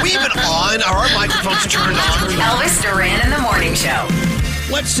 Are we even on? Are our microphones turned on? Elvis Duran in the Morning Show.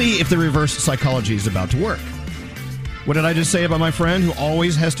 Let's see if the reverse psychology is about to work. What did I just say about my friend who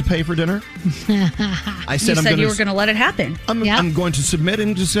always has to pay for dinner? I said you were going to let it happen. I'm going to submit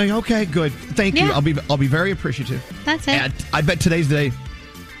and just say, okay, good, thank you. I'll be very appreciative. That's it. And I bet today's the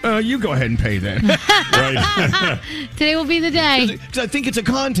day. You go ahead and pay then. Right. Today will be the day. Because I think it's a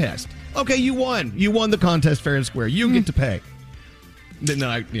contest. Okay, you won. You won the contest fair and square. You get to pay. Then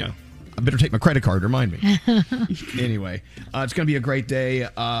I better take my credit card. Remind me. Anyway, it's going to be a great day.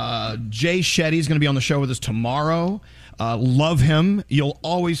 Jay Shetty is going to be on the show with us tomorrow. Love him. You'll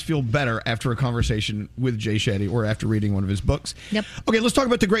always feel better after a conversation with Jay Shetty or after reading one of his books. Yep. Okay, let's talk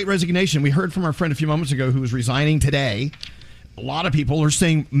about the Great Resignation. We heard from our friend a few moments ago who is resigning today. A lot of people are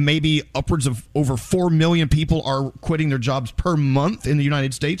saying maybe upwards of over 4 million people are quitting their jobs per month in the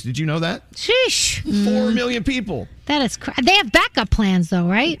United States. Did you know that? Sheesh. 4 million people. That is they have backup plans, though,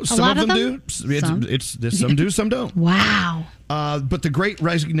 right? Some a lot of them do. Some do, some don't. Wow. But the Great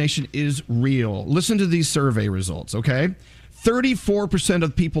Resignation is real. Listen to these survey results, okay? 34%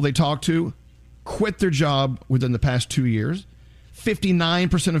 of people they talk to quit their job within the past 2 years.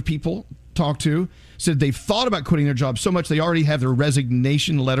 59% of people talked to said they've thought about quitting their job so much they already have their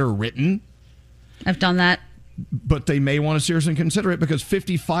resignation letter written. I've done that. But they may want to seriously consider it because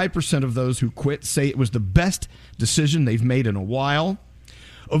 55% of those who quit say it was the best decision they've made in a while.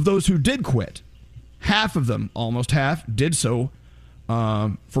 Of those who did quit, half of them, almost half, did so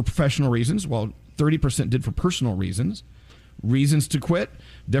for professional reasons, while 30% did for personal reasons. Reasons to quit: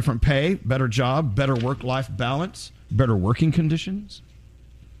 different pay, better job, better work-life balance, better working conditions,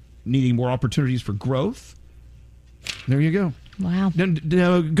 needing more opportunities for growth. There you go. Wow.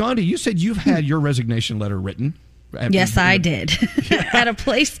 Now, Gandhi, you said you've had your resignation letter written. Yes, I did. At a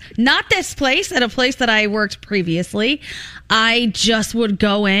place, not this place, at a place that I worked previously. I just would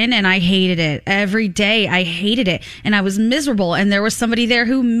go in and I hated it. Every day I hated it and I was miserable. And there was somebody there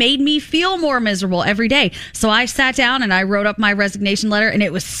who made me feel more miserable every day. So I sat down and I wrote up my resignation letter and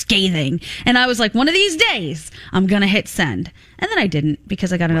it was scathing. And I was like, one of these days I'm going to hit send. And then I didn't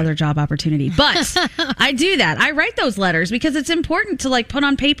because I got another job opportunity. But I do that. I write those letters because it's important to like put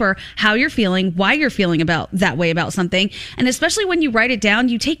on paper how you're feeling, why you're feeling about that way about something. And especially when you write it down,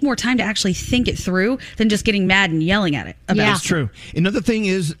 you take more time to actually think it through than just getting mad and yelling at it. That's true. Another thing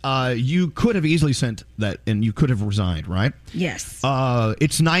is you could have easily sent that and you could have resigned, right? Yes.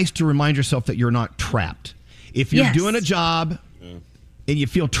 It's nice to remind yourself that you're not trapped. If you're doing a job and you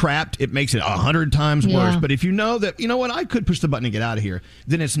feel trapped, it makes it 100 times worse. But if you know that, you know what, I could push the button and get out of here,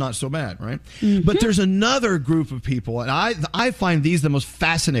 then it's not so bad, right? Mm-hmm. But there's another group of people, and I find these the most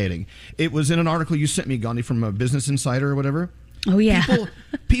fascinating. It was in an article you sent me, Gandhi, from a Business Insider or whatever. Oh, yeah.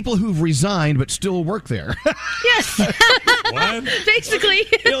 People who've resigned but still work there. Yes. What? Basically.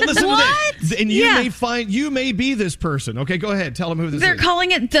 Listen what? To this. And you may be this person. Okay, go ahead. Tell them who this They're is. calling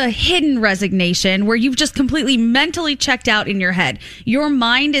it the hidden resignation, where you've just completely mentally checked out in your head. Your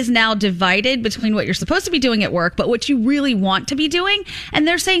mind is now divided between what you're supposed to be doing at work, but what you really want to be doing. And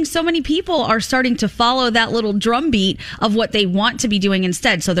they're saying so many people are starting to follow that little drumbeat of what they want to be doing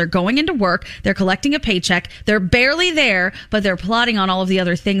instead. So they're going into work, they're collecting a paycheck, they're barely there, but they're plotting on all of the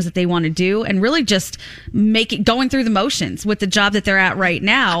other things that they want to do and really just going through the motions with the job that they're at right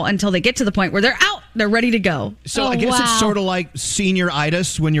now until they get to the point where they're out, they're ready to go. So I guess it's sort of like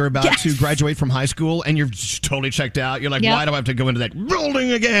senioritis when you're about to graduate from high school and you're just totally checked out. You're like, why do I have to go into that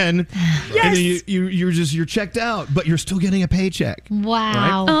building again? Yes. And then you're checked out, but you're still getting a paycheck.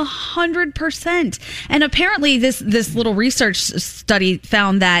 Wow. Right? 100%. And apparently this little research study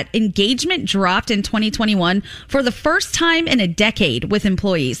found that engagement dropped in 2021 for the first time in a decade with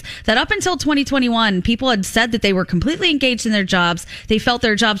employees. That up until 2021, people had said that they were completely engaged in their jobs. They felt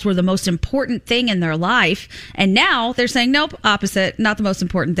their jobs were the most important thing in their life. And now they're saying, nope, opposite, not the most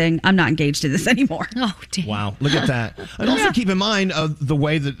important thing. I'm not engaged in this anymore. Oh, damn. Wow. Look at that. And also keep in mind the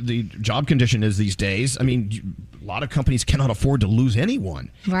way that the job condition is these days. I mean, a lot of companies cannot afford to lose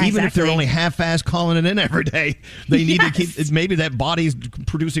anyone. Right, Even if they're only half-ass calling it in every day. They need to keep, maybe that body's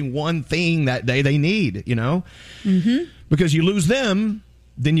producing one thing that day they need, you know? Mm-hmm. Because you lose them,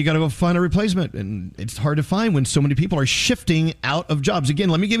 then you got to go find a replacement. And it's hard to find when so many people are shifting out of jobs. Again,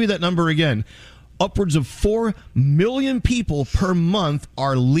 let me give you that number again. Upwards of 4 million people per month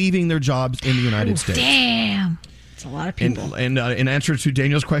are leaving their jobs in the United States. Damn. It's a lot of people. And in answer to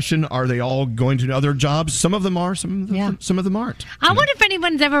Daniel's question, are they all going to other jobs? Some of them are, some of them aren't. I wonder if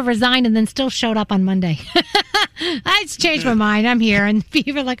anyone's ever resigned and then still showed up on Monday. I just changed my mind. I'm here. And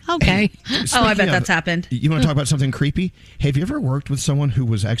people are like, okay. I bet that's happened. You want to talk about something creepy? Have you ever worked with someone who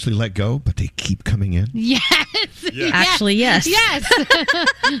was actually let go, but they keep coming in? Yes. Actually, yes. Yes.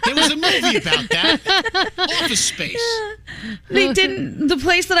 There was a movie about that. Office Space. They didn't. The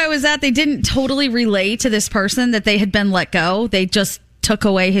place that I was at, they didn't totally relay to this person that they had been let go. They just took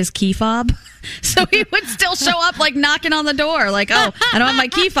away his key fob. So he would still show up like knocking on the door like, oh, I don't have my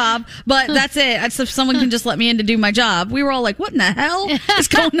key fob, but that's it. That's if someone can just let me in to do my job. We were all like, what in the hell is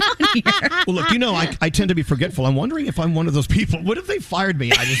going on here? Well, look, I tend to be forgetful. I'm wondering if I'm one of those people. What if they fired me?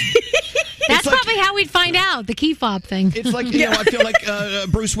 That's probably how we'd find out, the key fob thing. It's like, I feel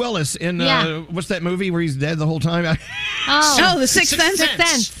like Bruce Willis in, what's that movie where he's dead the whole time? The Sixth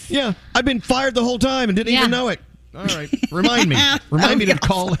Sense. Yeah, I've been fired the whole time and didn't even know it. All right. Remind me to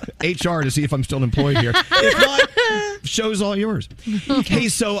call HR to see if I'm still employed here. If not, show's all yours. Hey,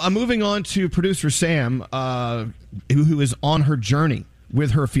 so I'm moving on to producer Sam, who is on her journey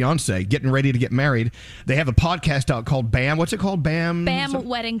with her fiance, getting ready to get married. They have a podcast out called BAM. What's it called? BAM? BAM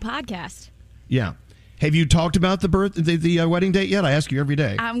Wedding Podcast. Yeah. Have you talked about the wedding date yet? I ask you every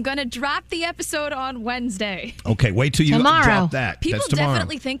day. I'm going to drop the episode on Wednesday. Okay, wait till you drop that. People That's tomorrow.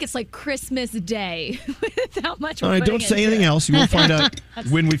 definitely think it's like Christmas Day with how much we're All right, putting don't say into anything it. else. You will find out.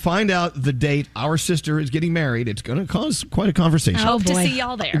 When we find out the date our sister is getting married, it's going to cause quite a conversation. I hope to see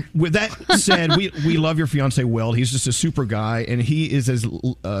y'all there. With that said, we love your fiance, Will. He's just a super guy, and he is as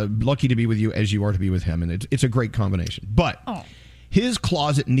lucky to be with you as you are to be with him, and it's a great combination. But his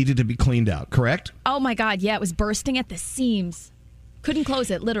closet needed to be cleaned out, correct? Oh my God, yeah, it was bursting at the seams. Couldn't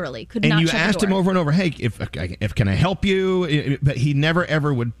close it, literally. Could And not you shut the asked him door. over and over, hey, if can I help you? But he never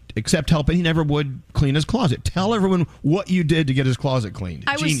ever would accept help, and he never would clean his closet. Tell everyone what you did to get his closet cleaned.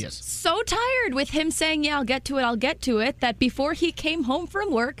 I Genius. was so tired with him saying, yeah, I'll get to it, that before he came home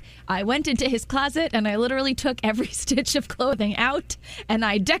from work, I went into his closet and I literally took every stitch of clothing out and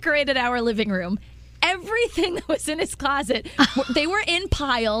I decorated our living room. Everything that was in his closet, they were in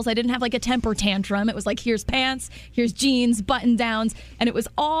piles. I didn't have like a temper tantrum. It was like, here's pants, here's jeans, button downs, and it was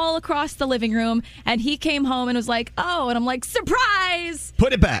all across the living room. And he came home and was like, oh, and I'm like, surprise!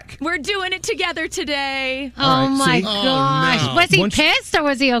 Put it back. We're doing it together today. Oh, my gosh. no. Was he Once- pissed or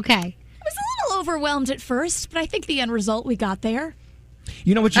was he okay? I was a little overwhelmed at first, but I think the end result, we got there.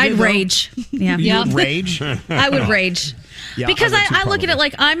 You know what you I'd did, though? rage. Yeah. You would rage? I would rage. Yeah, because I would too, I look at it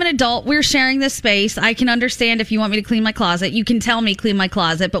like I'm an adult. We're sharing this space. I can understand if you want me to clean my closet. You can tell me clean my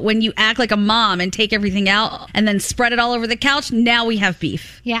closet. But when you act like a mom and take everything out and then spread it all over the couch, now we have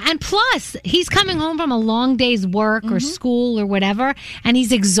beef. Yeah, and plus, he's coming home from a long day's work or school or whatever, and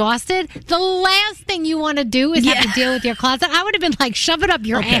he's exhausted. The last thing you want to do is have to deal with your closet. I would have been like, shove it up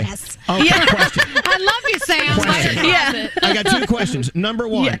your ass. Okay, question. I love you, Sam. Yeah. I got two questions. Number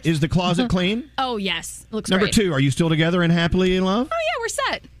one, is the closet clean? Oh, yes. It looks Number great. two, are you still together and happily in love? Oh, yeah, we're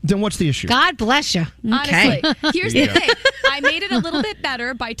set. Then what's the issue? God bless you. Honestly, here's the Yeah. thing. I made it a little bit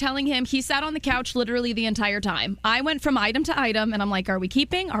better by telling him he sat on the couch literally the entire time. I went from item to item, and I'm like, are we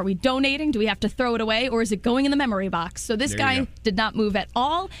keeping? Are we donating? Do we have to throw it away? Or is it going in the memory box? So this There you guy go. did not move at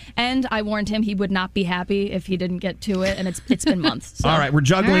all, and I warned him he would not be happy if he didn't get to it, and it's been months. So. All right, we're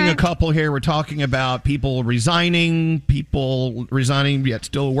juggling a couple here. We're talking about people resigning yet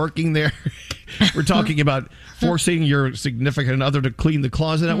still working there. We're talking about forcing your significant other to clean the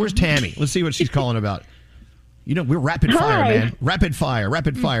closet out. Where's Tammy? Let's see what she's calling about. You know, we're rapid fire, Hi. man. Rapid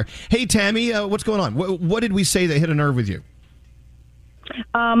fire. Hey, Tammy, what's going on? What did we say that hit a nerve with you?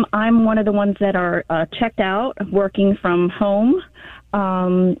 I'm one of the ones that are checked out, working from home.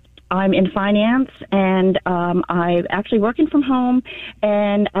 I'm in finance, and I'm actually working from home,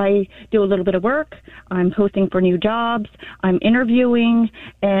 and I do a little bit of work. I'm posting for new jobs. I'm interviewing,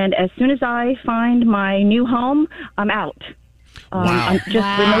 and as soon as I find my new home, I'm out. Wow.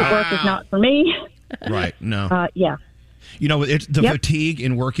 Remote work is not for me. Right, no. Yeah. You know, it's the Yep. fatigue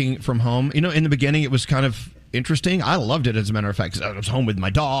in working from home. You know, in the beginning, it was kind of interesting. I loved it, as a matter of fact, 'cause I was home with my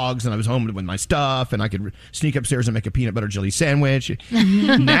dogs and I was home with my stuff, and I could sneak upstairs and make a peanut butter jelly sandwich.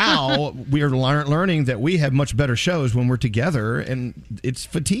 Now we are learning that we have much better shows when we're together, and it's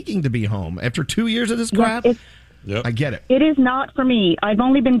fatiguing to be home after 2 years of this crap. I get it. It is not for me. I've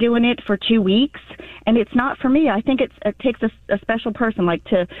only been doing it for 2 weeks, and it's not for me. I think it takes a special person, like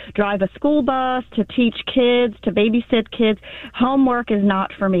to drive a school bus, to teach kids, to babysit kids. Homework is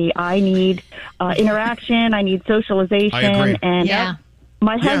not for me. I need interaction. I need socialization. I agree. And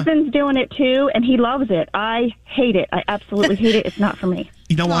my husband's doing it too, and he loves it. I hate it. I absolutely hate it. It's not for me.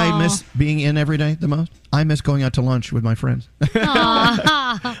 You know why I miss being in every day the most? I miss going out to lunch with my friends.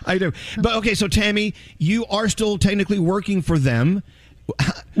 I do. But okay, so Tammy, you are still technically working for them.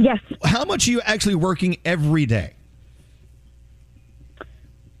 Yes. How much are you actually working every day?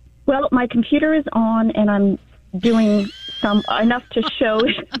 Well, my computer is on, and I'm doing enough to show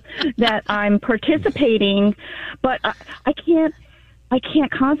that I'm participating, but I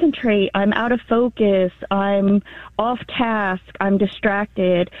can't concentrate. I'm out of focus. I'm off task. I'm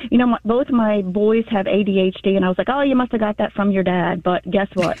distracted. You know, both my boys have ADHD, and I was like, oh, you must have got that from your dad. But guess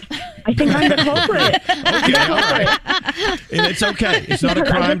what? I think I'm the culprit. Okay, all right. And it's okay. It's not a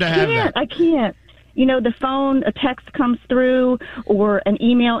crime to have that. I can't. You know, the phone, a text comes through, or an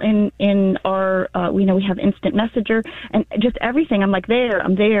email in our, we have instant messenger, and just everything. I'm like,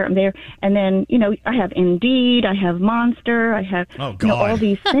 I'm there. And then, I have Indeed, I have Monster, I have all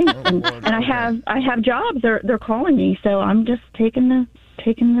these things. And I have jobs. They're calling me. So I'm just taking the.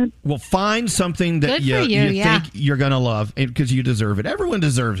 Well, find something that you think you're going to love, because you deserve it. Everyone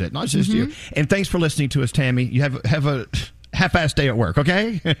deserves it, not just you. And thanks for listening to us, Tammy. You have a half-assed day at work,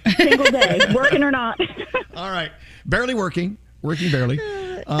 okay? Single day, working or not. All right. Barely working barely.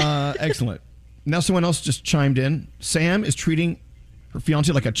 Excellent. Now someone else just chimed in. Sam is treating her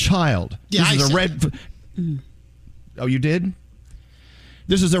fiancé like a child. Yeah, this is a red... Oh, you did?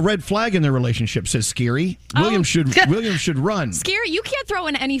 This is a red flag in their relationship, says Scary. William should run. Scary, you can't throw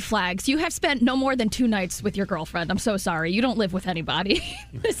in any flags. You have spent no more than 2 nights with your girlfriend. I'm so sorry. You don't live with anybody.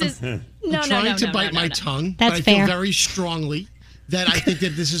 This is I'm trying to bite my tongue, but I feel very strongly that I think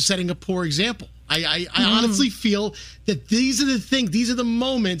that this is setting a poor example. I honestly feel that these are the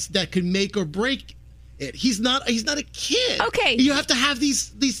moments that could make or break it. He's not a kid. Okay. You have to have these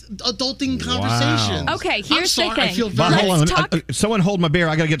adulting conversations. Okay, here's the thing. I feel very... Hold on. Someone hold my beer.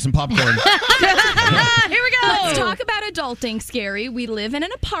 I got to get some popcorn. Here we go. Let's talk about adulting, Scary. We live in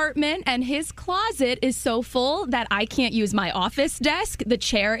an apartment, and his closet is so full that I can't use my office desk. The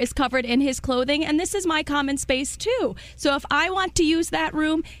chair is covered in his clothing, and this is my common space, too. So if I want to use that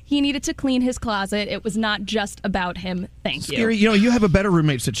room, he needed to clean his closet. It was not just about him. Thank you. Scary, you have a better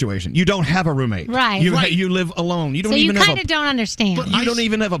roommate situation. You don't have a roommate. Right. You live alone. You don't so even you kind of don't understand. But you don't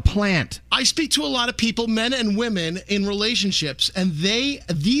even have a plant. I speak to a lot of people, men and women, in relationships, and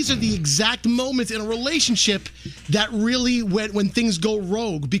these are the exact moments in a relationship that really when things go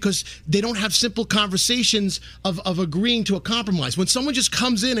rogue, because they don't have simple conversations of agreeing to a compromise. When someone just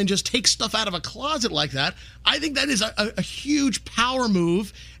comes in and just takes stuff out of a closet like that, I think that is a huge power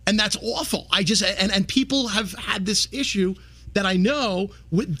move, and that's awful. And people have had this issue that I know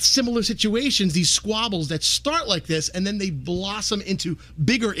with similar situations, these squabbles that start like this, and then they blossom into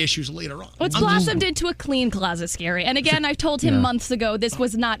bigger issues later on. Well, it's blossomed into a clean closet, Scary. And again, I've told him months ago, this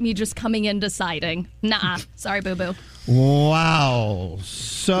was not me just coming in deciding. Nah, sorry, boo-boo. Wow.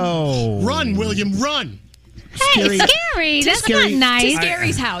 So... Run, William, run. Hey, Scary, that's not nice. To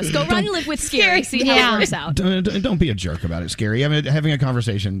Scary's house. Go run and live with Scary. See how it works out. Don't be a jerk about it, Scary. I mean, having a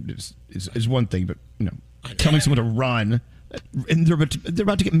conversation is one thing, but telling someone to run... And they're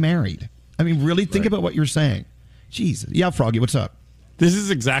about to get married. I mean, really think about what you're saying. Jeez. Yeah, Froggy, what's up? This is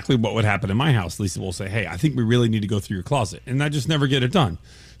exactly what would happen in my house. Lisa will say, hey, I think we really need to go through your closet. And I just never get it done.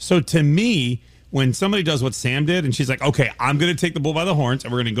 So to me, when somebody does what Sam did, and she's like, okay, I'm going to take the bull by the horns,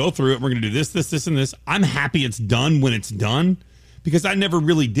 and we're going to go through it. We're going to do this, and this. I'm happy it's done when it's done, because I never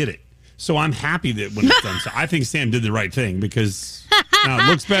really did it. So I'm happy that when it's done. So I think Sam did the right thing, because now it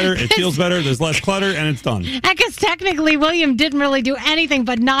looks better, it feels better, there's less clutter, and it's done. I guess technically William didn't really do anything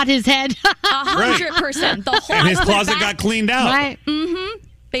but nod his head. 100%. The whole and his closet got cleaned out. Right. Mm-hmm.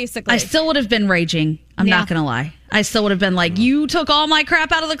 Basically. I still would have been raging. I'm not going to lie. I still would have been like, you took all my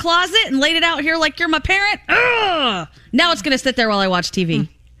crap out of the closet and laid it out here like you're my parent? Ugh! Now it's going to sit there while I watch TV.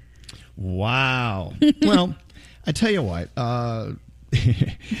 Wow. Well, I tell you what,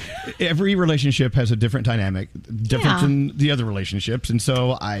 every relationship has a different dynamic, different than the other relationships, and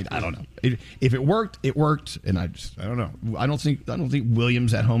so I don't know. If it worked, it worked, and I don't know. I don't think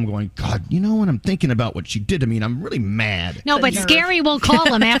William's at home going, God, when I'm thinking about what she did to me, and I'm really mad. No, but Scary will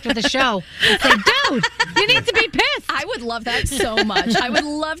call him after the show and say, dude, you need to be pissed. I would love that so much. I would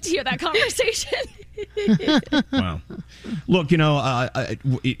love to hear that conversation. Wow. Look,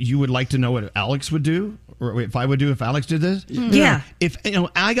 you would like to know what Alex would do, or if I would do if Alex did this. Yeah. If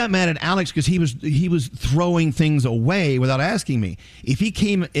I got mad at Alex because he was throwing things away without asking me. If he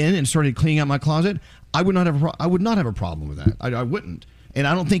came in and started cleaning out my closet, I would not have a problem with that. I wouldn't. And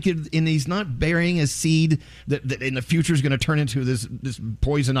I don't think and he's not burying a seed that in the future is going to turn into this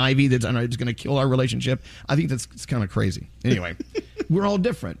poison ivy that's going to kill our relationship. I think it's kind of crazy. Anyway, we're all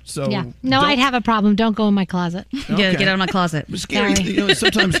different. So yeah. No, I'd have a problem. Don't go in my closet. Okay. Get out of my closet. Scary.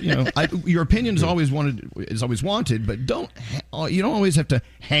 Sometimes your opinion is always wanted, but you don't always have to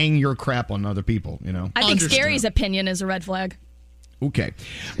hang your crap on other people. I think Scary's opinion is a red flag. Okay.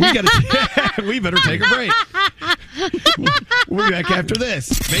 We better take a break. We'll be back after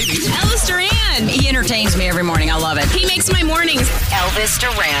this. Maybe. Elvis Duran. He entertains me every morning. I love it. He makes my mornings. Elvis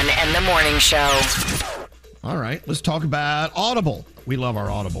Duran and the Morning Show. All right. Let's talk about Audible. We love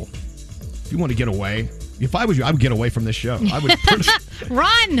our Audible. If you want to get away, if I was you, I would get away from this show. I would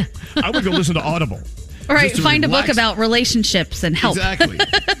run. I would go listen to Audible. All right. Find a book about relationships and help. Exactly.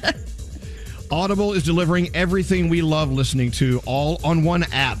 Audible is delivering everything we love listening to all on one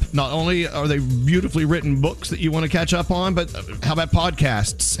app. Not only are they beautifully written books that you want to catch up on, but how about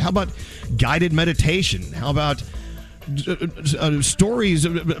podcasts? How about guided meditation? How about stories,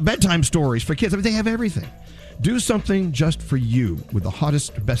 bedtime stories for kids? I mean, they have everything. Do something just for you with the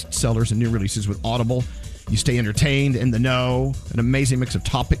hottest bestsellers and new releases with Audible. You stay entertained, in the know, an amazing mix of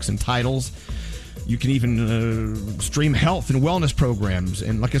topics and titles. You can even stream health and wellness programs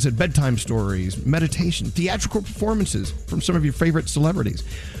and, like I said, bedtime stories, meditation, theatrical performances from some of your favorite celebrities.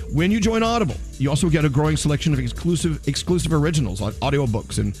 When you join Audible, you also get a growing selection of exclusive originals like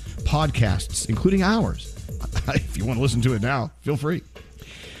audiobooks and podcasts, including ours. If you want to listen to it now, feel free.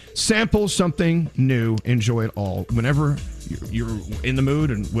 Sample something new. Enjoy it all. Whenever you're in the mood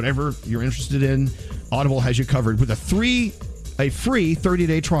and whatever you're interested in, Audible has you covered with a free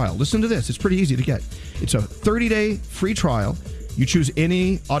 30-day trial. Listen to this. It's pretty easy to get. It's a 30-day free trial. You choose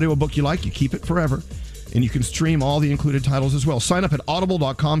any audiobook you like. You keep it forever. And you can stream all the included titles as well. Sign up at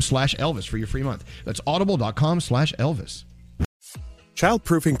audible.com/Elvis for your free month. That's audible.com/Elvis.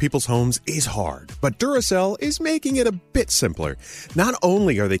 Childproofing people's homes is hard, but Duracell is making it a bit simpler. Not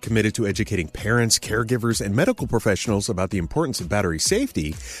only are they committed to educating parents, caregivers, and medical professionals about the importance of battery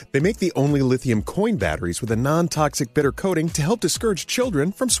safety, they make the only lithium coin batteries with a non-toxic bitter coating to help discourage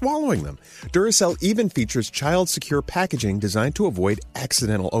children from swallowing them. Duracell even features child-secure packaging designed to avoid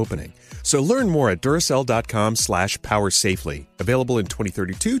accidental opening. So learn more at Duracell.com/powersafely. Available in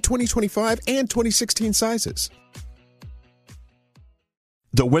 2032, 2025, and 2016 sizes.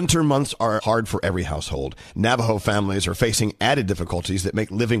 The winter months are hard for every household. Navajo families are facing added difficulties that make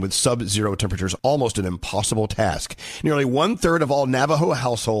living with sub-zero temperatures almost an impossible task. Nearly 1/3 of all Navajo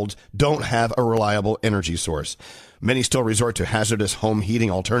households don't have a reliable energy source. Many still resort to hazardous home heating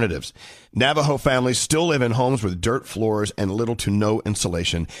alternatives. Navajo families still live in homes with dirt floors and little to no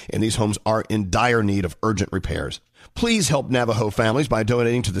insulation, and these homes are in dire need of urgent repairs. Please help Navajo families by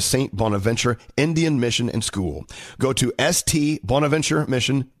donating to the St. Bonaventure Indian Mission and School. Go to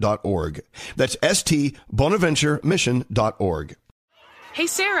stbonaventuremission.org. That's stbonaventuremission.org. Hey,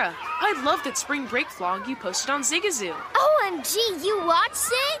 Sarah, I love that spring break vlog you posted on Zigazoo. OMG, you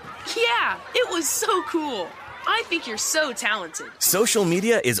watched it? Yeah, it was so cool. I think you're so talented. Social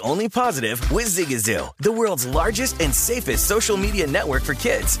media is only positive with Zigazoo, the world's largest and safest social media network for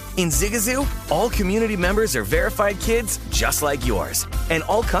kids. In Zigazoo, all community members are verified kids just like yours, and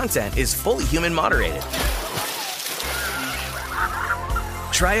all content is fully human moderated.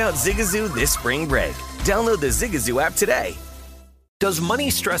 Try out Zigazoo this spring break. Download the Zigazoo app today. Does money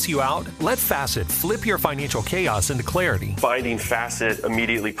stress you out? Let Facet flip your financial chaos into clarity. Finding Facet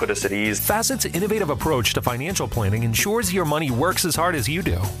immediately put us at ease. Facet's innovative approach to financial planning ensures your money works as hard as you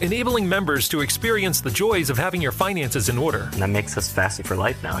do, enabling members to experience the joys of having your finances in order. And that makes us Facet for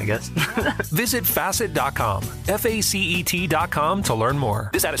life now, I guess. Visit Facet.com, FACET.com to learn more.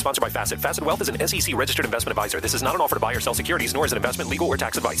 This ad is sponsored by Facet. Facet Wealth is an SEC registered investment advisor. This is not an offer to buy or sell securities, nor is it investment, legal, or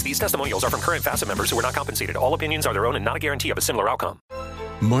tax advice. These testimonials are from current Facet members who are not compensated. All opinions are their own and not a guarantee of a similar outcome.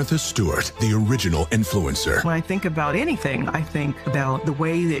 Martha Stewart, the original influencer. When I think about anything, I think about the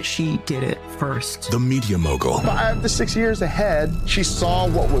way that she did it first. The media mogul. 5 to 6 years ahead, she saw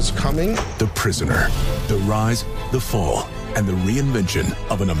what was coming. The prisoner. The rise, the fall, and the reinvention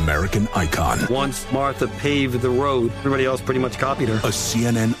of an American icon. Once Martha paved the road, everybody else pretty much copied her. A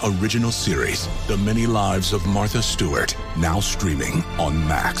CNN original series, The Many Lives of Martha Stewart, now streaming on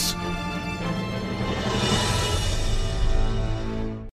Max.